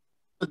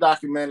a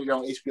documentary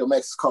on HBO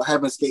Max. It's called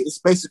Heaven's Gate. It's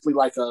basically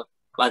like a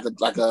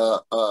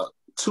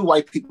two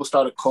white people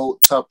start a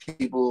cult, tough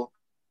people.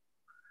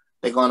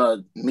 They're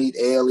gonna meet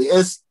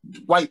aliens. It's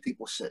white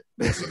people shit,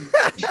 basically.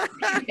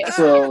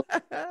 So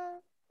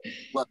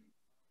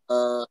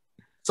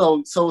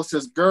it's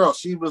this girl.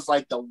 She was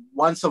like the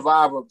one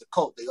survivor of the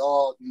cult. They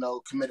all,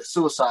 committed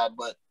suicide,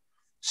 but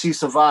she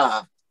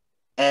survived.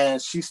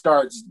 And she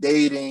starts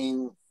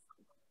dating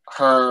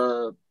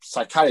her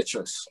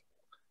psychiatrist.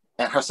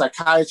 And her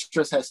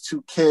psychiatrist has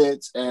 2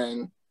 kids,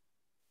 and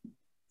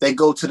they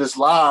go to this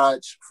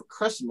lodge for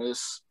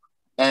Christmas,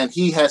 and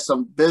he has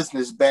some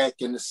business back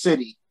in the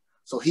city.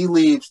 So he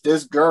leaves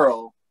this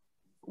girl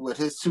with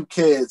his 2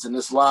 kids in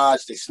this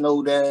lodge. They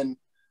snowed in,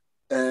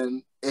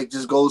 and it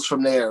just goes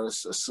from there.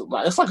 It's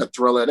like a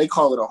thriller. They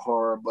call it a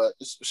horror, but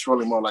it's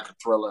really more like a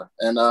thriller.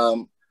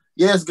 And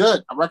it's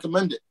good. I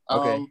recommend it.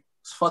 Okay.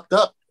 It's fucked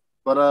up,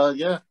 but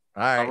yeah.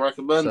 All right. I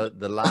recommend it.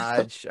 The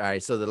Lodge. All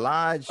right. So The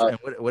Lodge. And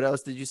what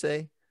else did you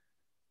say?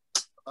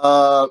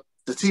 The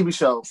TV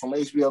show from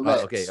HBO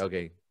Max. Oh,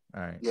 okay.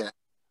 All right. Yeah.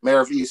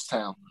 Mayor of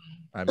Easttown.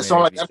 It's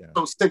on like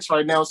episode 6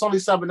 right now. It's only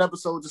 7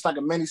 episodes. It's like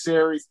a mini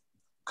series,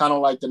 kind of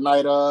like The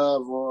Night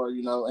of, or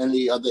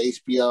any other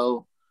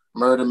HBO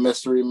murder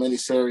mystery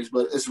miniseries.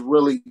 But it's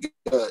really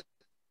good.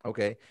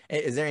 Okay.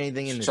 Is there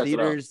anything in the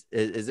theaters?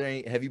 Is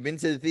there have you been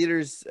to the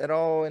theaters at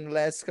all in the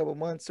last couple of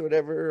months or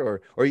whatever?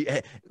 Or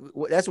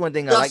that's one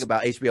thing I like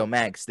about HBO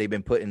Max. They've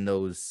been putting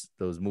those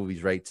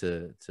movies right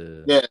to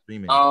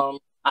streaming. I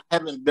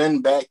haven't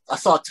been back. I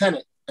saw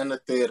Tenet in the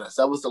theaters.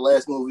 That was the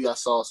last movie I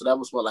saw. So that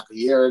was like a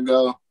year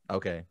ago.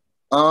 Okay.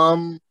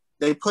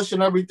 They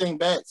pushing everything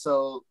back,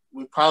 so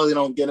we probably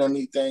don't get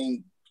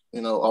anything,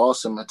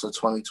 awesome until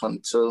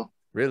 2022.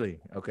 Really?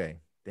 Okay.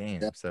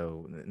 Damn. Yeah.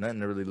 So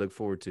nothing to really look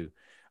forward to.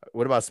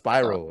 What about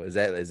Spiral? Is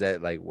that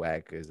like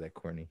whack? Is that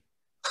corny?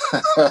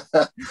 I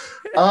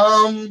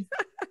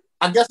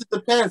guess it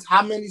depends.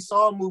 How many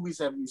Saw movies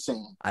have you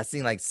seen? I've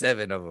seen like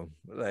 7 of them.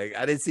 Like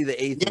I didn't see the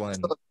 8th one.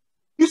 So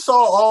you saw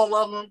all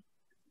of them.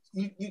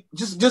 You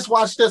just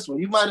watch this one.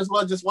 You might as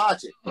well just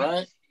watch it,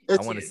 right? I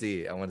want to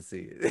see it.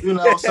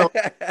 So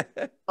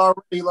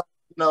already,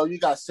 you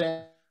got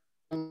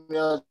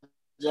Samuel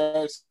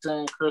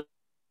Jackson, Chris.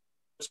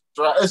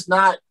 It's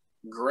not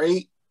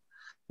great,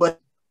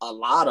 but a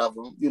lot of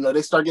them,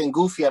 they start getting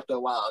goofy after a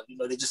while.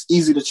 They're just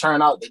easy to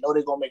churn out. They know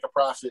they're gonna make a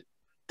profit.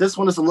 This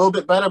one is a little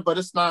bit better, but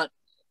it's not.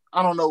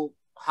 I don't know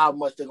how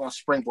much they're gonna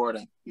springboard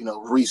and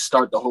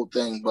restart the whole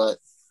thing, but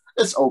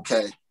it's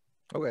okay.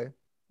 Okay.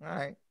 All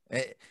right.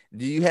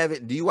 Do you have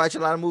it? Do you watch a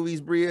lot of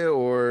movies, Bria?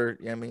 Or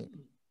I mean,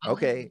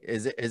 okay.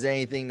 Is there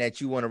anything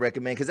that you want to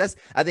recommend? Because that's,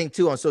 I think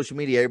too, on social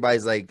media,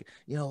 everybody's like,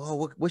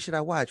 oh, what should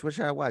I watch? What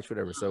should I watch?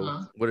 Whatever.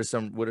 So what are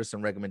some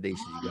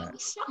recommendations you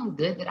got? Something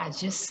good that I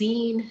just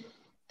seen.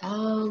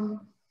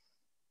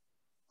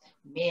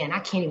 Man, I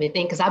can't even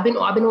think, because I've been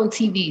on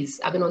TVs.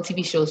 I've been on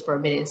TV shows for a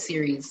minute, in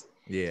series.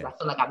 Yeah. So I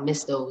feel like I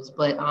missed those.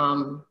 But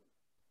I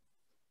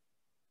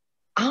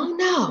don't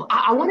know.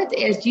 I wanted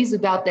to ask Jesus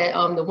about that,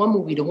 the one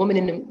movie, The Woman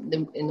in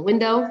the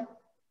Window,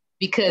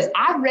 because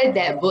I read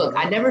that book.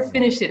 I never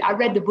finished it. I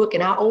read the book,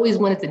 and I always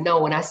wanted to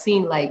know. When I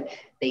seen like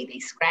they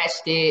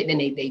scratched it, and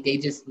then they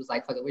just was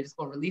like, fuck it, we're just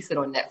gonna release it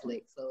on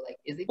Netflix. So like,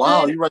 is it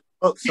wow, good? You read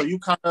the book, so you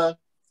kind of,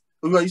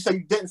 you said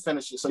you didn't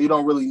finish it, so you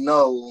don't really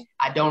know.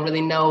 I don't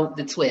really know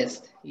the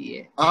twist.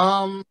 Yeah.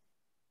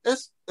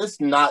 It's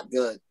not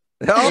good.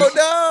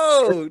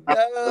 Oh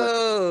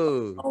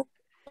no.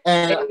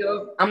 And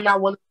I'm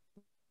not one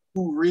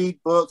who read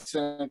books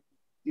and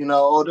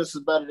this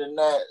is better than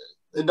that.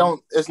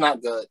 It's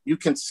not good. You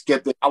can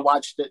skip it. I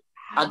watched it.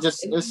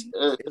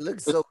 It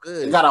looks so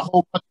good. It got a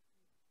whole bunch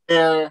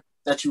there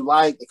that you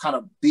like. It kind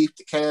of beefed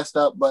the cast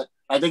up, but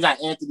like they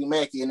got Anthony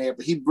Mackie in there,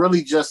 but he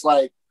really just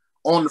like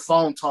on the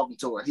phone talking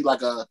to her. He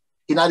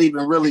not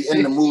even really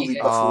in the movie,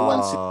 but for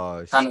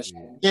one kind of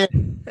shit.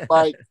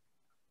 Like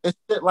it's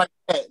shit like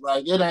that.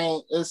 Like it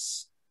ain't.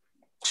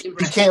 You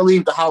can't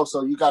leave the house,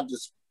 so you got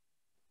this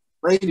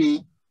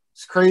lady,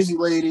 this crazy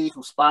lady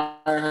who spying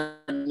her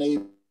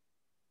neighbors.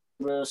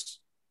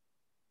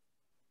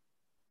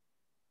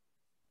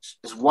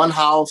 It's one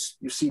house.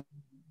 You see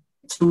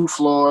 2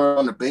 floors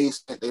on the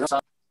basement.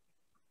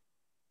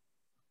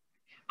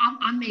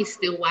 I may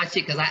still watch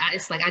it, because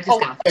it's like I just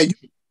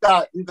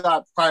you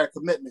got prior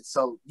commitment,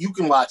 so you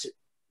can watch it.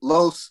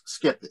 Los,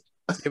 skip it.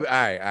 All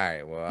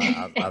right. Well,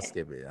 I'll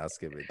skip it.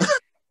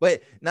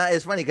 But no,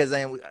 it's funny because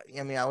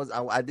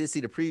I did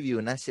see the preview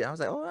and that shit. I was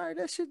like, oh, all right,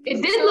 that shit.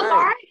 It did look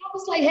all right. I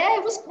was like, hey,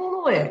 what's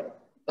going on?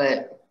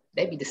 But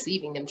they be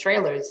deceiving them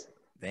trailers.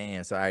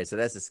 Damn. So all right, so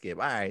that's a skip.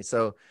 All right,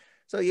 so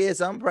yeah,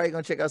 so I'm probably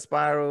gonna check out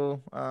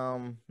Spiral.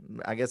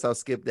 I guess I'll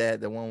skip that,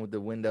 the one with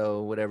the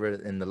window, whatever,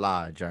 in the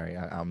lodge. All right,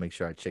 I'll make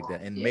sure I check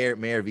that. And Mayor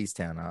of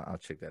Easttown, I'll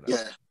check that out.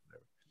 Yeah.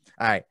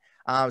 All right.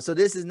 So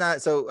this is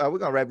not. So we're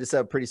gonna wrap this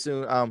up pretty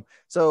soon.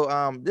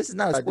 This is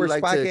not a sports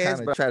podcast, to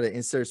kind of try to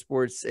insert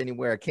sports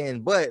anywhere I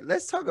can. But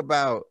let's talk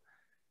about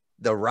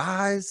the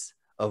rise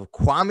of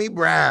Kwame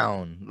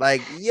Brown.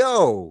 Like,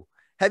 yo,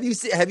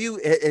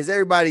 has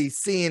everybody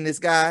seen this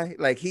guy?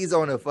 Like, he's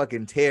on a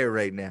fucking tear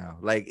right now.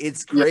 Like,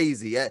 it's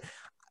crazy.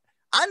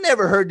 I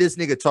never heard this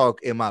nigga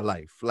talk in my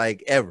life,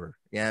 like ever.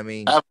 You know what I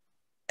mean?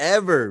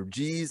 Ever.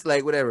 Jeez,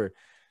 like whatever.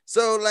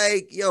 So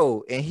like,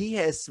 yo, and he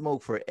has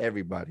smoke for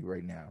everybody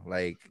right now,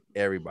 like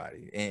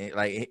everybody. And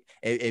like,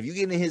 if you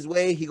get in his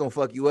way, he gonna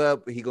fuck you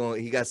up. He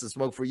got some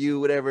smoke for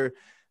you, whatever.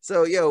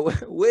 So yo,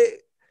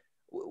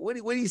 what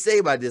do you say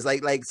about this?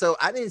 Like, so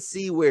I didn't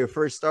see where it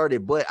first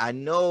started, but I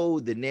know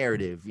the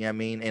narrative. You know what I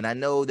mean? And I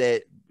know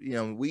that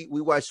we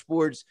watch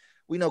sports.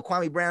 We know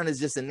Kwame Brown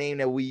is just a name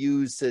that we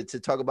use to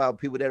talk about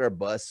people that are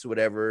busts,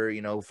 whatever.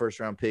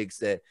 First round picks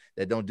that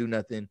don't do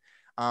nothing.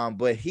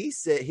 But he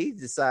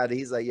decided,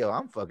 he's like, yo,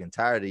 I'm fucking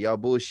tired of y'all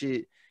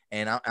bullshit,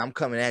 and I'm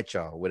coming at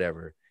y'all,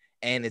 whatever.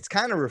 And it's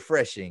kind of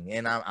refreshing,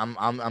 and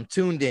I'm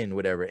tuned in,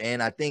 whatever.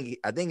 And I think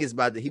it's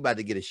he about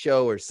to get a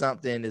show or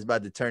something. It's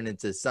about to turn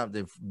into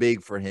something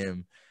big for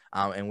him,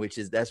 and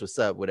that's what's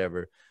up,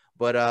 whatever.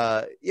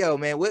 But yo,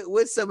 man,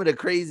 what's some of the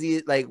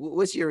crazy, like,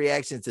 what's your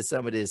reaction to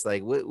some of this?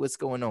 Like, what's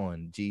going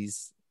on?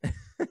 Jeez.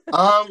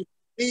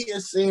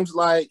 It seems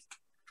like.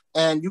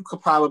 And you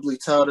could probably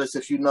tell this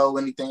if you know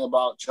anything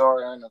about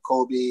Jordan or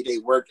Kobe, their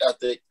work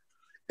ethic.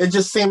 It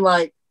just seemed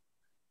like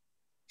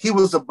he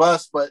was a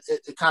bust, but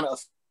it kind of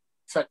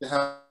affected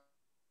him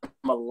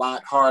a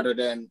lot harder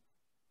than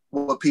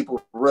what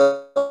people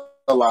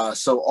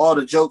realize. So all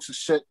the jokes and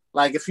shit,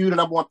 like if you're the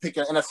number one pick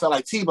in NFL,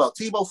 like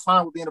Tebow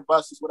fine with being a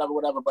bust,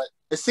 whatever. But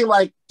it seemed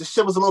like the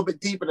shit was a little bit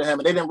deeper to him,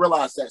 and they didn't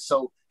realize that.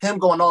 So him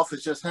going off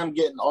is just him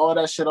getting all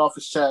that shit off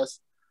his chest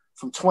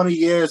from 20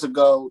 years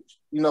ago.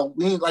 We,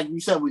 like you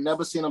said, we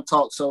never seen him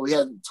talk. So he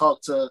hasn't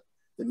talked to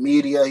the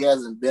media. He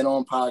hasn't been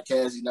on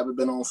podcasts. He's never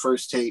been on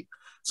First Take.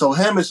 So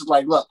him is just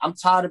like, look, I'm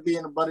tired of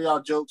being a buddy of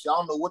y'all jokes.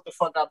 Y'all know what the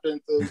fuck I've been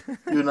through,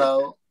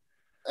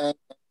 and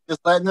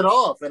just letting it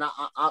off. And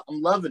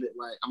I'm loving it.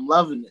 Like, I'm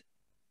loving it.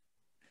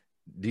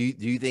 Do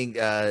you think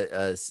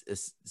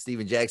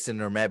Steven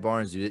Jackson or Matt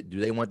Barnes, do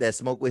they want that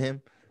smoke with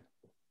him?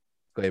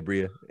 Go ahead,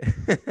 Bria.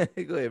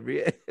 Go ahead,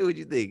 Bria. What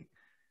you think?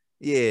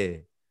 Yeah.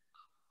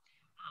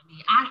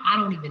 I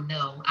don't even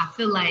know. I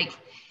feel like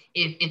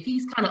if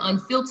he's kind of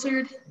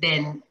unfiltered,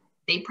 then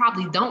they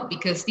probably don't,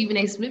 because Stephen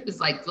A. Smith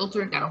is like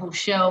filtered, got a whole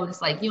show.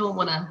 It's like, you don't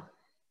want to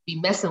be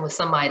messing with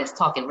somebody that's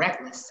talking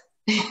reckless.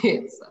 So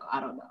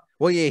I don't know.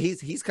 Well, yeah,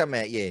 he's come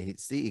at,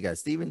 he got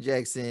Steven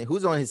Jackson.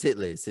 Who's on his hit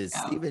list? It's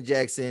Steven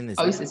Jackson.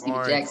 You said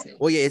Steven Jackson.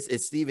 Well, yeah,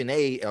 it's Stephen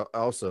A.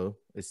 Also.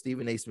 It's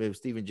Stephen A. Smith,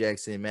 Steven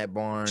Jackson, Matt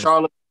Barnes.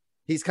 Charlotte.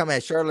 he's come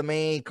at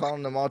Charlamagne,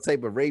 calling them all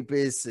type of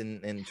rapists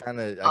and trying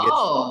to,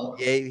 I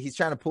guess, he's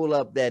trying to pull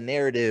up that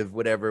narrative,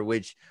 whatever,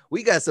 which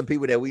we got some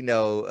people that we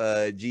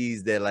know,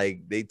 G's, that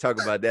like, they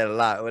talk about that a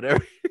lot,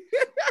 whatever.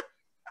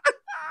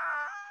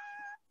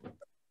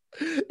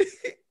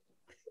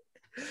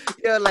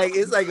 Yeah, like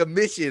it's like a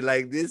mission.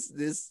 Like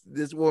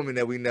this woman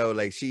that we know,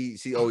 like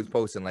she always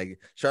posting like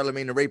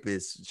Charlamagne the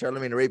rapist.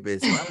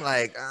 And I'm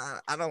like,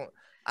 I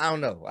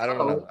don't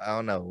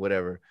know,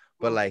 whatever.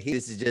 But like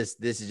this is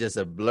just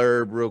a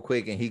blurb real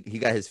quick, and he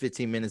got his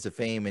 15 minutes of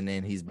fame, and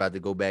then he's about to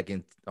go back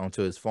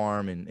onto his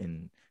farm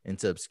and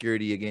into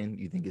obscurity again.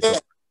 You think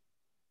it's?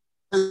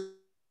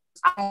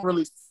 I don't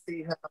really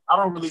see him. I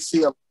don't really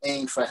see a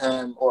lane for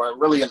him, or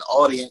really an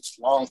audience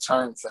long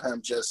term for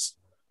him. Just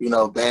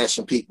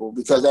bashing people,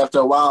 because after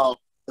a while,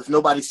 if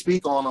nobody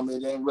speak on him,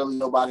 it ain't really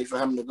nobody for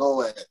him to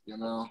go at.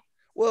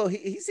 Well,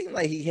 he seemed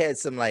like he had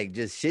some like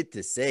just shit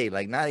to say,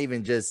 like not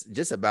even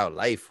just about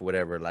life,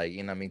 whatever. Like,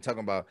 what I mean,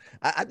 talking about,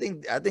 I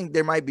think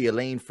there might be a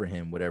lane for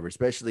him, whatever,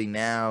 especially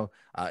now,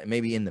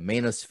 maybe in the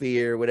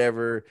manosphere,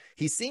 whatever.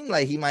 He seemed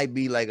like he might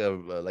be like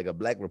a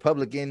black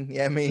Republican.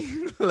 Yeah, I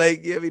mean,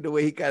 like, the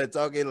way he kind of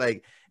talking,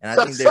 like, and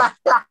I think that,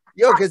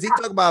 because he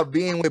talk about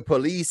being with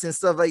police and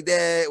stuff like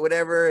that,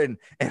 whatever, and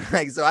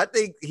like, so I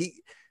think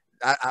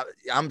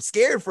I'm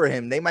scared for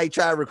him. They might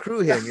try to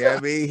recruit him. You know what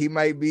I mean? He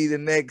might be the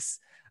next.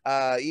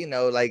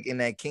 Like in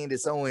that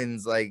Candace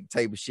Owens like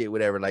type of shit,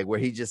 whatever, like where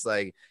he just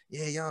like,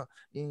 yeah,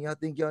 y'all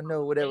think y'all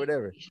know,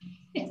 whatever.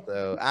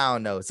 So I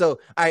don't know.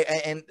 So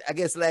and I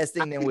guess last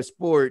thing then with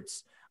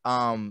sports,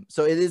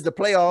 so it is the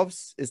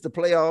playoffs. It's the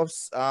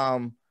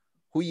playoffs.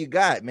 Who you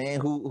got, man?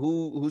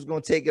 Who's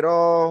gonna take it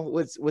all?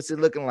 What's it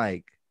looking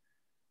like?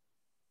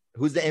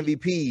 Who's the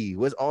MVP?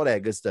 What's all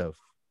that good stuff?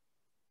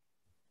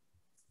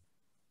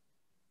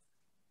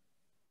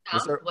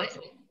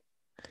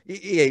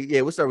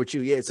 Yeah. We'll start with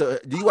you. Yeah. So,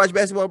 do you watch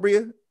basketball,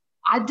 Bria?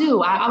 I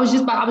do. I was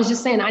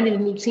just saying I need a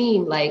new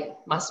team. Like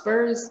my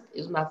Spurs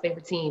is my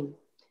favorite team.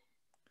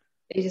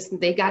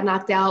 They got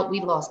knocked out. We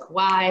lost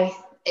Kawhi.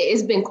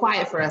 It's been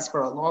quiet for us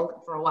for a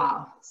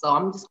while. So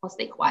I'm just gonna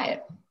stay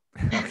quiet.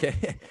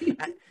 Okay.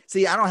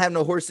 See, I don't have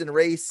no horse in the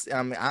race.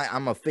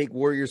 I'm a fake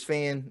Warriors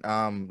fan.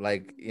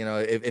 Like,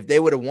 if they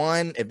would have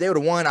won,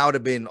 I would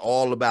have been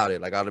all about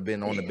it. Like, I'd have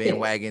been on the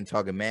bandwagon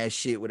talking mad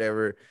shit,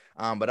 whatever.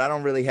 But I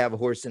don't really have a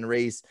horse in the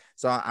race.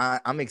 So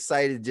I'm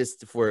excited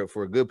just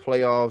for good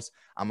playoffs.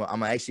 I'm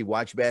gonna actually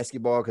watch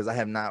basketball because I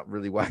have not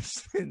really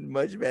watched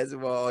much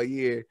basketball all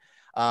year.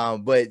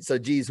 But so,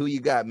 geez, who you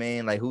got,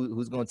 man? Like,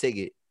 who's gonna take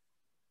it?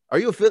 Are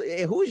you a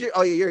Philly? Who's your?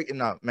 Oh, you're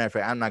no. Matter of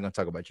fact, I'm not gonna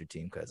talk about your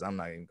team because I'm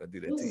not even gonna do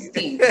that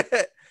to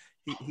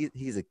you.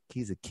 He's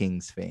a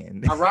Kings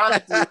fan.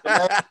 Ironically,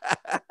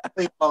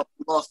 we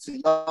lost to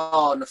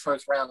y'all in the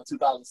first round of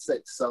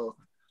 2006. So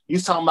you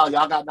talking about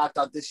y'all got knocked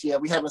out this year?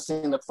 We haven't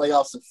seen the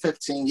playoffs in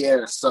 15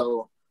 years.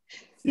 So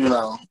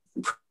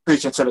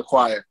preaching to the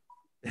choir.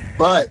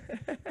 But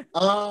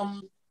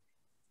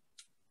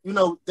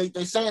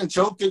they saying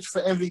Jokic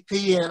for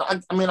MVP, and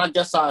I mean, I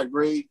guess I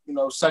agree.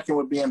 Second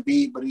would be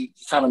Embiid, but he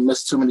kind of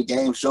missed too many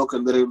games. Joker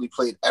literally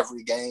played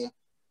every game.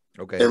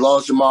 Okay. They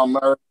lost Jamal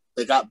Murray.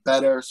 They got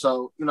better.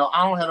 So, I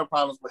don't have no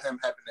problems with him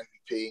having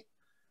MVP.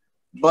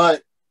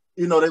 But,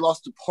 they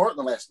lost to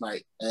Portland last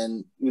night.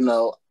 And,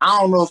 I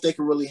don't know if they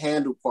can really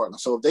handle Portland.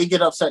 So if they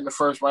get upset in the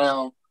first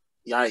round,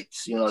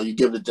 yikes. You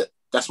give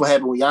that's what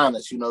happened with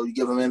Giannis. You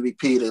give them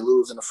MVP, they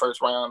lose in the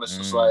first round. It's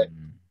just like,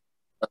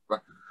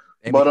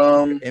 but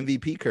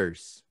MVP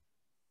curse.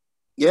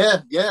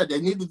 Yeah, they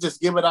need to just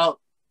give it out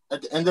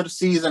at the end of the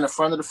season in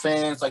front of the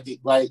fans, like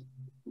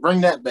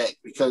bring that back,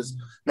 because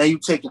now you're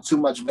taking too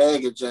much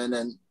baggage, and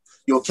then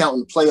you're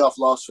counting the playoff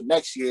loss for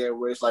next year,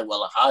 where it's like,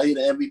 well, how he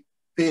the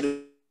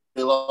MVP?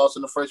 They lost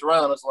in the first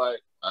round. It's like,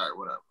 all right,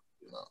 whatever.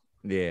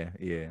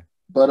 Yeah.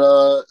 But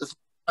it's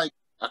like,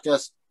 I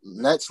guess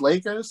Nets,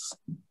 Lakers.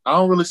 I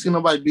don't really see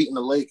nobody beating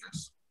the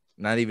Lakers.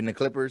 Not even the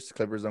Clippers.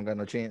 Clippers don't got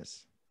no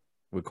chance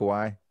with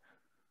Kawhi.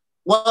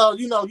 Well,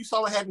 you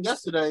saw what happened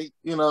yesterday.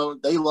 They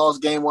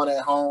lost game one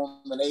at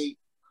home, and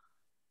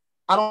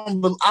I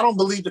don't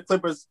believe the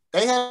Clippers.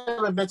 They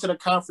haven't been to the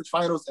conference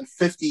finals in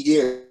 50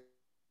 years.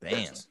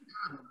 Damn.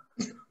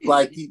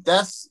 Like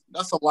that's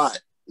a lot,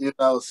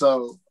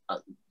 So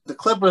the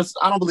Clippers,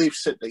 I don't believe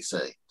shit they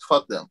say.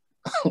 Fuck them.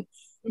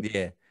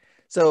 Yeah.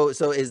 So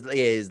is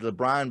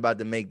LeBron about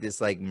to make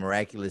this like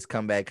miraculous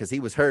comeback, because he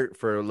was hurt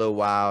for a little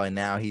while and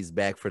now he's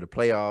back for the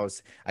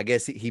playoffs? I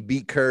guess he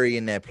beat Curry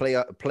in that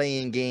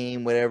playing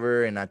game,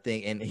 whatever, and I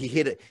think he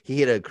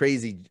hit a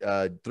crazy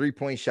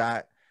 3-point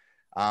shot.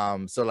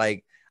 So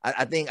like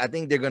I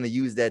think they're gonna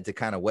use that to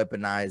kind of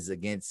weaponize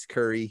against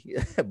Curry,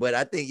 but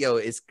I think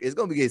it's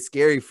gonna get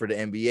scary for the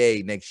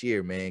NBA next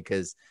year, man,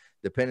 because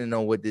depending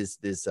on what this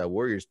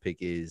Warriors pick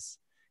is,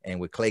 and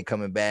with Klay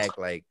coming back,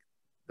 like.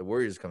 The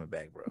Warriors coming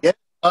back, bro. Yeah.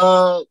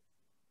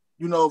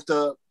 If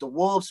the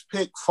Wolves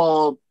pick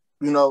fall,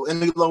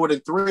 any lower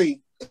than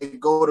 3, they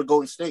go to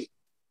Golden State.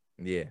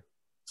 Yeah.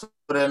 So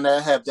then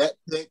they have that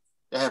pick,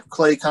 They have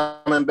Clay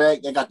coming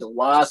back. They got the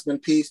Wiseman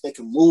piece. They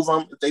can move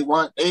them if they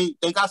want. They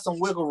got some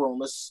wiggle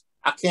room.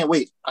 I can't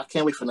wait. I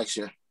can't wait for next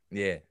year.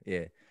 Yeah.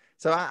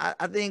 So I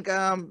think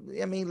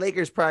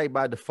Lakers probably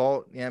by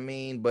default, you know what I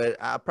mean, but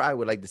I probably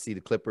would like to see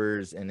the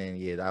Clippers and then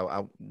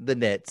the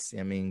Nets.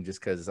 I mean, just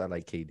because I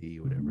like KD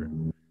or whatever.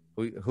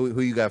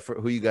 Who you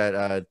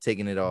got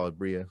taking it all,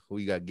 Bria? Who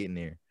you got getting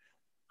there?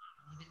 I'm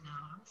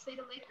gonna say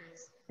the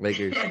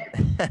Lakers.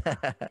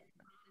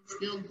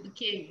 Still the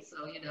king,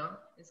 so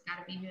it's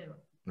gotta be him.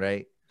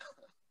 Right.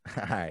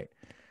 All right.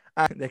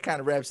 That kind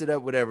of wraps it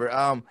up. Whatever.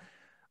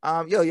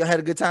 Y'all had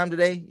a good time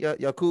today.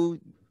 Y'all cool?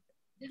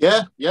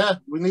 Yeah.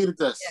 We needed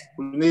this.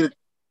 We needed.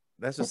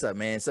 That's what's up,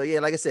 man. So yeah,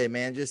 like I said,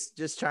 man,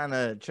 just trying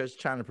to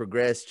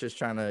progress, just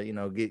trying to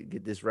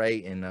get this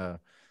right, and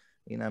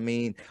you know what I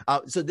mean.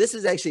 So this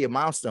is actually a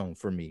milestone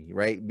for me,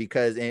 right?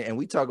 Because and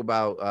we talk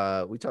about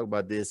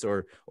this,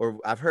 or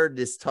I've heard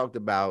this talked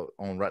about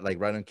on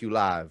Right on Q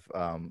Live,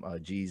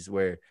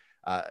 where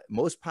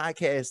most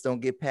podcasts don't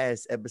get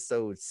past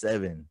episode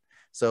 7.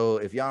 So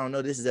if y'all don't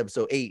know, this is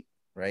episode 8,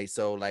 right?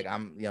 So like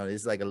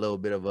it's like a little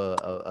bit of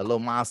a little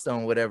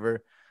milestone,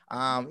 whatever.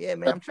 Yeah,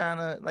 man, I'm trying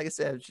to, like I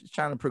said,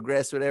 trying to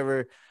progress,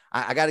 whatever.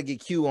 I got to get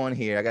Q on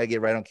here. I got to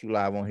get Right on Q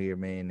Live on here,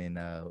 man. And,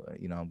 I'm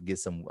gonna get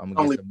some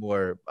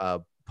more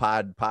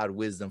pod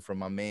wisdom from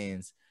my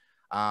mans.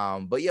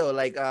 But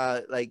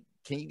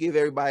can you give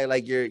everybody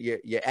like your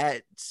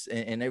ads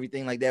and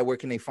everything like that? Where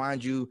can they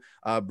find you?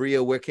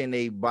 Bria, where can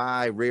they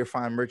buy Rare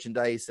Fine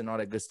merchandise and all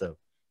that good stuff?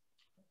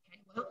 Okay,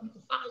 well, you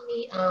can find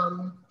me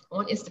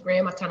on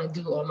Instagram. I kind of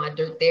do all my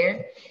dirt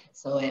there.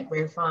 So at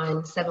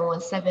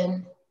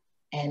RareFine717.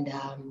 And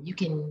you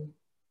can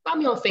find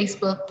me on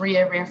Facebook,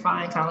 Bria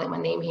Rarefine, kind of like my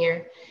name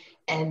here.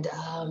 And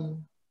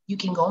you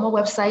can go on my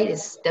website.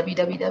 It's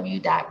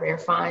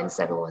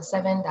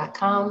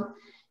www.rarefine717.com.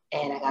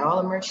 And I got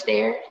all the merch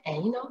there.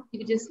 And, you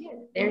can just,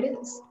 there it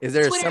is. Is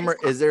there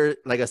is there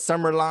like a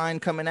summer line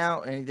coming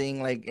out?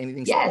 Anything?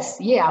 Yes.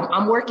 Yeah,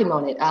 I'm working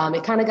on it.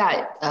 It kind of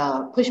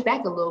got pushed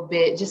back a little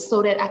bit just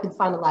so that I can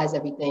finalize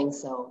everything.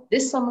 So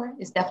this summer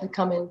is definitely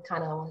coming,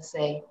 kind of, I want to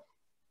say,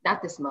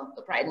 not this month,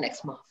 but probably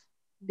next month.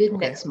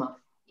 Next month.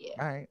 Yeah.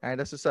 All right.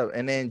 That's what's up.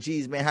 And then,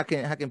 geez, man, how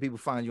can people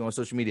find you on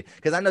social media?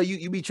 Because I know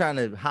you be trying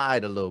to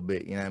hide a little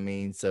bit. You know what I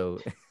mean? So,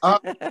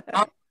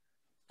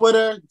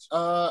 Twitter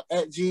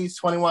at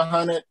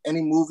G's2100.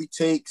 Any movie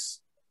takes,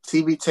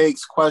 TV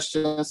takes,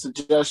 questions,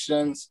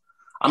 suggestions.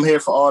 I'm here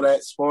for all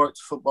that. Sports,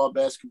 football,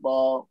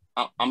 basketball.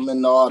 I'm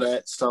into all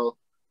that. So,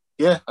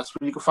 yeah, that's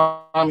where you can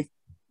find me.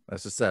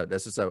 That's what's up.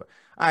 All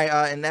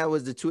right. And that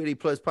was the 280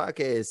 Plus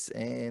podcast,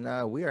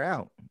 and we are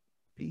out.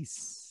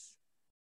 Peace.